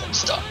wall, nothing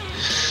stuck.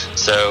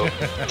 So,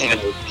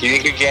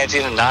 Cancun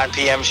Cantina, 9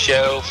 p.m.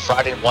 show,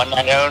 Friday one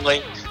night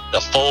only.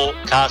 The full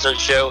concert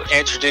show,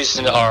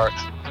 introducing our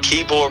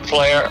keyboard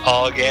player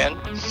again,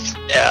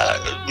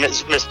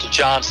 Mr.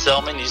 John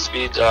Selman. Used to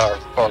be our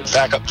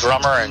backup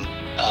drummer, and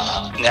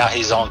now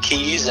he's on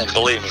keys, and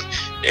believe me,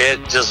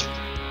 it just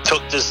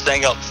took this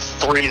thing up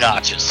 3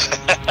 notches.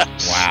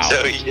 Wow.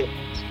 So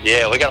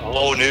yeah, we got a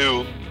whole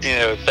new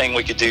thing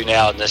we could do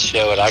now in this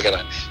show, and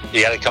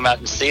you gotta come out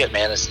and see it,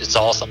 man. It's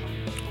awesome.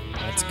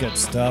 That's good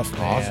stuff,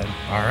 man. Awesome.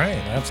 All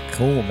right. That's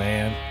cool,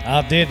 man.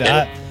 Oh, dude,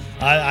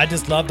 I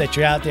just love that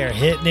you're out there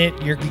hitting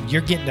it.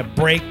 You're getting a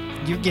break.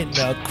 You're getting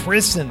to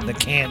christen the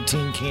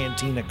Cancun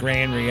Cantina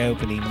grand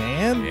reopening,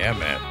 man. Yeah,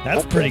 man.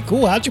 That's pretty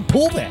cool. How'd you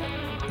pull that?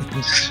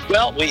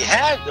 Well, we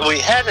had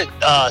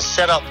it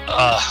set up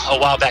a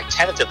while back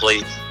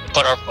tentatively,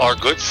 but our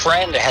good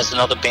friend that has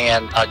another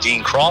band,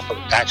 Dean Crawford,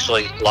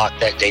 actually locked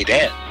that date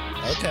in.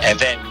 Okay. And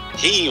then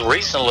he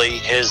recently,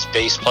 his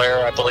bass player,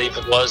 I believe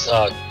it was,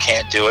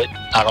 can't do it.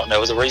 I don't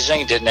know the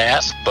reasoning, didn't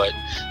ask, but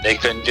they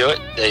couldn't do it.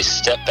 They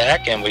stepped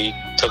back, and we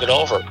took it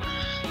over.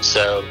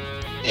 So,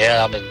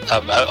 yeah, I mean,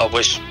 I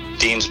wish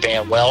Dean's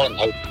band well, and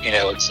hope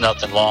it's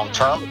nothing long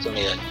term. It's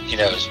only a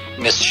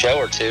missed show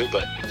or 2,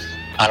 but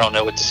I don't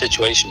know what the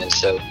situation is.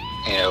 So,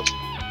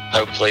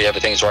 hopefully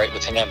everything's right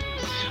with him.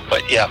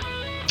 But yeah,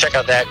 check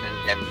out that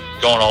and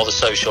go on all the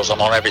socials.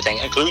 I'm on everything,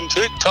 including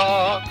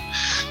TikTok.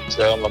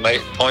 So I'm gonna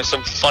point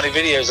some funny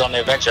videos on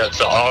there eventually.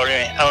 So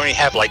I only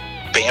have like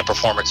band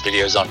performance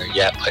videos on there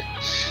yet, but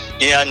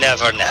you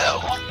never know.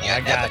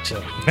 I got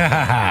you.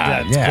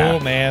 That's cool,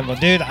 man. Well,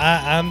 dude,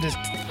 I'm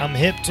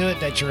hip to it.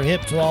 That you're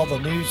hip to all the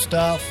new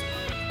stuff.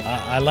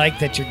 I like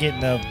that you're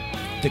getting the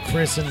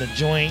Chris in the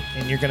joint,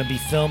 and you're going to be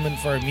filming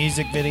for a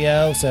music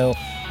video. So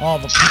all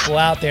the people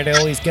out there, they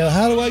always go,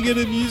 "How do I get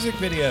in music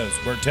videos?"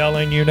 We're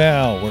telling you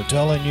now. We're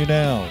telling you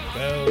now.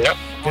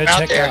 Go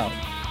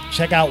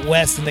check out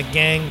West and the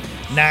Gang,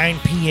 9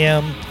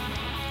 p.m.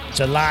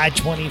 July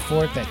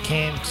 24th at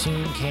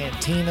Cancun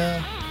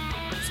Cantina.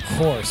 Of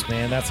course,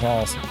 man. That's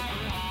awesome.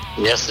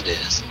 Yes, it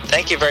is.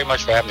 Thank you very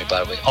much for having me,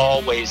 by the way.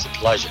 Always a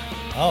pleasure.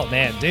 Oh,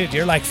 man, dude,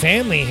 you're like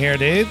family here,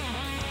 dude.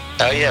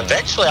 Oh, yeah.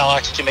 Eventually, I'll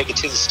actually make it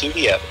to the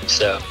studio.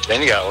 So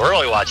then you got to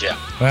really watch out.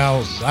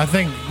 Well, I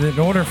think in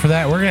order for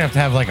that, we're going to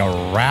have like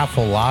a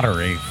raffle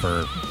lottery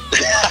for...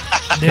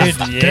 Dude,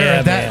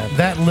 yeah, man.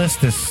 That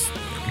list is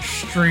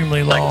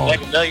extremely long.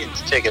 Like a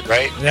Millions ticket,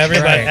 right?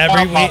 Everybody,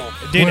 every week,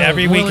 dude.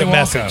 Every week a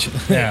message.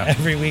 Yeah.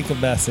 Every week a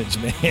message,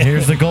 man.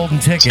 Here's the golden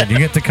ticket. You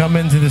get to come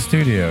into the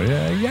studio.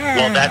 Yeah.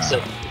 Well, that's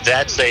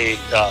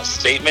a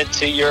statement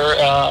to your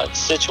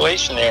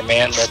situation there,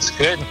 man. That's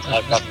good.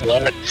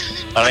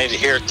 I need to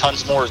hear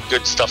tons more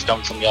good stuff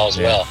coming from y'all as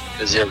well,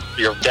 because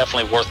you're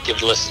definitely worth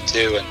giving a listen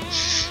to,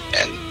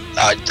 and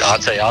I'll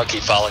tell you, I'll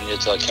keep following you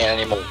until I can't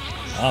anymore.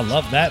 I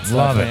love that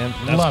stuff, man.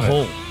 That's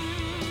cool.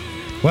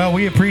 Well,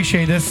 we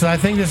appreciate this. I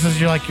think this is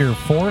your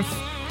 4th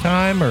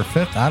time or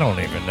 5th. I don't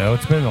even know.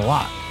 It's been a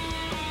lot.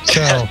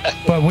 So,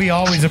 but we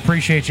always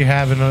appreciate you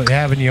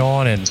having you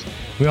on, and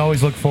we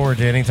always look forward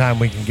to any time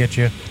we can get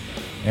you.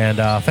 And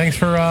thanks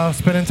for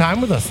spending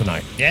time with us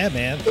tonight. Yeah,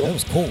 man. That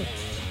was cool.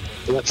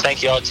 Well,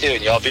 thank y'all too,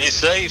 and y'all be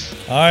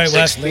safe. All right, 6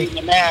 Wesley. 6 feet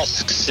in a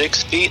mask.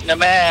 6 feet in a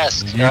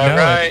mask. You all know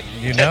right.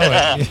 it. You know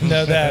it. You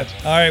know that.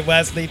 All right,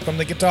 Wesley, from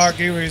the Guitar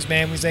Gurus,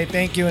 man, we say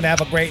thank you and have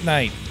a great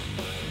night.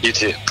 You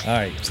too. All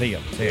right, see ya.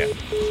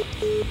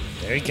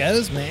 There he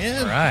goes,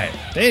 man. All right.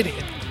 Dude,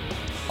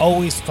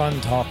 always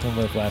fun talking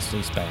with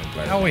Wesley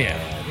Spangler. Oh, yeah.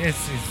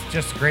 It's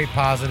just great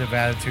positive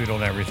attitude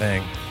on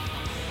everything.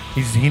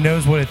 He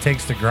knows what it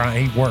takes to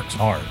grind. He works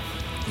hard.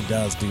 He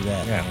does do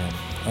that, Yeah. man.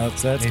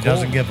 That's He cool.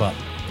 doesn't give up.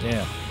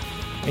 Yeah.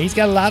 He's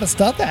got a lot of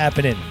stuff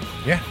happening.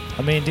 Yeah.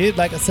 I mean, dude,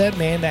 like I said,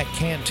 man, that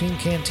Cancun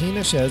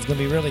Cantina show is going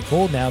to be really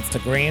cool. Now it's the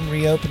grand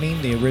reopening,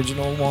 the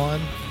original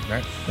one.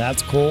 Right.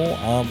 That's cool.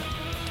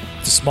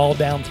 The Small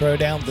Down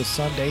Throwdown this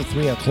Sunday,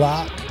 3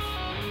 o'clock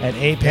at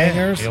Ape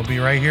Hangers. He'll be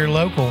right here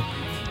local.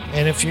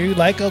 And if you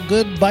like a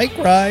good bike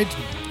ride,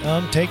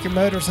 take your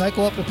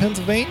motorcycle up to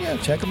Pennsylvania.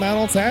 Check them out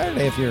on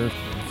Saturday if you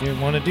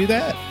want to do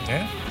that.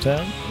 Yeah.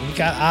 So you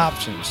got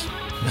options.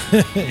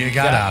 You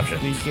got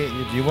options.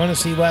 If you want to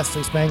see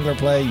Wesley Spangler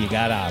play, you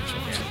got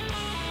options.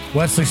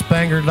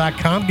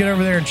 WesleySpangler.com. Get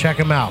over there and check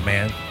him out,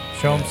 man.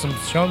 Show him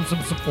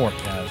some support,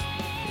 guys.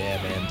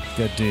 Yeah, man.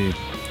 Good dude.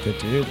 Good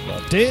dude.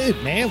 Well,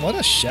 dude, man, what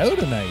a show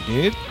tonight,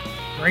 dude.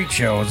 Great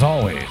show as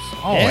always.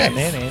 Yeah,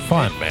 man.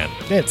 Fun, man.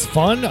 It's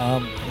fun.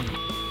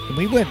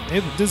 We went.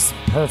 This is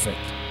perfect.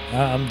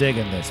 I'm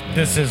digging this, man.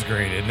 This is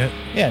great, isn't it?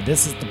 Yeah,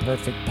 this is the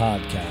perfect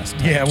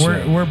podcast. Yeah,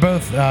 we're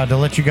both to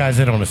let you guys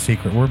in on a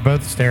secret. We're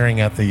both staring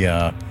at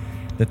the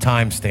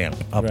timestamp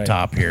up Right.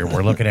 top here.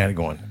 We're looking at it,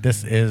 going,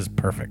 "This is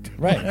perfect."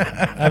 Right.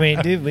 I mean,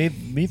 dude,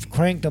 we've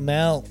cranked them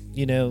out,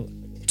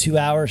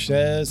 2-hour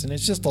shows, and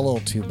it's just a little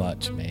too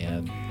much,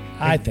 man.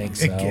 I think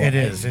so. It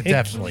is. It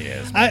definitely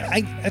is.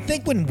 I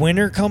think when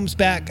winter comes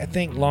back, I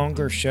think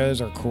longer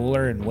shows are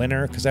cooler in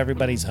winter because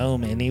everybody's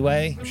home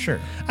anyway. Sure.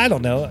 I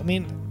don't know. I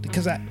mean,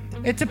 because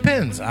It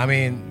depends. I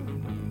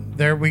mean,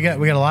 we got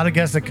a lot of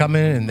guests that come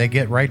in and they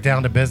get right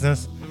down to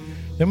business.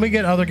 Then we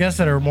get other guests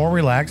that are more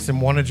relaxed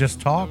and want to just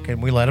talk,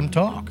 and we let them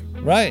talk.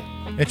 right.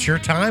 It's your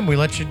time. We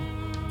let you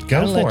go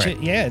Gotta for let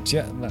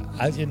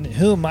it.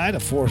 who am I to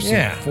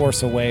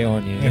force away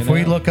on you? If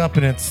we look up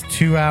and it's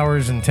 2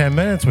 hours and 10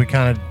 minutes, we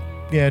kind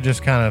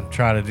of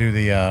try to do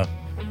the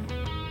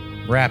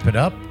wrap it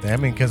up. I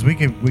mean, because we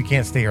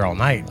can't stay here all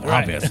night,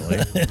 Right. obviously.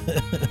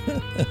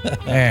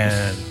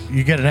 And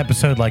you get an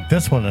episode like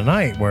this one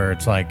tonight where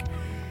it's like,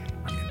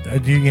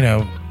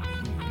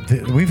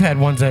 we've had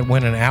ones that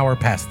went an hour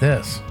past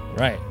this.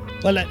 Right.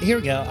 Well, here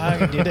we go. I'm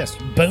going to do this.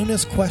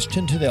 Bonus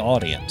question to the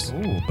audience.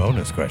 Ooh,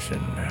 bonus question.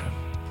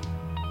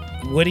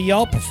 What do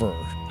y'all prefer?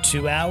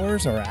 2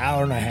 hours or an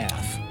hour and a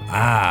half?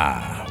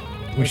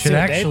 We Let's should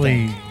see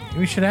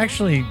what they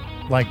actually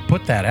like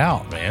put that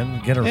out,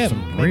 man. Get her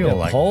some maybe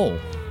real a poll.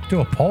 do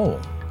a poll.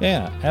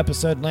 Yeah,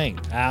 episode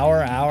length.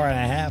 Hour and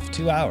a half,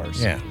 2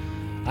 hours. Yeah.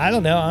 I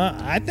don't know.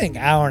 I think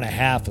hour and a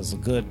half is a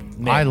good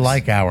mix. I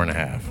like hour and a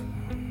half.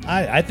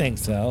 I think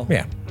so.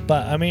 Yeah.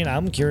 But, I mean,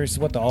 I'm curious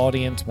what the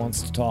audience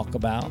wants to talk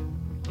about,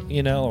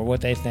 or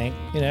what they think,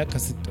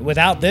 because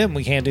without them,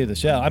 we can't do the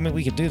show. I mean,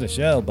 we could do the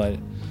show, but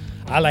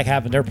I like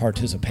having their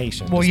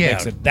participation. Well, Just yeah.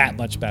 makes it that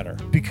much better.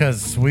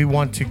 Because we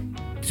want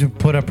to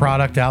put a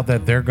product out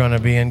that they're going to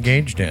be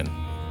engaged in.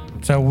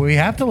 So we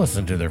have to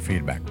listen to their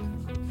feedback.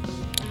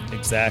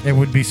 Exactly. It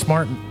would be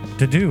smart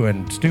to do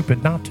and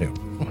stupid not to.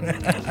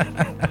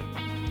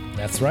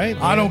 That's right.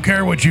 I don't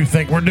care what you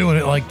think. We're doing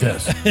it like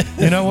this.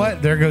 You know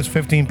what? There goes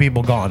 15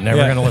 people gone. Never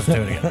Yeah. going to listen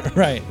to it again.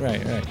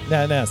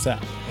 Right. No. So,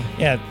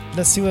 yeah,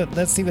 let's see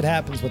what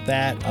happens with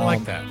that. I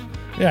like that.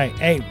 Right.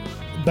 Hey,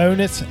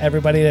 bonus,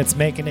 everybody that's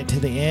making it to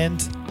the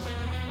end.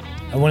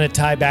 I want to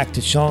tie back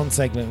to Sean's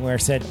segment where I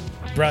said,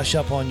 brush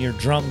up on your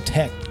drum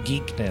tech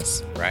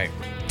geekness. Right.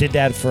 Did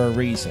that for a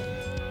reason.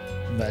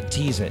 But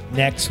tease it.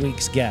 Next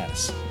week's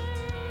guest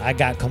I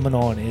got coming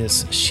on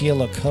is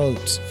Sheila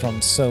Coates from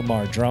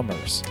Somar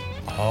Drummers.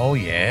 Oh,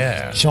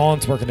 yeah.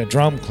 Sean's working a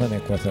drum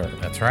clinic with her.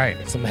 That's right.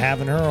 So I'm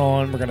having her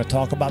on. We're going to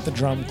talk about the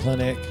drum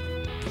clinic.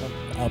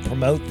 I'll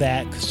promote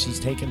that because she's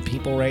taking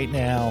people right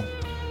now.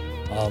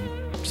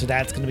 So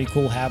that's going to be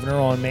cool having her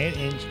on, man.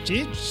 And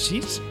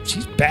she's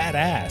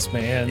badass,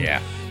 man.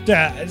 Yeah.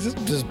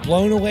 Just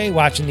blown away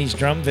watching these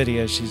drum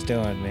videos she's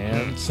doing,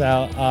 man.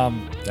 So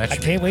I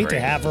should can't be wait to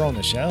great. have her on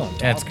the show. And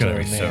That's talk to going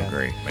to her, be so man.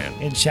 great, man.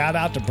 And shout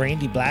out to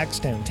Brandy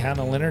Blackstone, Town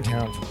of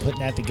Leonardtown, for putting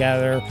that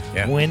together.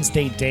 Yeah.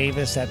 Wednesday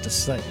Davis at the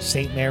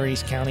St.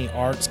 Mary's County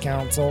Arts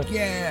Council.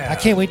 Yeah. I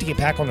can't wait to get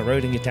back on the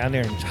road and get down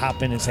there and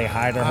hop in and say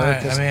hi to her.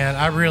 'cause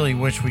I really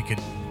wish we could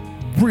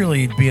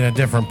really be in a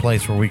different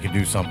place where we could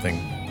do something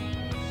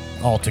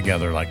all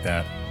together like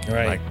that.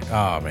 Right. Like,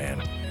 oh,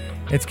 man.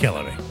 It's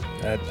killing me.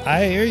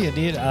 I hear you,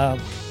 dude.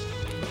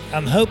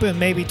 I'm hoping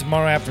maybe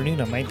tomorrow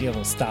afternoon I might be able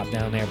to stop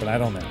down there, but I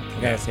don't know.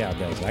 I gotta see how it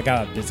goes. I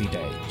got a busy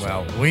day. so.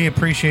 Well, we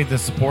appreciate the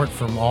support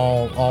from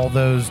all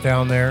those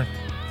down there.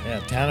 Yeah,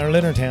 Town or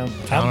Leonardtown.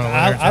 Town or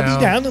I'll be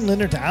Leonardtown. down in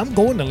Leonardtown. I'm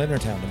going to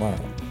Leonardtown tomorrow.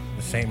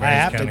 The St. I Mary's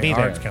have to County be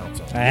there. Arts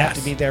Council. I have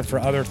to be there for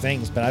other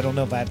things, but I don't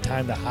know if I have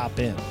time to hop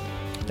in.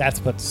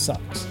 That's what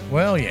sucks.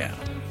 Well, yeah.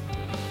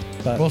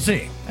 But We'll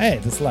see. hey,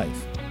 this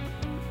life.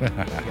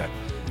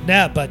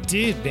 No, but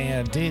dude,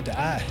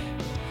 I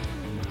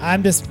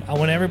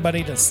want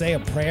everybody to say a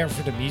prayer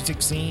for the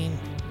music scene.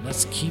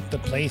 Let's keep the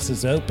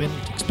places open.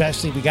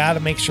 Especially, we got to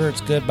make sure it's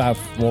good by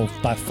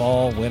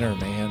fall, winter,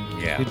 man.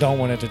 Yeah. We don't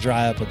want it to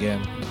dry up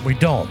again. We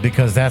don't,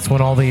 because that's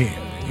when all the,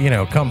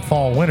 come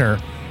fall, winter,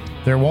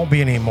 there won't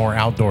be any more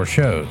outdoor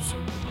shows.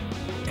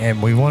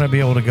 And we want to be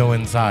able to go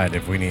inside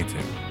if we need to.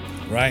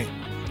 Right.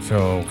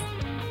 So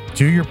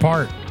do your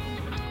part.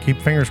 Keep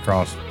fingers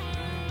crossed.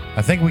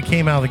 I think we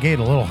came out of the gate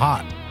a little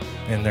hot,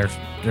 and they're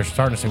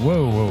starting to say,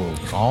 whoa,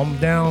 calm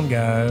down,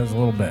 guys, a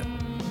little bit.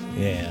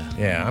 Yeah.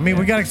 Yeah, I mean,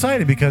 we got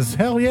excited because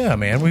hell yeah,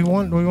 man, we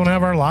want to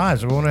have our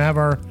lives, we want to have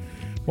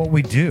what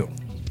we do.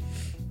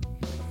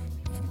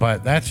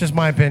 But that's just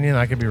my opinion.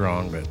 I could be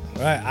wrong, but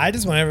Right. I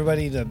just want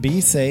everybody to be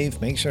safe.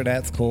 Make sure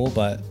that's cool.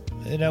 But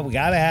we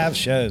got to have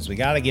shows. We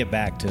got to get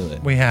back to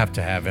it. we have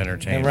to have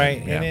entertainment. And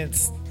right. Yeah. And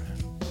it's,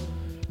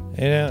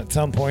 at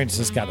some point it's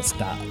just got to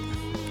stop.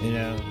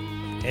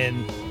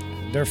 And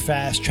they're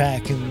fast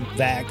tracking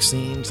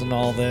vaccines and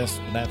all this.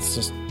 That's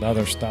just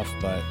other stuff.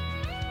 But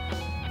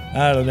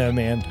I don't know,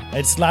 man.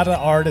 It's a lot of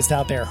artists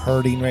out there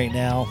hurting right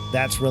now.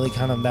 That's really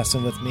kind of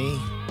messing with me,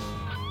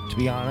 to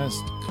be honest.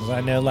 Because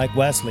I know, like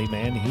Wesley,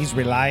 man, he's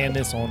relying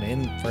this on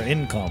for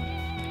income.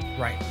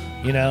 right.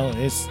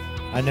 It's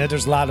I know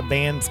there's a lot of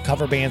bands,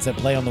 cover bands that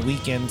play on the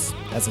weekends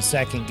as a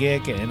second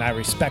gig, and I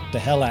respect the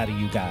hell out of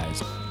you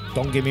guys.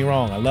 Don't get me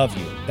wrong, I love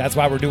you. That's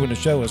why we're doing the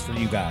show, is for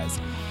you guys.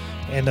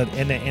 And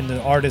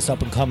the artists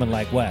up and coming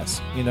like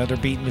Wes. You know, they're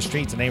beating the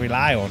streets and they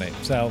rely on it.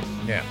 So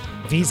Yeah.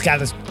 if he's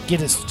got to get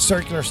his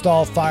circular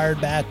stall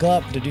fired back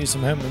up to do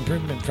some home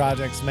improvement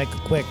projects, make a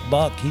quick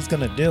buck, he's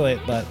going to do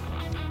it. But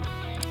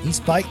he's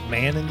fighting,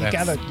 man, and you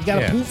gotta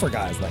yeah. pull for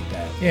guys like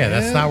that. Yeah,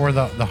 that's not where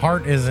the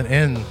heart isn't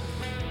in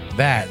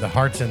that. The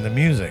heart's in the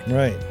music.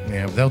 Right.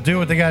 Yeah, they'll do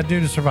what they got to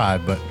do to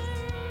survive, but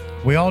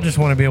we all just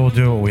want to be able to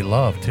do what we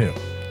love, too.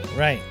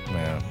 Right.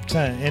 Yeah. So,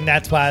 and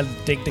that's why I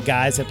dig the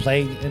guys that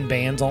play in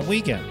bands on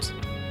weekends.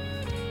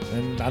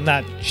 And I'm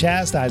not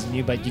chastising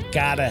you, but you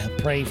gotta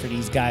pray for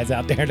these guys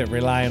out there that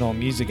relying on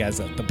music as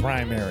the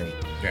primary.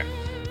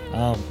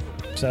 Yeah.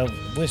 So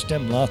wish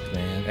them luck,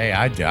 man. Hey,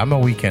 I'm a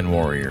weekend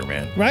warrior,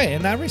 man. Right,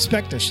 and I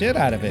respect the shit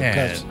out of it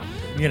because,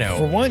 You know,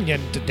 for one, the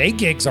day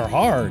gigs are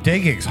hard. day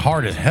gigs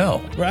hard as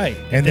hell. Right.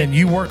 And then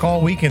you work all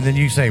week, and then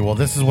you say, well,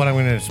 this is what I'm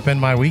going to spend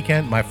my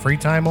weekend, my free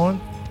time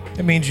on.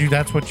 It means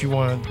that's what you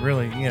want to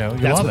really, you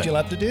That's love what it. you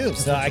love to do.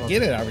 So I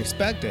get it. I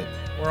respect it.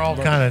 We're all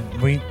kind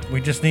of, we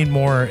just need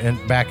more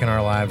back in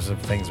our lives of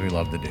things we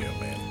love to do,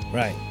 man.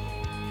 Right.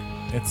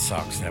 It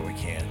sucks that we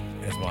can't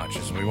as much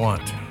as we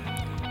want.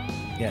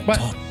 Yeah. But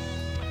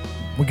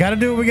we got to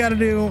do what we got to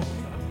do.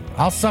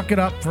 I'll suck it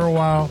up for a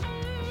while.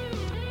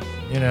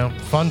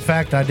 Fun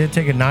fact, I did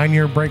take a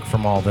 9-year break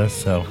from all this,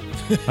 so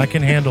I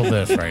can handle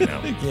this right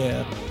now.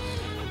 Yeah.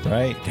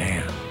 Right.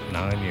 Damn,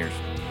 9 years.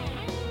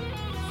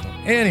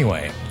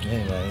 Anyway,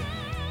 Anyway.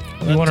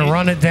 you want to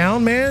run it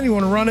down, man? You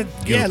want to run it?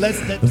 Yeah, let's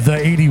The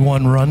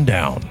 81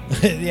 rundown.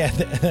 yeah,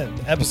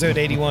 episode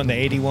 81, the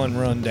 81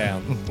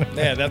 rundown.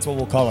 Yeah, that's what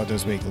we'll call it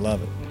this week.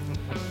 Love it.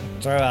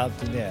 Throw out,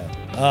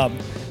 yeah.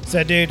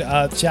 So, dude,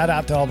 shout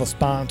out to all the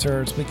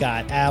sponsors. We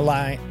got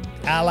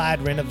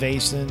Allied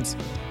Renovations,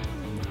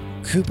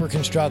 Cooper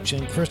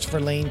Construction, Christopher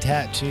Lane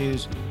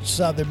Tattoos,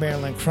 Southern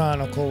Maryland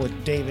Chronicle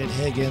with David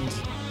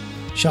Higgins,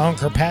 Sean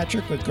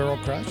Kirkpatrick with Girl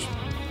Crush,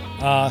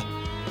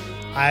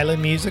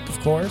 Island Music, of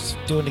course,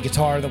 doing the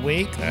Guitar of the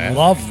Week. Yeah.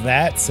 Love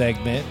that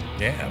segment.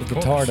 Yeah, The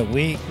Guitar of the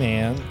Week,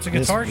 man. It's a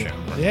guitar show.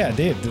 Yeah,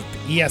 dude. The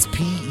ESP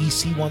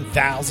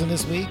EC1000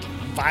 this week.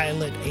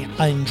 Violet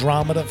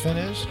Andromeda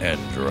finish.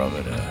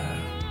 Andromeda.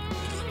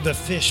 The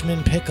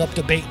Fishman pickup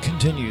debate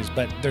continues,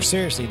 but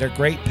they're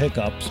great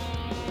pickups.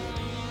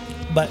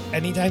 But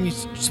anytime you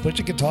switch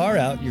a guitar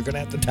out, you're going to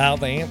have to dial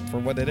the amp for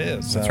what it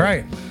is. So That's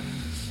right.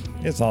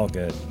 It's all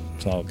good.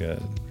 It's all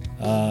good.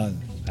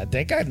 I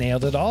think I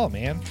nailed it all,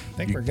 man. I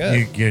think we're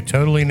good. You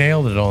totally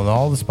nailed it on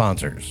all the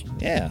sponsors.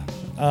 Yeah.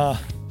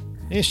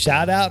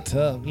 Shout out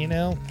to,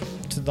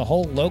 to the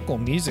whole local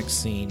music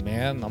scene,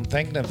 man. I'm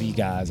thinking of you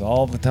guys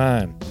all the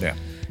time. Yeah.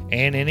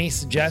 And any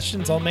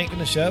suggestions on making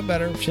the show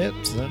better,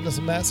 send us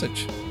a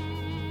message.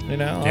 I'm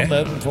Yeah.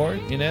 open for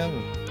it,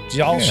 It's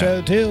y'all's Yeah.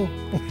 show too.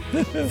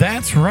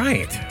 That's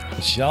right.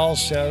 It's y'all's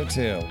show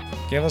too.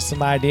 Give us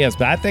some ideas.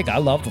 But I think I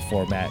love the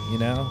format,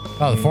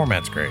 Oh, the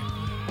format's great.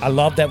 I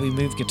love that we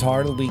moved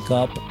Guitar of the Week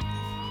up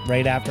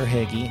right after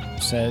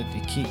Higgy. So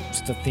it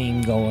keeps the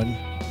theme going.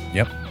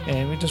 Yep.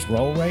 And we just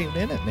roll right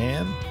in it,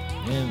 man.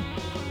 And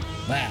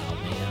wow,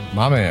 man.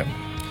 My man.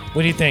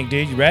 What do you think,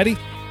 dude? You ready?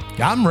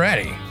 I'm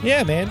ready.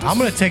 Yeah, man. I'm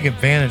going to take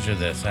advantage of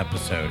this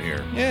episode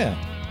here. Yeah.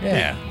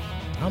 Yeah.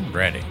 I'm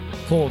ready.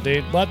 Cool,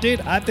 dude. Well,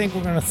 dude, I think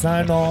we're going to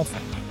sign off.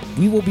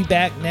 We will be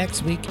back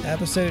next week,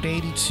 episode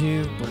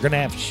 82. We're going to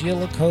have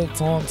Sheila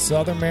Coates on,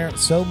 Southern Maryland,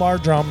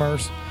 Somar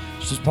Drummers.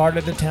 She's part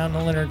of the town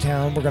of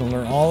Leonardtown. We're going to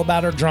learn all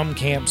about our drum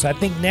camp. So I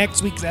think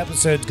next week's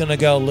episode is going to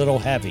go a little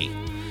heavy.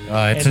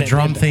 It's a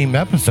drum-themed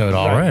episode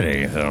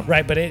already. So.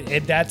 Right, but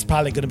that's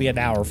probably going to be an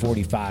hour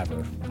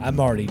 45er. I'm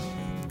already...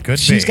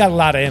 She's got a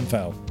lot of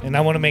info, and I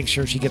want to make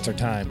sure she gets her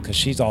time because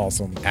she's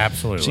awesome.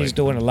 Absolutely. She's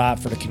doing a lot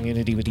for the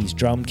community with these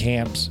drum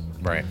camps.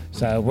 Right.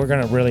 So we're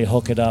going to really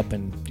hook it up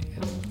and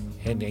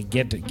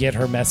get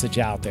her message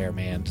out there,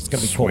 man. It's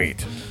going to be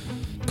Sweet.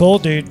 Cool,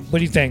 dude. What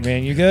do you think,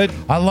 man? You good?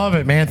 I love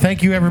it, man.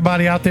 Thank you,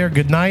 everybody out there.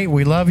 Good night.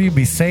 We love you.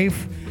 Be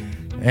safe.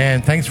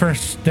 And thanks for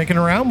sticking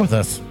around with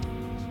us.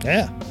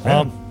 Yeah.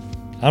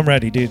 I'm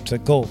ready, dude. So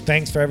cool.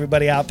 Thanks for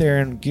everybody out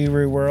there in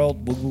Guru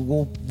World.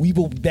 We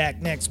will be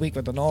back next week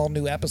with an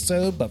all-new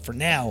episode. But for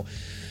now,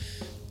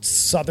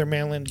 Southern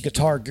Maryland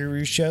Guitar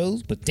Guru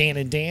shows with Dan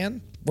and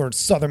Dan. We're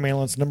Southern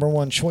Maryland's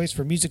 #1 choice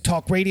for music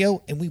talk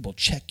radio, and we will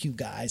check you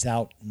guys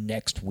out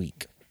next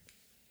week.